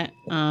not.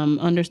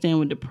 Understand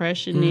what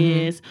depression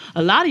is.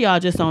 A lot of y'all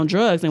just on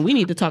drugs, and we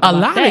need to talk about that.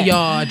 A lot of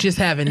y'all just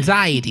have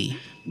anxiety.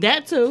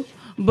 That too.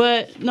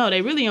 But no,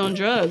 they really on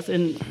drugs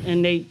and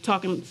they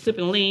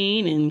sipping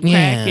lean and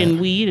crack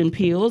and weed and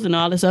pills and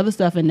all this other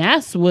stuff, and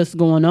that's what's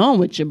going on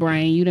with your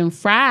brain. You done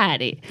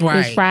fried it.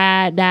 It's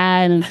fried,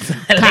 died, and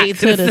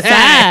cocked to the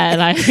side.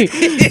 Like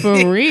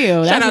for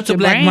real. Shout out to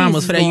Black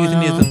mamas for that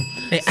euphemism.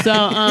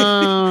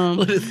 So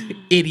what is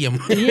idiom?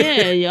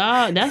 Yeah,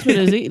 y'all, that's what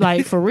it's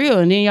like for real.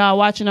 And then y'all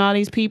watching all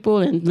these people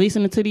and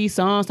listening to these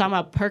songs talking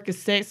about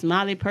Percocets,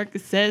 Molly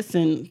Percocets,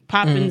 and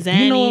popping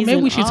Xannies. You know what?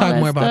 Maybe we should talk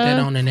more about that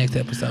on the next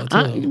episode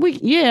too.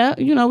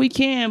 We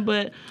can,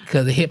 but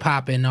because of hip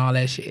hop and all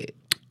that shit.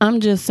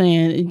 I'm just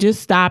saying,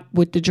 just stop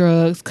with the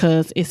drugs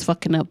because it's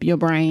fucking up your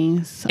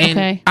brains.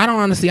 Okay. And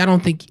I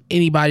don't think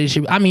anybody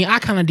should. I mean, I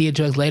kind of did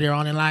drugs later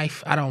on in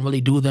life. I don't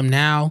really do them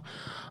now.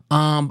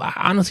 I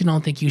honestly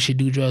don't think you should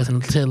do drugs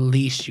until at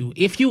least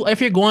if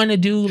you're going to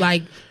do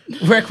like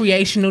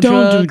recreational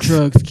drugs. Don't do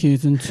drugs,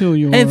 kids, until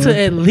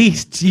at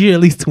least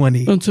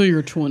 20. Until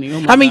you're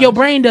 20. I mean, your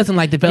brain doesn't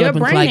like develop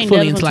like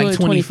fully until like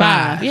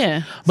 25.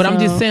 Yeah. But I'm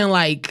just saying,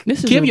 like,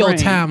 give your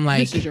time,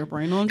 like, this is your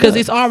brain on drugs. Because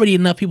it's already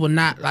enough people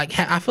not like.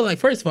 I feel like,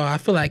 first of all, I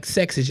feel like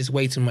sex is just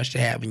way too much to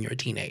have when you're a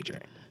teenager.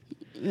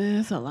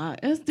 It's a lot.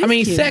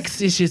 Sex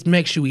is just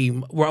makes you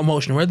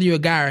emotional, whether you're a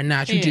guy or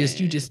not. You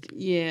just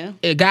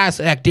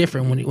guys act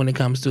different when it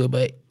comes to it,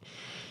 but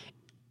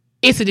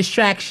it's a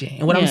distraction.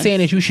 And what I'm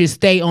saying is, you should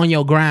stay on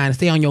your grind,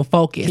 stay on your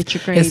focus, get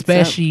your grades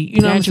especially up.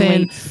 You know what I'm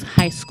saying.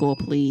 High school,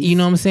 please. You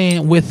know what I'm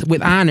saying,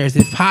 with honors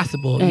if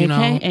possible. Okay, you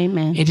know,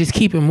 amen. And just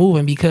keep it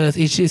moving because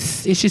it's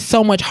just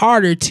so much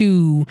harder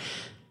to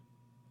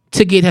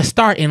get a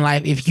start in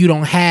life if you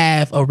don't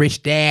have a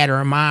rich dad or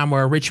a mom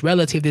or a rich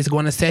relative that's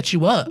going to set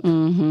you up.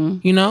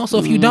 You know, so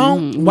if you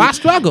don't, why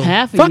struggle?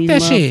 Half Fuck of these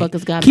that shit.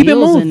 Motherfuckers got Keep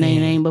bills it moving in their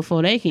name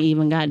before they can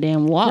even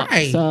goddamn walk.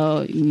 Right.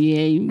 So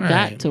yeah, you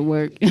got to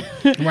work,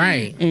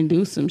 right, and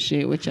do some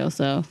shit with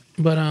yourself.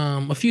 But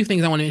a few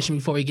things I want to mention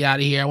before we get out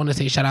of here. I want to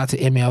say shout out to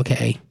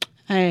MLK.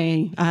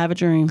 Hey, I have a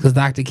dream. Because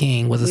Dr.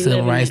 King was a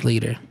civil rights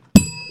leader.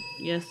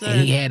 Yes, sir.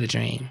 And he had a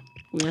dream.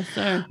 Yes,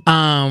 sir.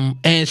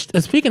 And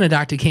speaking of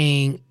Dr.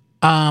 King.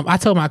 I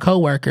told my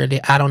coworker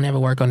that I don't ever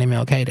work on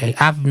MLK Day.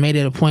 I've made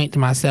it a point to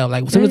myself.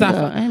 Like as soon as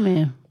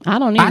Amen. I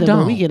don't either,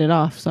 but we get it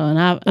off. So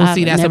I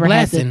see, that's never a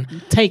blessing. Had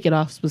to take it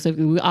off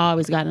specifically. We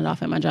always gotten it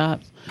off at my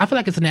jobs. I feel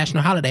like it's a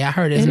national holiday. I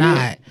heard it's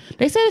not.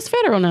 They said it's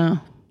federal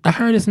now. I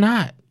heard it's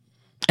not.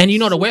 And you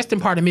know, the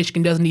western part of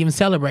Michigan doesn't even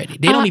celebrate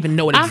it. They don't even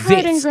know it exists. I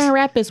heard in Grand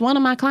Rapids, one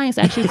of my clients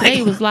actually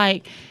today was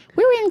like,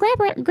 we were in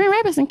Grand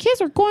Rapids and kids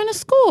were going to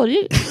school.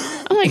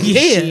 I'm like,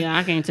 yeah,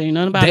 I can't tell you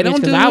nothing about it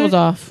because I was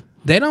off.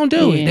 They don't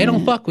do it. They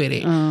don't fuck with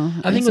it.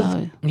 I think it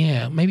was,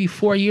 maybe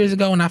 4 years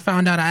ago when I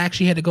found out I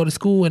actually had to go to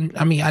school. And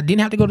I mean, I didn't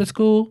have to go to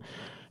school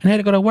and I had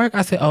to go to work.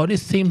 I said, oh,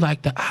 this seems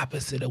like the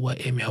opposite of what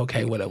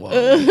MLK would have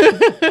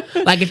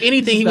wanted. Like, if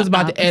anything, he was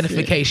about the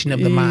edification of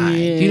the mind.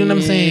 You know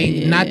what I'm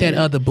saying? Not that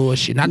other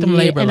bullshit. Not them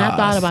labor laws. And I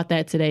thought about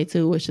that today,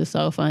 too, which is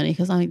so funny.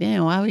 Because I'm like,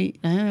 damn,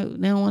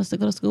 they don't want us to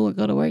go to school or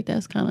go to work.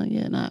 That's kind of,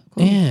 not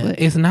cool. Yeah, but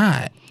it's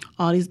not.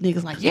 All these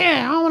niggas like,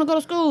 I don't want to go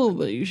to school,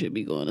 but you should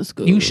be going to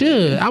school. You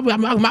should.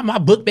 My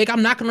book bag,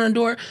 I'm knocking on the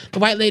door. The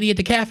white lady at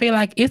the cafe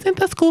like, isn't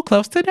the school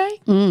closed today?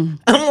 I'm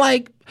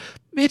like,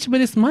 bitch, but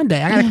it's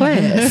Monday. I got a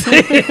class.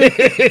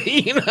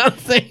 You know what I'm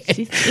saying?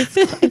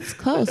 It's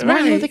closed.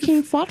 Martin Luther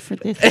King fought for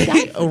this.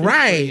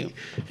 Right.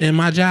 And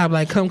my job,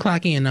 like, come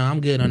clock in. No,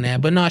 I'm good on that.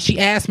 But no, she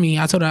asked me.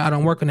 I told her I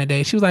don't work on that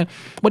day. She was like,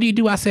 what do you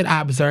do? I said,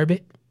 I observe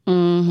it.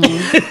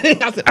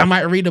 I said, I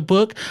might read a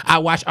book. I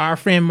watch Our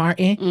Friend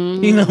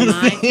Martin. You know what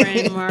I'm saying?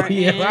 Friend Martin.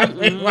 Yeah, Our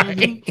Friend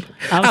Martin.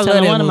 I was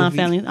telling one of my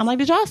family. I'm like,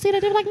 did y'all see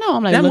that? They were like, no.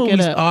 I'm like, that look it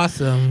movie's up.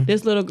 Awesome.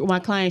 This my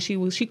client,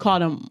 she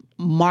called him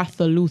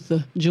Martha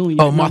Luther Jr.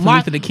 Oh, Martin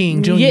Luther the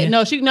King Jr. Yeah,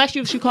 no, she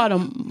called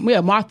him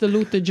Martha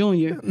Luther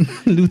Jr.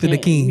 Luther the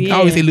King. Yeah. I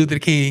always say Luther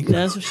the King.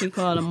 That's what she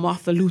called him,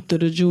 Martha Luther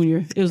the Jr.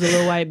 It was a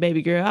little white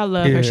baby girl. I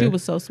love her. She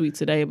was so sweet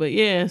today. But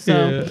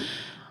so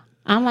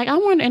I'm like, I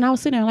wonder, and I was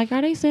sitting there like,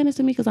 are they saying this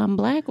to me because I'm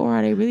black, or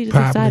are they really just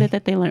Probably. excited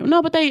that they learned?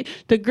 No, but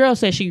the girl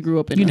said she grew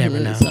up in the never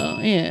hood, know. so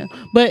yeah.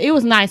 But it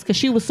was nice because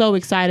she was so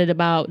excited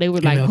about. They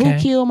were like, MLK? who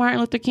killed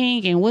Martin Luther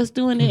King and what's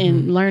doing it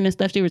and learning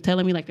stuff. She was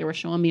telling me like they were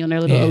showing me on their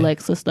little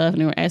Alexa stuff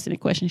and they were asking the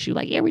questions. She was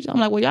like, I'm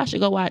like, well, y'all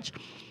should go watch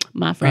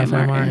My Friend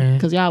Martin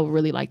because y'all would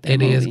really like that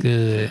movie. It is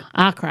good.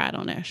 I cried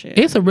on that shit.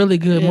 It's a really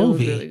good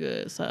movie. It was really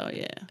good. So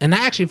yeah. And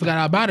I actually forgot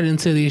all about it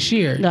until this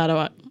year.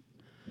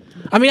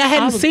 I mean, I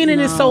hadn't seen it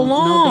in so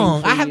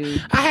long. No,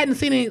 I hadn't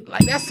seen it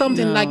like that's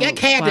something like that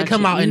had to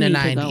come out in the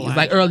 90s,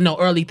 like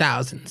early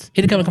thousands.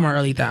 It didn't come out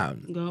early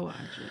thousands. Go watch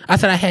it. I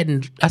said I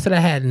hadn't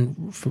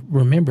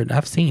remembered.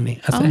 I've seen it.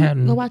 I said I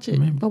hadn't. Go watch it.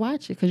 remembered. Go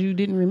watch it because you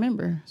didn't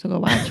remember. So go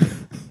watch it.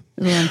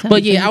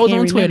 But yeah, I was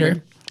on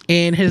Twitter,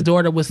 and his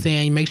daughter was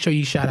saying, "Make sure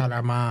you shout out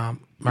our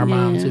mom." My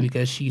mom too,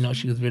 because she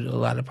was really a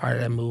lot of part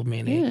of that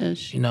movement, and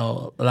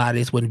a lot of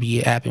this wouldn't be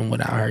happening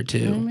without her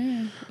too.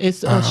 Amen.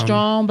 It's a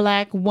strong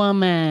black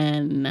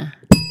woman,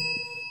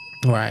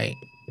 right?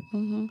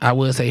 Mm-hmm. I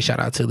will say shout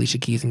out to Alicia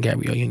Keys and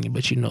Gabrielle Union,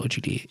 but you know what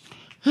you did.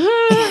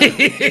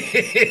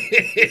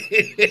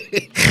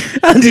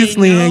 I'm just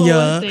leaving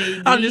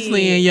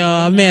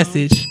y'all a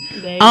message.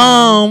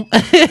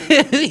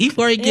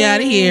 Before we get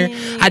out of here,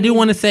 I do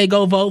want to say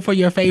go vote for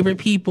your favorite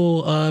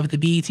people of the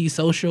BET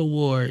Social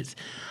Awards.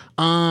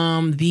 I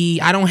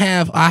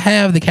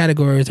have the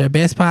categories. Our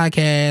best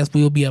podcast,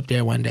 we will be up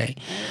there one day.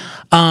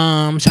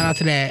 Shout out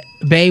to that.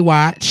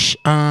 Baywatch,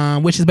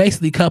 which is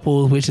basically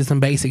couples, which is some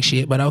basic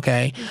shit, but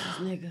okay.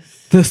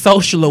 The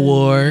Social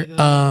Award,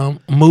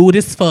 Mood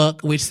as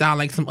Fuck, which sound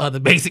like some other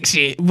basic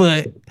shit,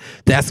 but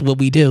that's what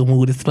we do.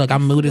 Mood as fuck.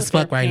 I'm mood as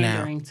fuck right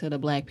now. To the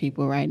black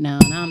people right now,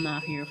 and I'm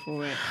not here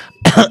for it.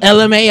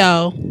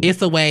 LMAO,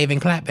 It's a Wave, and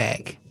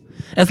Clapback.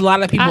 There's a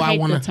lot of people I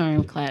want to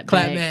term clap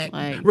back.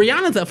 Like,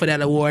 Rihanna's up for that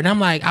award, and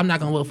I'm like, I'm not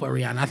gonna vote for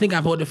Rihanna. I think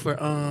I voted for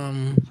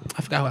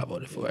I forgot who I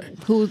voted for.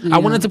 I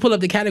wanted to pull up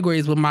the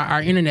categories, but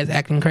our internet's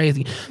acting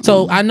crazy.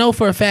 So I know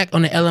for a fact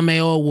on the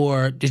LMAO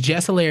award, the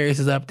Jess Hilarious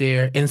is up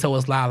there, and so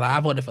is Lala.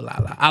 I voted for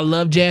Lala. I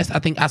love Jess. I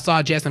think I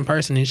saw Jess in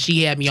person, and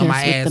she had me on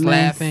my ass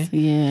laughing.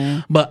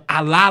 Yeah. But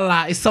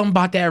Lala, it's something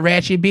about that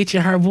ratchet bitch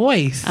in her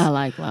voice. I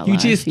like Lala. You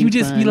just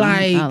be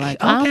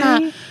like,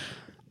 okay.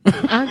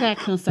 I got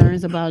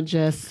concerns about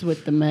Jess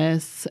with the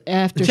mess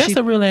after Jess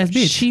a real ass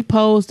bitch. She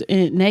posed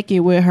naked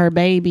with her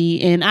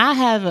baby, and I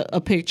have a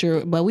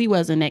picture, but we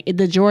wasn't naked.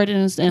 The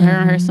Jordans and her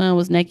and her son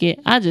was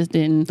naked. I just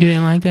didn't. You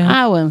didn't like that?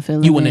 I wasn't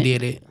feeling. You wouldn't have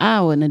did it.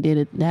 I wouldn't have did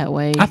it that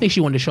way. I think she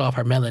wanted to show off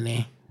her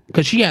melanin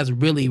because she has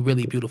really,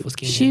 really beautiful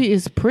skin. She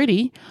is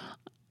pretty,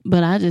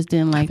 but I just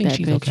didn't like that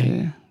picture.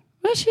 Okay.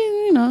 But she,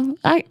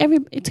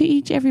 to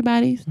each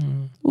everybody's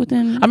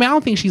within. I mean, I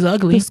don't think she's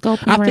ugly. I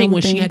think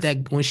when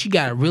things. when she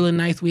got a really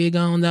nice wig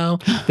on though,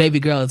 baby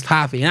girl is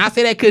popping. And I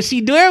say that because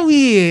she do wear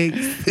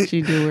wigs.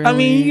 She do wear. I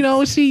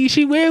mean,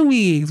 she wear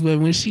wigs, but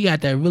when she got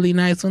that really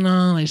nice one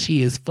on, and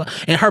she is,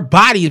 and her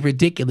body is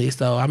ridiculous.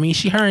 So I mean,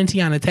 her and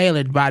Tiana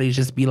Taylor's bodies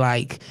just be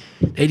like,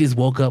 they just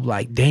woke up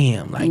like,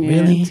 damn, like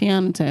really.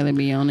 Tiana Taylor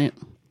be on it.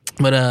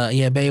 But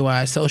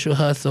Baywatch, Social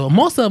Hustle.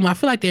 Most of them, I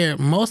feel like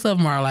most of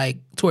them are like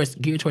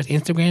geared towards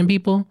Instagram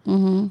people,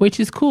 which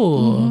is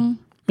cool.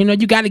 Mm-hmm.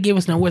 You got to give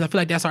us no words. I feel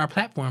like that's our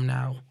platform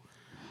now.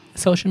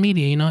 Social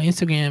media,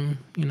 Instagram,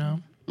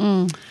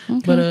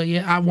 Okay. But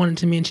I wanted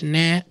to mention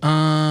that.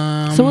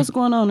 So what's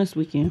going on this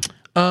weekend?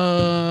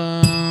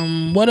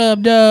 What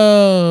up,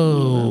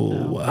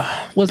 though?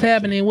 What's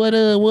happening? What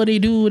they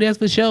do? That's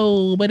for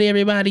show. But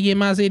everybody in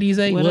my city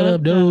say, what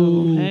up,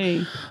 though?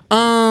 Hey.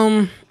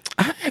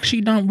 I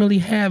actually don't really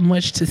have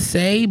much to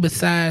say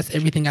besides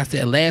everything I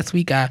said last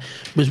week. I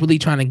was really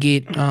trying to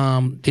get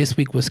this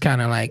week was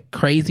kind of like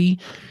crazy,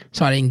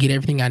 so I didn't get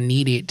everything I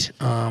needed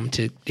to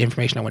the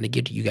information I want to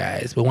give to you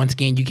guys. But once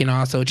again, you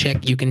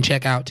can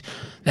check out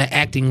the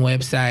acting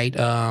website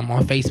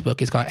on Facebook.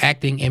 It's called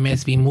Acting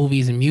MSV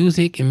Movies and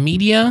Music and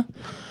Media.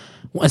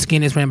 Once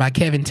again, it's ran by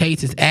Kevin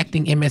Tate. It's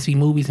Acting MSV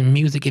Movies and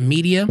Music and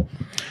Media.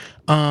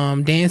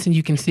 Dancing,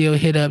 you can still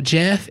hit up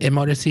Jeff at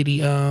Motor City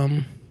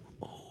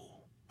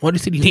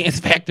Dance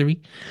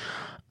Factory.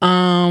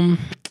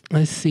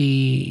 Let's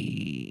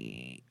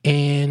see.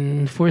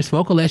 And for his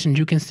vocal lessons,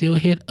 you can still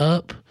hit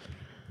up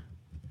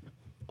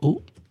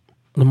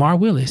Lamar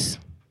Willis.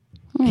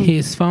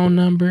 His phone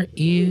number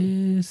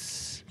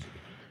is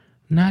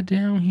not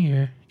down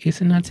here.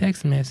 It's in our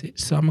text message.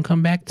 So I'm going to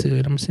come back to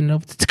it. I'm sending it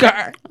over to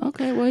Scar.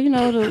 Okay, well,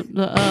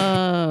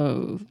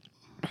 the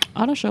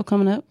auto show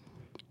coming up.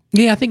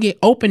 Yeah, I think it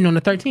opened on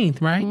the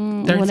 13th, right?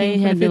 13th, well, they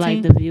had the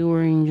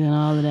viewings and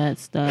all of that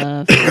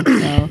stuff.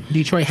 So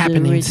Detroit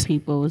happenings. The rich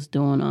people was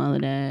doing all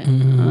of that.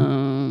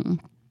 Mm-hmm.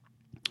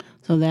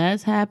 So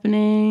that's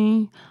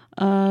happening.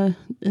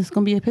 It's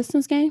going to be a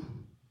Pistons game.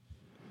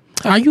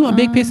 Are you a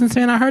big Pistons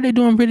fan? I heard they're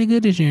doing pretty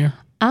good this year.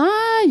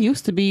 I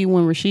used to be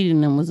when Rashid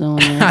and them was on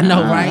there. I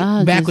know,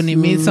 right? Back when they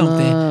meant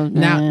something.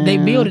 Now they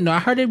building though. I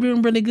heard they're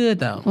doing really good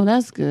though. Well,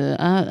 that's good.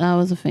 I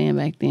was a fan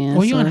back then.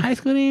 Were you in high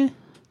school then?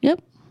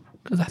 Yep.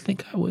 Because I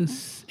think I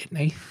was in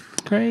 8th.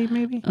 grade,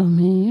 maybe. I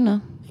mean, you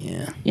know.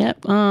 Yeah.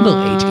 Yep.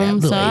 Little age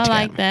gap. So I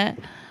like that.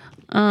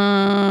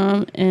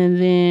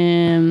 And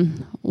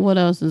then what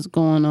else is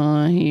going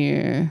on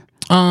here?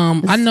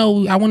 I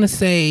know. I want to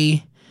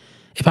say,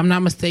 if I'm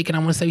not mistaken, I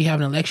want to say we have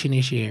an election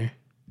this year.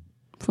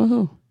 For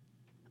who?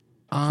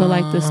 For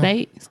like the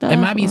state stuff? It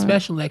might be a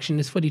special election.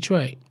 It's for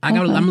Detroit. I'm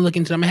gonna look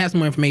into. I'm gonna have some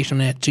more information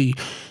on that to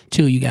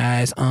you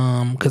guys.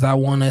 Because I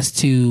want us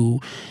to,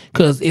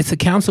 because it's a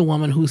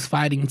councilwoman who's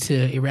fighting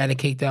to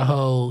eradicate the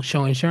whole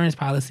show insurance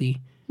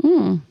policy.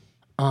 Yeah,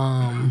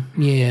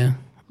 okay.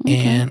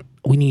 And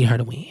we need her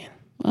to win.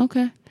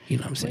 Okay. You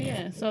know what I'm saying? Well,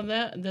 yeah. So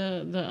that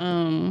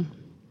the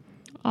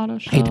auto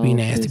show. Hate to be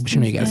nasty, but you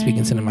know you gotta speak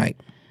into the mic.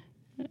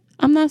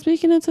 I'm not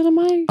speaking into the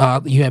mic.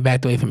 You had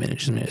backed away for a minute.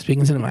 Just a minute.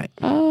 Speaking to the mic.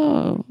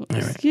 Oh,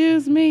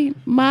 excuse me.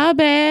 My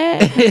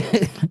bad.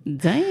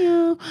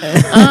 Damn.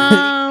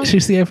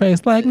 She see her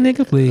face like,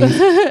 nigga, please.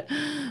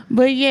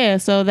 But yeah,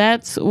 so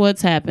that's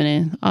what's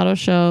happening. Auto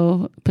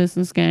show,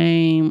 Pistons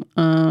game.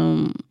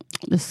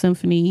 The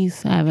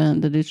symphonies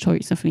having the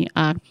Detroit Symphony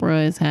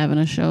Opera is having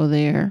a show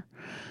there.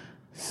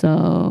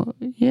 So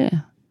yeah,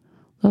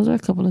 those are a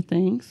couple of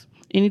things.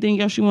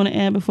 Anything else you want to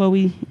add before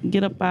we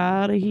get up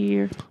out of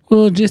here?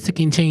 Well, just to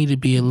continue to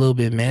be a little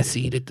bit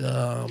messy, that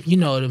the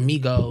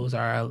Migos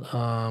are.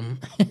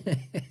 Did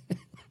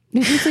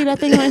you see that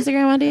thing on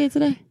Instagram I did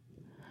today?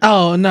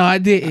 Oh no, I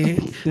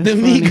didn't. The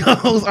funny.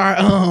 Migos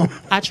are.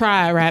 I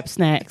tried Rap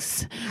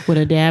Snacks with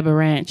a dab of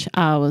ranch.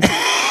 I was.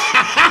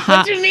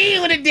 What you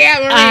mean with a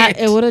dab of ranch?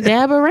 It would a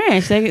dab of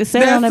ranch. They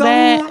say on the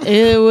back.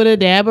 It would a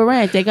dab of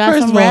ranch. They got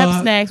some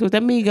Rap Snacks with the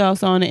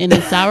Migos on it and the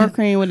sour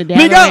cream with a dab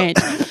of ranch.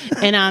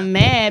 And I'm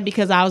mad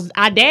because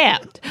I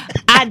dabbed.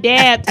 I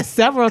dabbed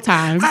several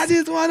times. I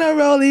just want to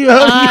rolly.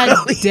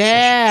 I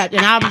dabbed,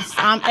 and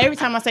I'm every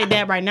time I say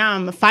dab right now,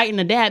 I'm fighting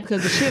the dab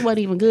because the shit wasn't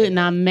even good, and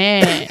I'm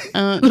mad.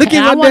 Look at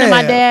I wanted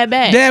my dab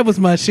back. Dab was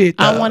my shit.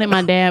 Though. I wanted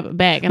my dab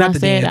back, and I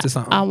said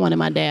I wanted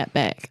my dab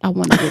back. I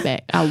wanted it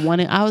back.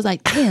 I was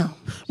like, damn.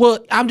 Well,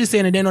 I'm just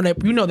saying that they know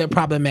that they're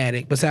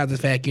problematic. Besides the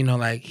fact,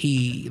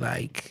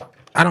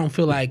 I don't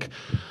feel like.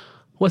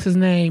 What's his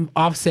name?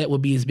 Offset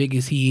would be as big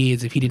as he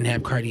is if he didn't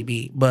have Cardi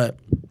B. But,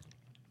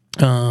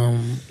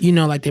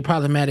 they're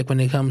problematic when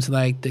it comes to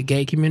like the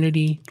gay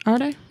community. Are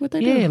they? What they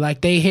do? Yeah,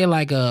 like they had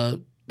like a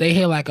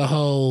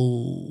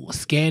whole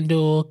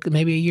scandal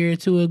maybe a year or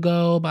two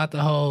ago about the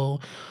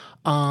whole,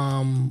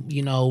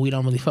 we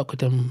don't really fuck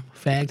with them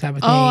fag type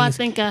of things. Oh, I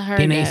think I heard.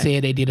 Then they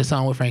said they did a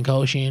song with Frank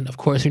Ocean. Of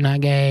course, we're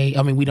not gay.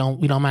 I mean, we don't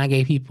mind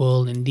gay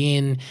people. And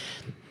then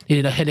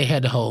they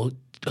had the whole.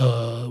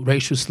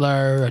 Racial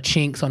slur or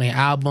chinks on their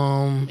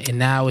album, and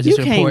now it's just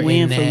reporting that you can't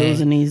win for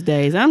losing these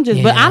days.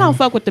 But I don't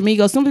fuck with the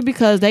Migos simply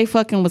because they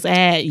fucking was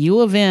at U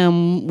of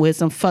M with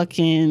some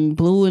fucking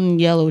blue and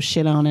yellow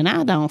shit on, and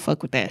I don't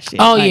fuck with that shit.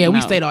 Oh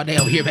we stayed all day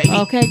over here, baby.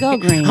 Okay, go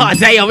green. All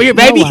day over here,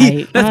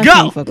 baby. Let's go.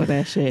 I don't fuck with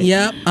that shit.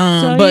 Yep.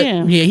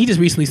 He just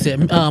recently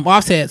said,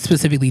 Offset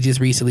specifically just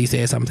recently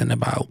said something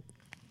about.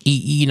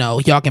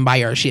 Y'all can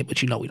buy our shit,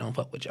 but we don't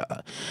fuck with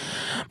y'all.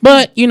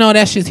 But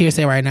that's just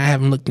hearsay right now. I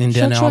haven't looked and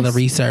done all the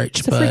research.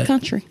 It's a free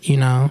country.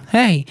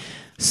 Hey.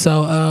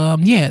 So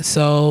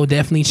so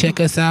definitely check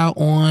us out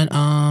on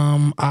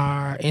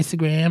our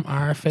Instagram,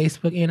 our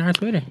Facebook, and our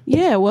Twitter.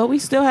 Yeah, well, we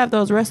still have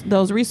those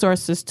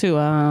resources too.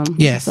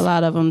 Yes, a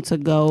lot of them to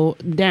go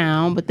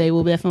down, but they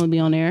will definitely be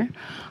on there.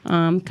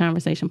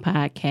 Conversation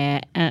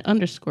Podcast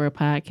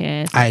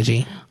 _podcast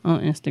IG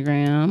on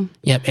Instagram.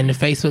 Yep, and the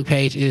Facebook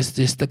page is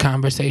just the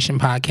Conversation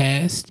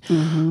Podcast.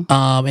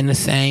 Mm-hmm. And the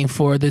same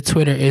for the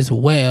Twitter as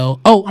well.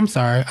 Oh, I'm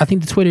sorry. I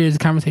think the Twitter is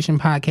Conversation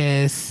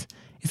Podcast.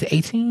 Is it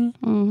 18?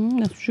 Mm-hmm,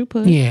 that's what you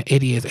put. Yeah,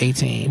 it is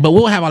 18. But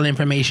we'll have all the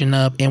information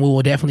up, and we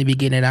will definitely be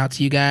getting it out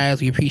to you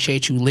guys. We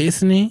appreciate you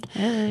listening.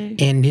 Hey.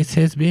 And this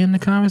has been The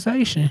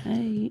Conversation.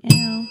 Hey,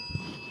 ow.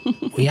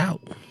 We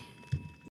out.